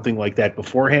maybe something like that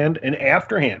beforehand and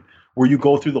afterhand, where you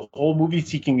go through the whole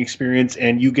movie-seeking experience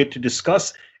and you get to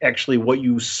discuss actually what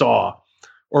you saw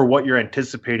or what you're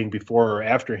anticipating before or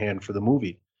afterhand for the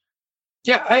movie?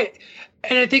 Yeah, I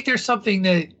think there's something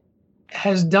that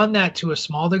has done that to a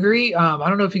small degree. I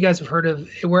don't know if you guys have heard of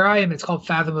where I am. It's called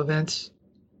Fathom Events.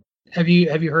 Have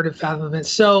you heard of Fathom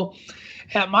Events? So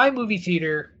at my movie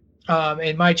theater,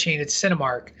 in my chain, it's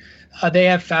Cinemark. They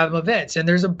have Fathom Events, and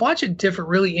there's a bunch of different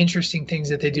really interesting things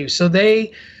that they do. So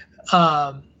they,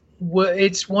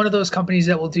 it's one of those companies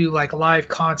that will do live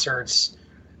concerts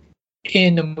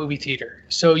in the movie theater.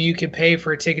 So you can pay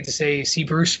for a ticket to see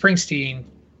Bruce Springsteen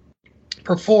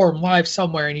perform live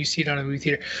somewhere, and you see it on a movie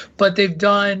theater. But they've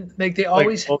done they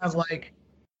always have like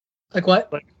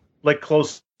what? Like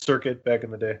closed circuit back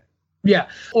in the day. Yeah,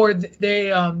 or they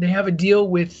have a deal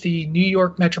with the New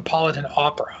York Metropolitan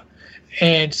Opera,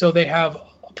 and so they have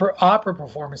opera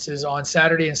performances on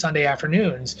Saturday and Sunday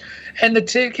afternoons, and the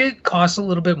ticket costs a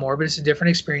little bit more, but it's a different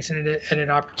experience and an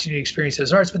opportunity to experience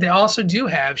those arts. But they also do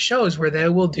have shows where they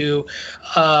will do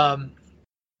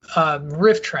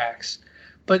riff tracks,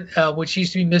 but which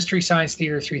used to be Mystery Science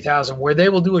Theater 3000, where they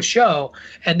will do a show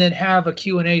and then have a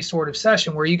Q&A sort of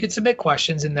session where you can submit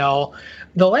questions and they'll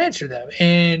answer them.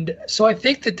 And so I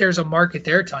think that there's a market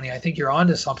there, Tony. I think you're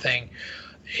onto something.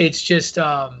 It's just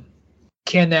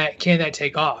can that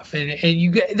take off? And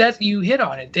you get that, you hit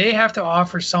on it. They have to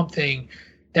offer something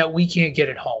that we can't get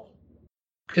at home.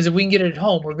 Because if we can get it at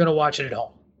home, we're going to watch it at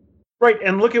home. Right,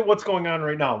 and look at what's going on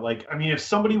right now. Like, I mean, if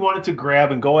somebody wanted to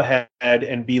grab and go ahead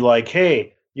and be like,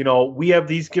 hey, you know, we have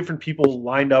these different people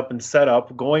lined up and set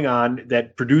up going on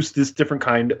that produce this different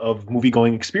kind of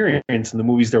movie-going experience in the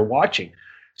movies they're watching.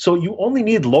 So you only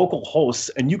need local hosts,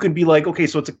 and you can be like, okay,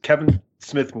 so it's a Kevin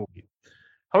Smith movie.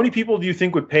 How many people do you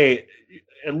think would pay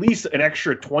at least an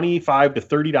extra $25 to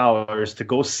 $30 to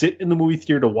go sit in the movie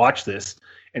theater to watch this?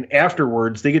 And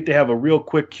afterwards, they get to have a real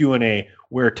quick Q&A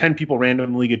where 10 people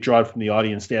randomly get drawn from the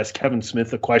audience to ask Kevin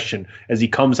Smith a question as he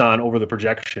comes on over the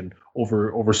projection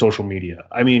over social media.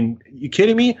 I mean, you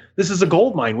kidding me? This is a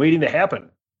gold mine waiting to happen.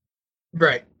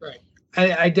 Right.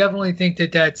 I definitely think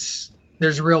there's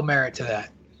real merit to that.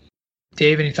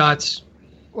 Dave, any thoughts?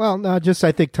 Well, no,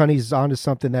 I think Tony's onto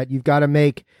something that you've got to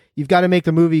make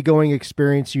the movie going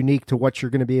experience unique to what you're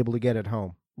going to be able to get at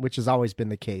home, which has always been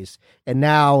the case. And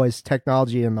now as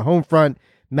technology in the home front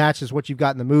matches what you've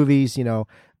got in the movies,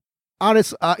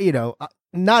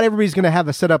 not everybody's going to have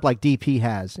a setup like DP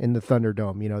has in the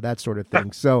Thunderdome, that sort of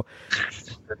thing. So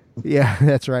yeah,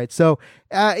 that's right. So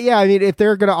I mean, if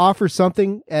they're going to offer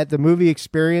something at the movie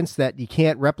experience that you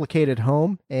can't replicate at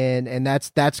home, and that's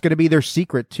going to be their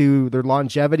secret to their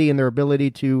longevity and their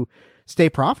ability to stay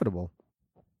profitable.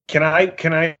 Can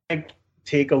I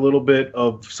take a little bit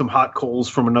of some hot coals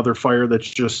from another fire that's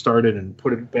just started and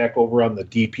put it back over on the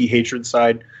DP hatred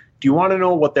side? Do you want to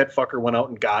know what that fucker went out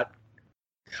and got?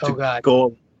 Oh, God.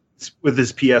 Go with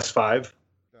his PS5.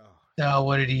 No,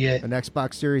 what did he get? An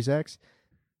Xbox Series X?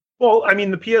 Well, I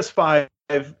mean, the PS5,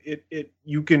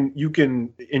 you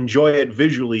can enjoy it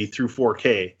visually through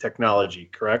 4K technology,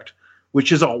 correct?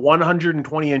 Which is a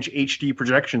 120-inch HD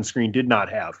projection screen did not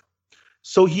have.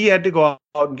 So he had to go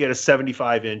out and get a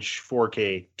 75-inch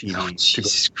 4K TV. Oh,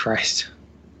 Jesus Christ.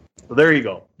 So there you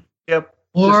go. Yep.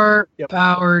 More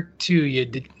power to you,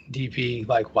 DP.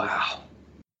 Like, wow.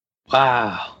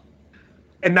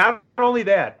 And not only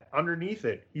that, underneath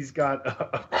it, he's got...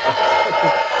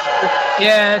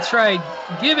 Yeah, that's right.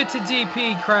 Give it to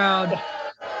DP, crowd.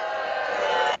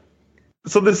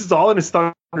 So this is all in his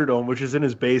Thunderdome, which is in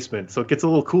his basement. So it gets a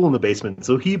little cool in the basement.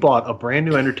 So he bought a brand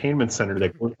new entertainment center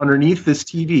that goes underneath this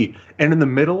TV. And in the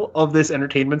middle of this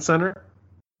entertainment center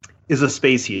is a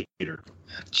space heater.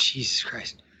 Jesus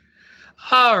Christ.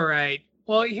 All right.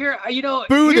 Well, here,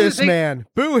 boo this man.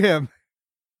 Boo him.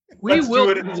 We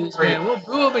will boo this man. We'll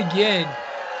boo him again.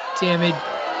 Damn it.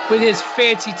 With his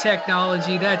fancy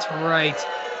technology. That's right.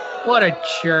 What a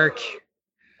jerk.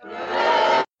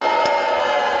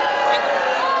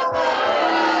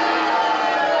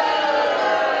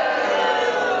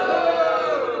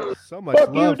 So much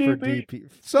love for DP.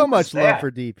 So much love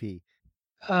for DP.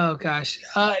 Oh gosh.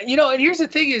 And here's the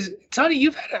thing is, Tony,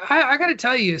 you've had, I got to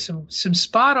tell you some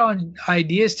spot on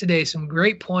ideas today, some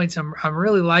great points. I'm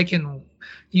really liking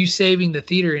you saving the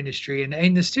theater industry,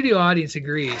 and the studio audience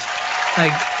agrees.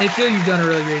 Like, they feel you've done a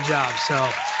really great job. So,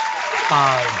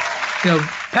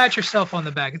 pat yourself on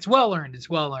the back. It's well earned.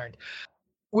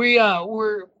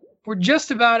 We're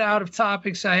just about out of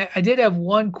topics. I did have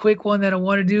one quick one that I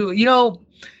want to do.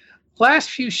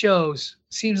 Last few shows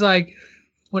seems like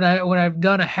when I've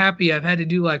done a happy, I've had to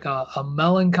do like a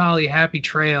melancholy happy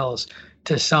trails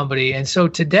to somebody. And so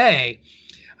today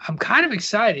I'm kind of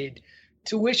excited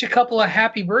to wish a couple of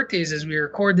happy birthdays as we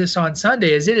record this on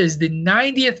Sunday, as it is the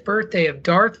 90th birthday of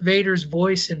Darth Vader's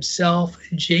voice himself,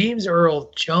 James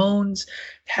Earl Jones.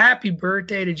 Happy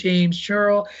birthday to James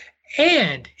Earl.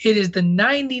 And it is the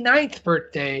 99th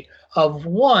birthday of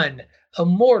one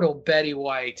immortal Betty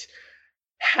White.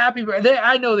 Happy birthday.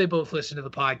 I know they both listen to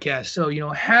the podcast. So,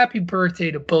 happy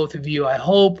birthday to both of you. I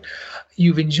hope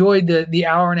you've enjoyed the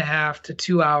hour and a half to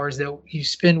 2 hours that you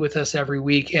spend with us every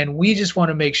week. And we just want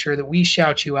to make sure that we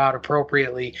shout you out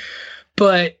appropriately.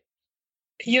 But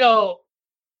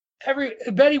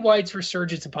Betty White's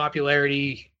resurgence in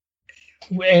popularity,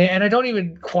 and I don't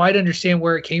even quite understand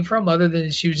where it came from, other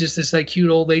than she was just this like cute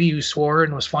old lady who swore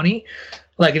and was funny,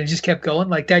 like, and it just kept going.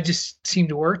 Like that just seemed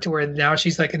to work to where now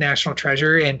she's like a national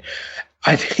treasure. And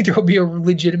I think there will be a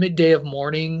legitimate day of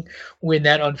mourning when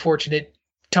that unfortunate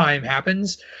time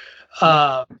happens.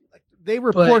 They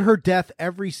report her death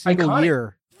every single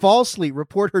year. Falsely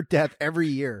report her death every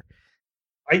year.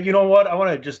 You know what? I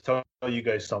want to just tell you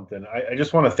guys something. I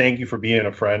just want to thank you for being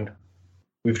a friend.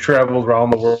 We've traveled around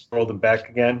the world and back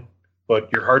again, but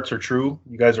your hearts are true.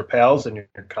 You guys are pals and you're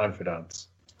confidants.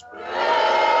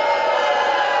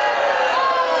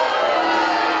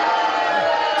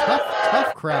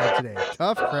 Tough crowd today.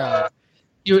 Tough crowd.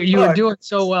 You were doing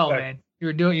so well, man. You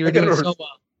were doing so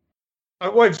well. My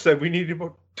wife said we needed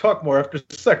to talk more after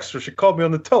sex, so she called me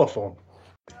on the telephone.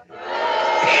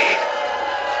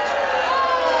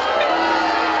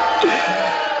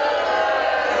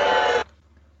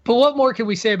 But what more can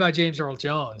we say about James Earl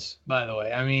Jones, by the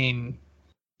way? I mean,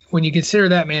 when you consider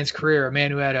that man's career, a man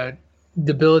who had a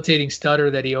debilitating stutter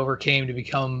that he overcame to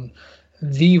become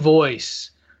the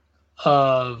voice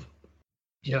of,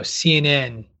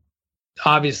 CNN,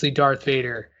 obviously Darth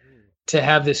Vader, to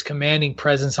have this commanding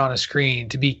presence on a screen,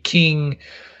 to be king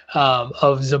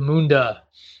of Zamunda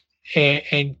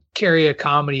and carry a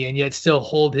comedy and yet still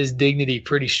hold his dignity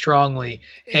pretty strongly,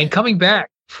 and coming back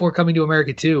before Coming to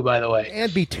America too, by the way.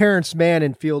 And be Terrence Mann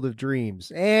in Field of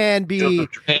Dreams. And be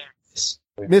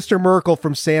Mr. Merkel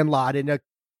from Sandlot, and a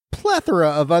plethora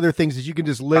of other things that you can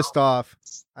just list off.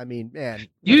 I mean, man.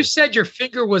 You said your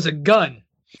finger was a gun.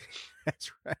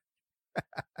 That's right.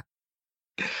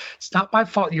 It's not my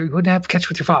fault. You wouldn't have to catch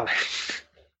with your father.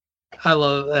 I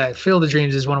love that. Field of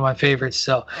Dreams is one of my favorites.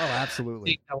 So,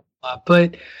 absolutely.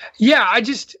 But yeah, I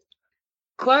just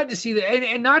glad to see that,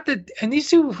 and not that, and these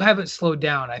two haven't slowed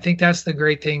down. I think that's the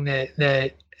great thing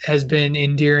that has been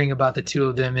endearing about the two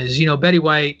of them is, Betty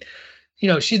White,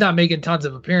 she's not making tons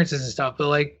of appearances and stuff, but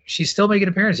like she's still making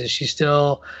appearances. She's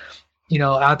still,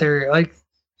 out there. Like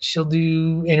she'll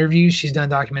do interviews. She's done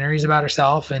documentaries about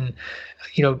herself, and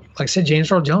like I said,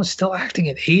 James Earl Jones still acting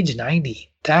at age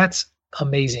 90. That's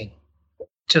amazing,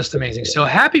 just amazing. So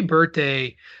happy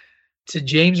birthday to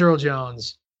James Earl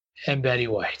Jones and Betty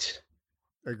White.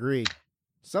 Agreed.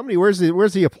 Somebody, where's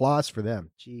the applause for them?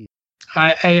 Jeez.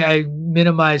 I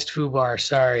minimized FUBAR.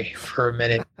 Sorry for a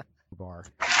minute. FUBAR.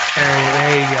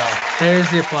 There you go. There's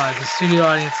the applause. The studio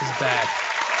audience is back.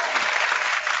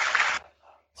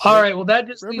 All right. Well, that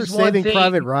just remember leaves one Saving thing.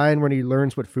 Private Ryan when he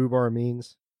learns what FUBAR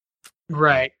means.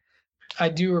 Right. I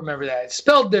do remember that. It's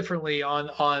spelled differently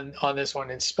on this one.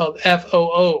 It's spelled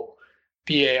FOOBAR,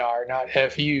 not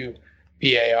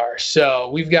FUBAR.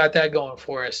 So we've got that going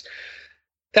for us.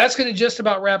 That's going to just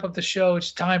about wrap up the show.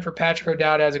 It's time for Patrick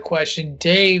O'Dowd has a question.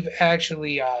 Dave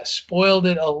actually spoiled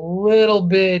it a little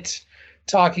bit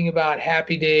talking about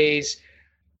Happy Days,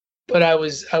 but I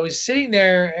was sitting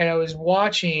there and I was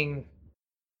watching.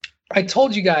 I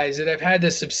told you guys that I've had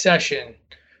this obsession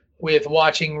with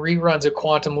watching reruns of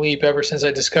Quantum Leap ever since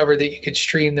I discovered that you could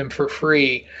stream them for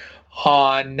free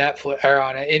on Netflix or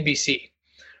on NBC.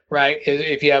 Right?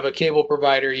 If you have a cable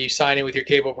provider, you sign in with your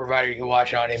cable provider, you can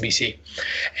watch it on NBC.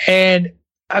 And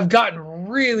I've gotten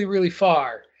really, really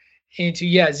far into,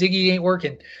 Ziggy ain't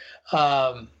working.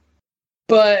 But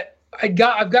I've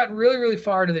gotten really, really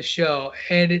far into the show,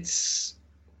 and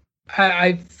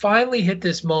I finally hit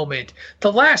this moment.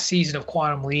 The last season of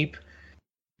Quantum Leap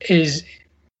is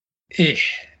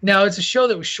now it's a show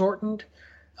that was shortened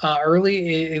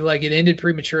early, it ended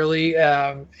prematurely,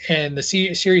 and the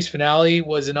series finale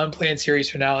was an unplanned series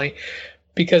finale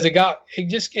because it got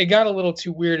a little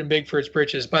too weird and big for its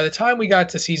britches. By the time we got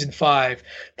to season 5,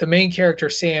 the main character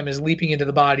Sam is leaping into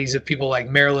the bodies of people like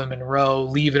Marilyn Monroe,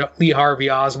 Lee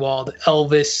Harvey Oswald,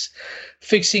 Elvis,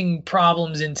 fixing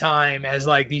problems in time as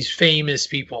like these famous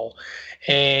people.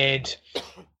 And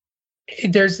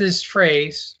there's this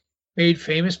phrase made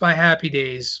famous by Happy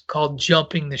Days called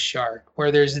jumping the shark, where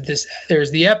there's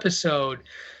the episode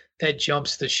that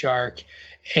jumps the shark.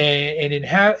 And in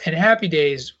Happy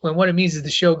Days, what it means is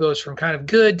the show goes from kind of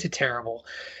good to terrible.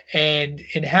 And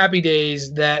in Happy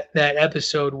Days, that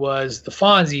episode was the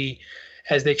Fonzie,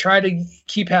 as they try to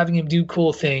keep having him do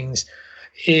cool things,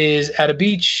 is at a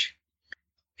beach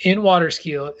in water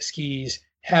skis,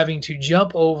 having to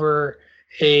jump over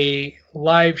a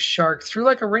live shark through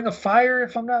like a ring of fire,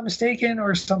 if I'm not mistaken,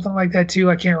 or something like that too.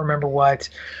 I can't remember what.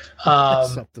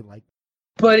 Something like that.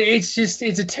 But it's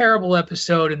a terrible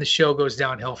episode, and the show goes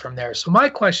downhill from there. So my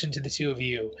question to the two of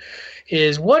you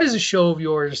is, what is a show of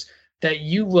yours that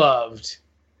you loved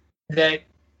that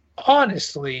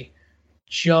honestly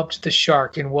jumped the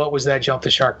shark, and what was that jump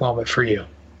the shark moment for you?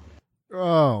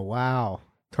 Oh, wow.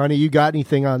 Tony, you got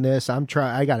anything on this?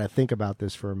 I got to think about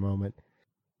this for a moment.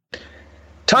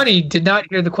 Tony did not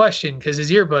hear the question because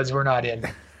his earbuds were not in.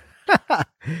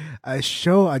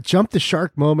 A jump the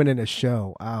shark moment in a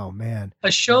show. Oh, man.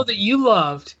 A show that you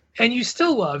loved and you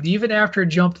still loved even after it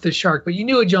jumped the shark, but you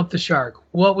knew it jumped the shark.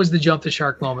 What was the jump the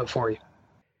shark moment for you?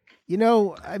 You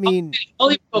know, I mean,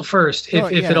 I'll go first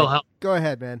if it'll help. Go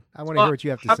ahead, man. I want to hear what you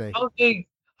have to say.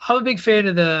 I'm a big fan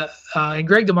of and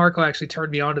Greg DeMarco actually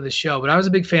turned me on to the show, but I was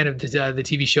a big fan of the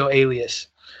TV show Alias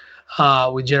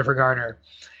with Jennifer Garner.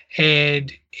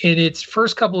 And in its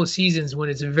first couple of seasons, when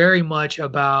it's very much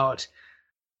about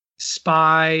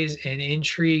spies and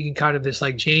intrigue and kind of this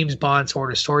like James Bond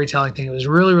sort of storytelling thing, it was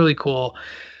really, really cool.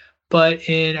 But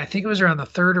I think it was around the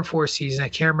third or fourth season, I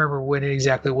can't remember when it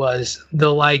exactly was,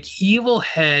 the like evil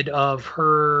head of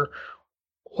her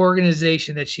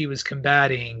organization that she was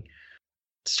combating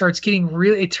starts getting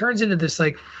it turns into this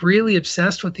like really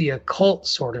obsessed with the occult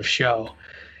sort of show.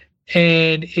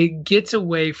 And it gets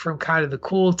away from kind of the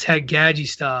cool tech gadget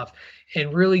stuff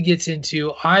and really gets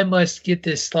into, I must get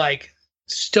this like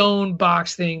stone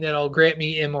box thing that'll grant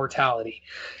me immortality.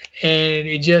 And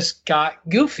it just got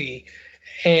goofy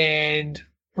and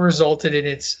resulted in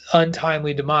its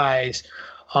untimely demise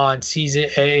in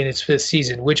its fifth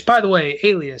season, which, by the way,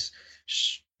 Alias,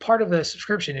 part of the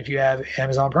subscription if you have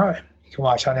Amazon Prime. You can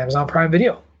watch on Amazon Prime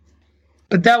Video.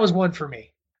 But that was one for me.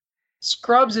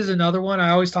 Scrubs is another one. I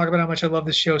always talk about how much I love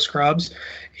the show Scrubs.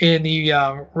 In the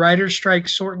writer's strike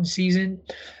shortened season,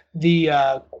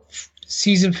 the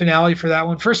season finale for that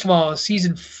one, first of all,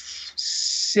 season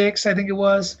 6, I think it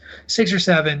was, 6 or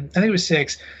 7, I think it was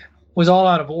 6, was all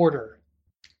out of order.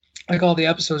 Like all the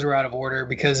episodes were out of order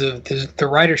because of the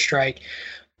writer's strike.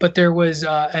 But there was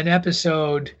an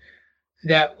episode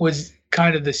that was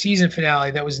kind of the season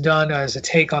finale that was done as a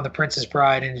take on The Princess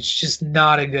Bride, and it's just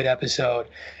not a good episode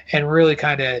and really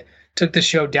kind of took the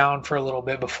show down for a little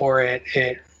bit before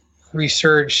it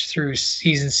resurged through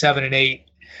season 7 and 8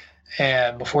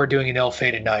 and before doing an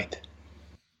ill-fated 9th.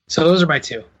 So those are my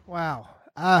two. Wow.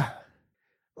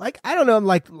 Like, I don't know,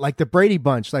 like the Brady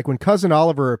Bunch, like when Cousin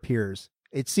Oliver appears,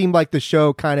 it seemed like the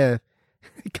show kind of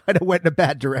went in a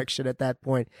bad direction at that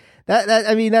point.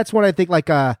 I mean, that's when I think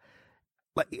I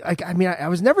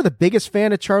was never the biggest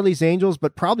fan of Charlie's Angels,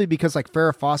 but probably because like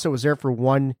Farrah Fawcett was there for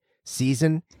one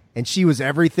season and she was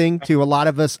everything to a lot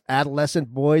of us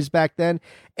adolescent boys back then.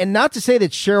 And not to say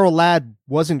that Cheryl Ladd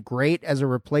wasn't great as a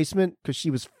replacement because she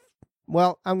was,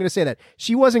 well, I'm going to say that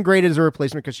she wasn't great as a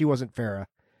replacement because she wasn't Farrah.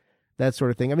 That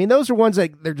sort of thing. I mean, those are ones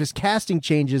that they're just casting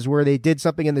changes where they did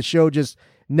something and the show just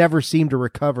never seemed to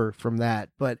recover from that.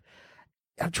 But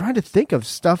I'm trying to think of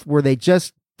stuff where they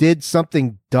just did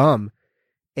something dumb.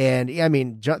 And I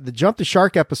mean, the Jump the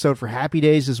Shark episode for Happy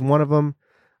Days is one of them.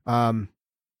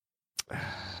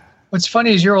 What's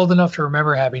funny is you're old enough to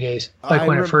remember Happy Days. Like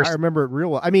when it first. I remember it real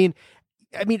well. I mean,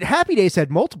 Happy Days had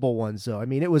multiple ones though. I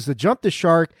mean, it was the Jump the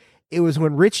Shark. It was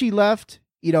when Richie left.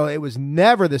 You know, it was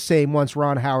never the same once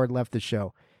Ron Howard left the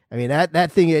show. I mean,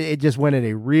 that thing, it just went in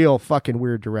a real fucking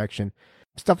weird direction.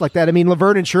 Stuff like that. I mean,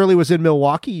 Laverne and Shirley was in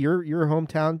Milwaukee, your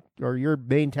hometown or your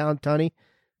main town, Tony.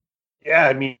 Yeah,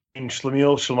 I mean,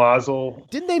 Schlemiel, Schlemazel.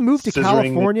 Didn't they move to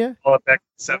California? Back in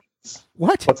the 70s.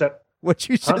 What? What's that? What'd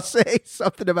you just say?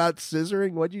 Something about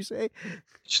scissoring? What'd you say?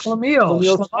 Schlemiel,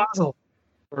 Schlemazel.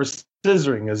 Or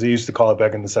scissoring, as they used to call it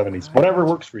back in the 70s. Whatever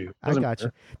works for you. I got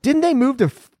you. Didn't they move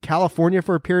to California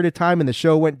for a period of time and the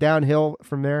show went downhill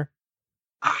from there?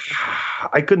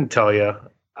 I couldn't tell you.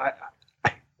 I'm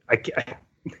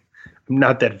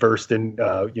not that versed in,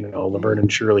 Laverne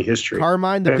and Shirley history.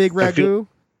 Carmine, the Big Ragu?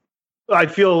 I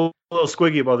feel a little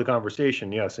squiggy about the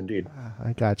conversation. Yes, indeed.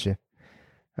 I got you.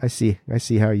 I see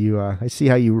how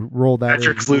you roll that.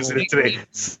 Patrick's losing it today.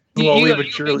 Slowly but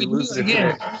surely losing it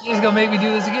again. He's gonna make me do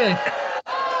this again.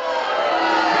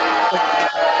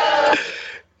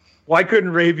 Why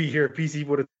couldn't Ray be here? PC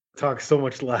would have talked so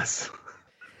much less.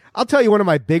 I'll tell you, one of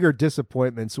my bigger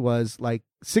disappointments was like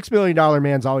 $6 Million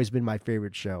Man's always been my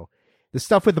favorite show. The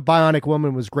stuff with the Bionic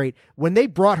Woman was great. When they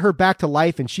brought her back to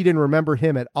life and she didn't remember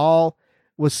him at all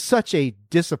was such a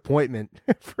disappointment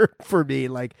for me.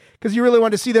 Like, because you really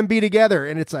want to see them be together.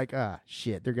 And it's like,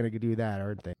 shit, they're going to do that,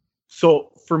 aren't they?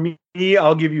 So for me,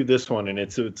 I'll give you this one. And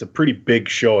it's a pretty big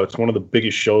show. It's one of the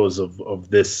biggest shows of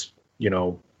this,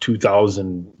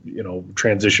 2000,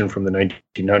 transition from the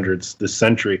 1900s, this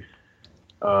century.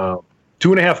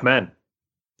 2.5 Men.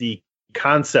 The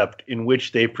concept in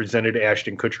which they presented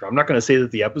Ashton Kutcher. I'm not going to say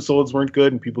that the episodes weren't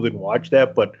good and people didn't watch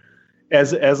that, but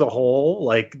as a whole,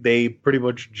 like they pretty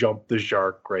much jumped the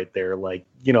shark right there. Like,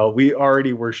 we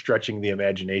already were stretching the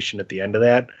imagination at the end of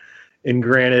that. And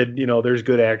granted, there's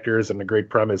good actors and a great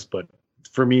premise, but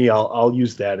for me, I'll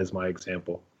use that as my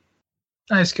example.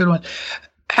 Nice, good one.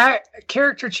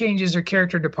 Character changes or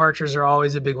character departures are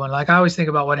always a big one. Like I always think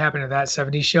about what happened to that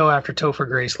 70s show after Topher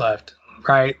Grace left,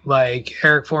 right? Like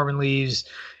Eric Foreman leaves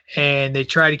and they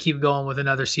try to keep going with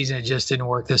another season. It just didn't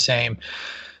work the same.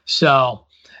 So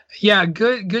yeah,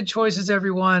 good choices,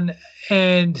 everyone.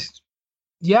 And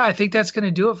yeah, I think that's going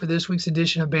to do it for this week's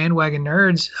edition of Bandwagon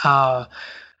Nerds.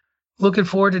 Looking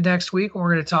forward to next week when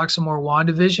we're going to talk some more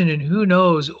WandaVision, and who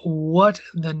knows what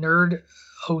the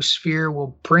Nerd-osphere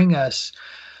will bring us.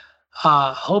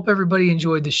 Hope everybody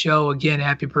enjoyed the show. Again,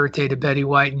 happy birthday to Betty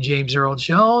White and James Earl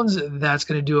Jones. That's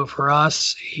going to do it for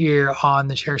us here on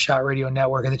the Chairshot Radio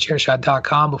Network and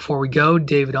thechairshot.com. Before we go,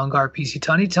 David Ungar, PC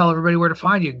Tunney, tell everybody where to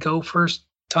find you. Go first,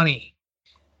 Tunney.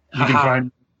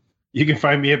 You can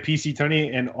find me at PC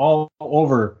Tunney and all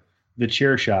over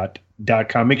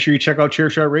thechairshot.com. Make sure you check out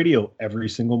Chairshot Radio every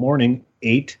single morning,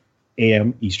 8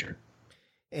 a.m. Eastern.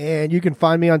 And you can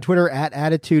find me on Twitter at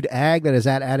AttitudeAg. That is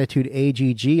at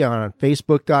AttitudeAGG. On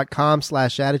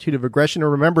Facebook.com/Attitude of Aggression.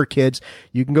 And remember, kids,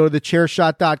 you can go to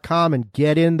thechairshot.com and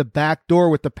get in the back door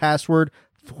with the password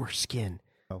Foreskin.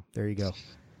 Oh, there you go.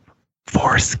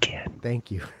 Foreskin.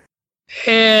 Thank you.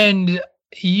 And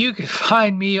you can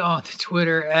find me on the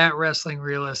Twitter at Wrestling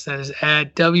Realist. That is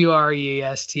at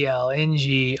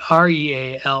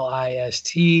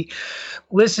WRESTLNGREALIST.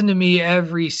 Listen to me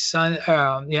every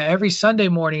Sunday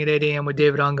morning at 8 a.m. with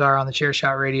David Ungar on the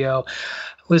Chairshot Radio.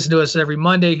 Listen to us every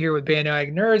Monday here with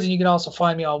Bandwagon Nerds, and you can also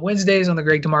find me on Wednesdays on the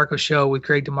Greg DeMarco Show with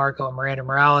Greg DeMarco and Miranda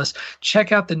Morales.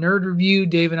 Check out the Nerd Review.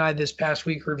 Dave and I this past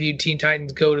week reviewed Teen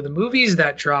Titans Go to the Movies.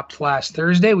 That dropped last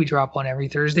Thursday. We drop one every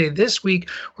Thursday. This week,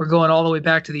 we're going all the way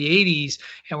back to the 80s,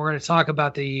 and we're going to talk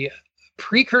about the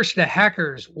precursor to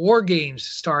Hackers, War Games,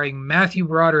 starring Matthew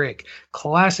Broderick.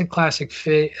 Classic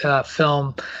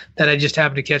film that I just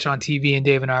happened to catch on TV, and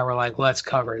Dave and I were like, let's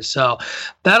cover it. So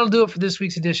that'll do it for this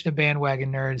week's edition of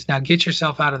Bandwagon Nerds. Now get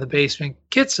yourself out of the basement,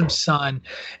 get some sun,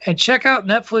 and check out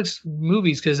Netflix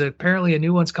movies, because apparently a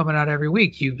new one's coming out every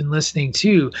week. You've been listening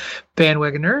to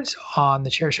Bandwagon Nerds on the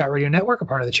Chairshot Radio Network, a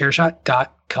part of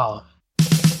thechairshot.com.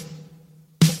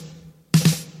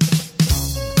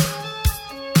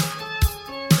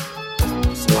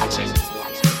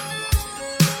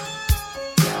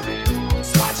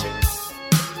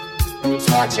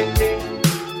 Watching me.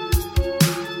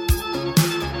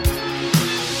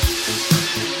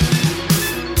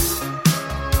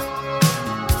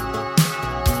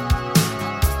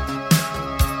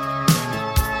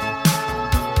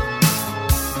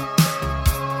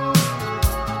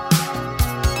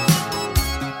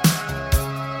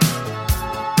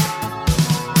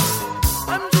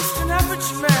 I'm just an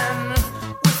average man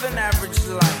with an average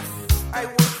life. I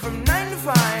work from 9 to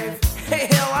 5. Hey,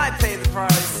 hell, I pay the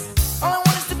price. All I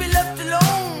want is to be left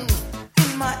alone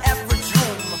in my average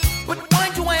home. But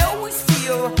why do I always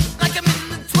feel like I'm in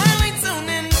the twilight zone?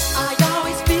 And I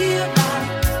always feel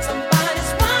like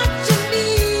somebody's watching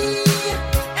me,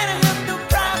 and I have no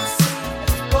privacy.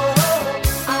 Oh,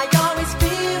 I always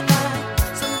feel like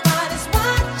somebody's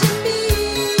watching me.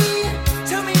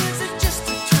 Tell me, is it just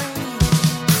a dream?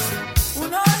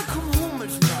 When I come home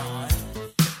at night,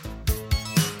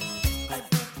 I break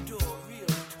the door real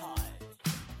tight.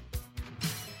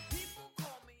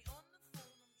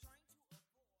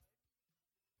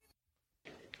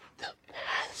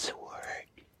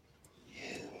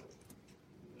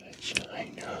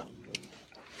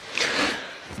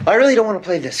 I really don't want to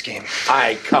play this game.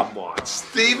 Aye, come on,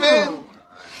 Steven.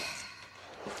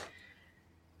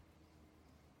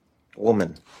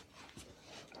 Woman.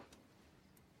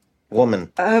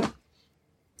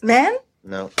 Man?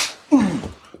 No.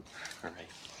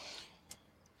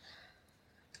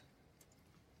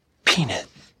 Peanut.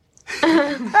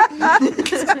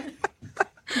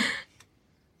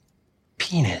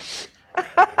 Penis.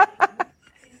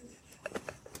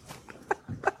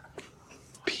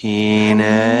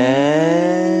 Penis.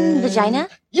 Vagina?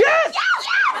 Yes!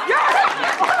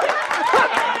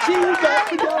 She got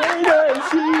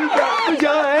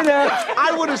vagina.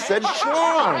 I would have said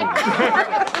Sean.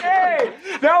 Hey,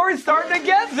 now we're starting to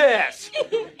get this.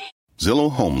 Zillow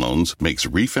Home Loans makes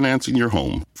refinancing your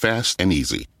home fast and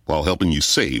easy while helping you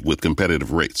save with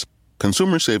competitive rates.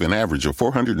 Consumers save an average of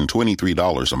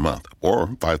 $423 a month or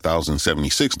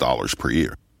 $5,076 per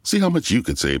year. See how much you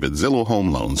could save at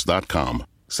ZillowHomeLoans.com.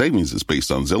 Savings is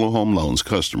based on Zillow Home Loans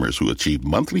customers who achieve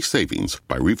monthly savings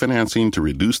by refinancing to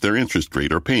reduce their interest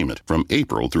rate or payment from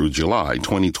April through July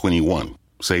 2021.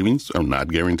 Savings are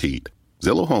not guaranteed.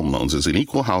 Zillow Home Loans is an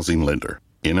equal housing lender.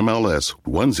 NMLS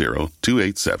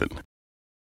 10287.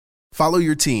 Follow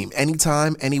your team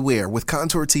anytime, anywhere with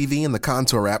Contour TV and the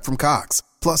Contour app from Cox.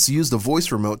 Plus, use the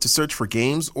voice remote to search for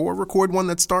games or record one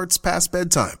that starts past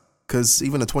bedtime. Because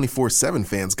even a 24/7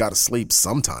 fan's gotta sleep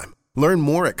sometime. Learn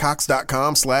more at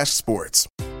cox.com/sports.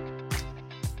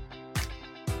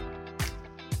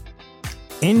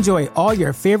 Enjoy all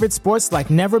your favorite sports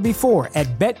like never before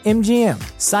at BetMGM.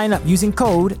 Sign up using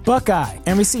code Buckeye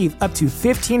and receive up to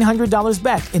 $1,500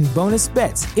 back in bonus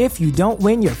bets if you don't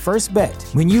win your first bet.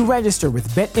 When you register with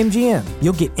BetMGM,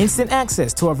 you'll get instant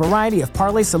access to a variety of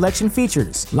parlay selection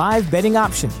features, live betting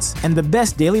options, and the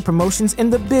best daily promotions in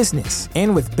the business.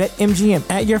 And with BetMGM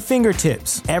at your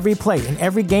fingertips, every play and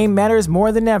every game matters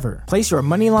more than ever. Place your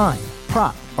money line,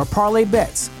 prop, or parlay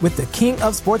bets with the king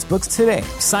of sportsbooks today.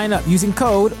 Sign up using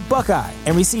code Buckeye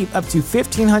and receive up to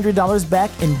 $1,500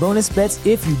 back in bonus bets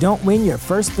if you don't win your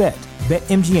first bet.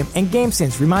 BetMGM and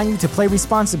GameSense remind you to play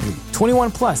responsibly.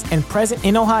 21 plus and present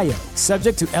in Ohio,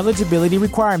 subject to eligibility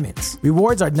requirements.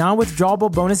 Rewards are non-withdrawable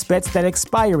bonus bets that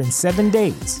expire in 7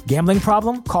 days. Gambling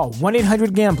problem? Call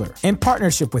 1-800-GAMBLER. In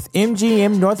partnership with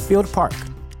MGM Northfield Park.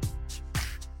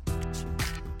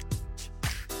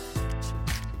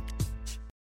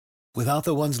 Without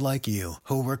the ones like you,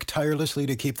 who work tirelessly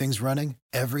to keep things running,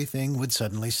 everything would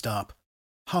suddenly stop.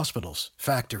 Hospitals,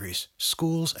 factories,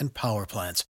 schools, and power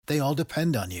plants, they all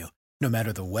depend on you. No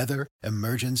matter the weather,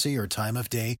 emergency, or time of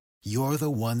day, you're the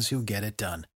ones who get it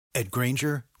done. At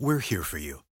Grainger, we're here for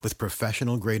you with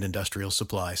professional-grade industrial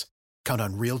supplies. Count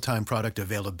on real-time product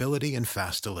availability and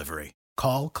fast delivery.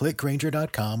 Call, click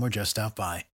Grainger.com, or just stop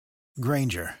by.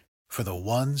 Grainger, for the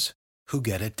ones who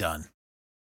get it done.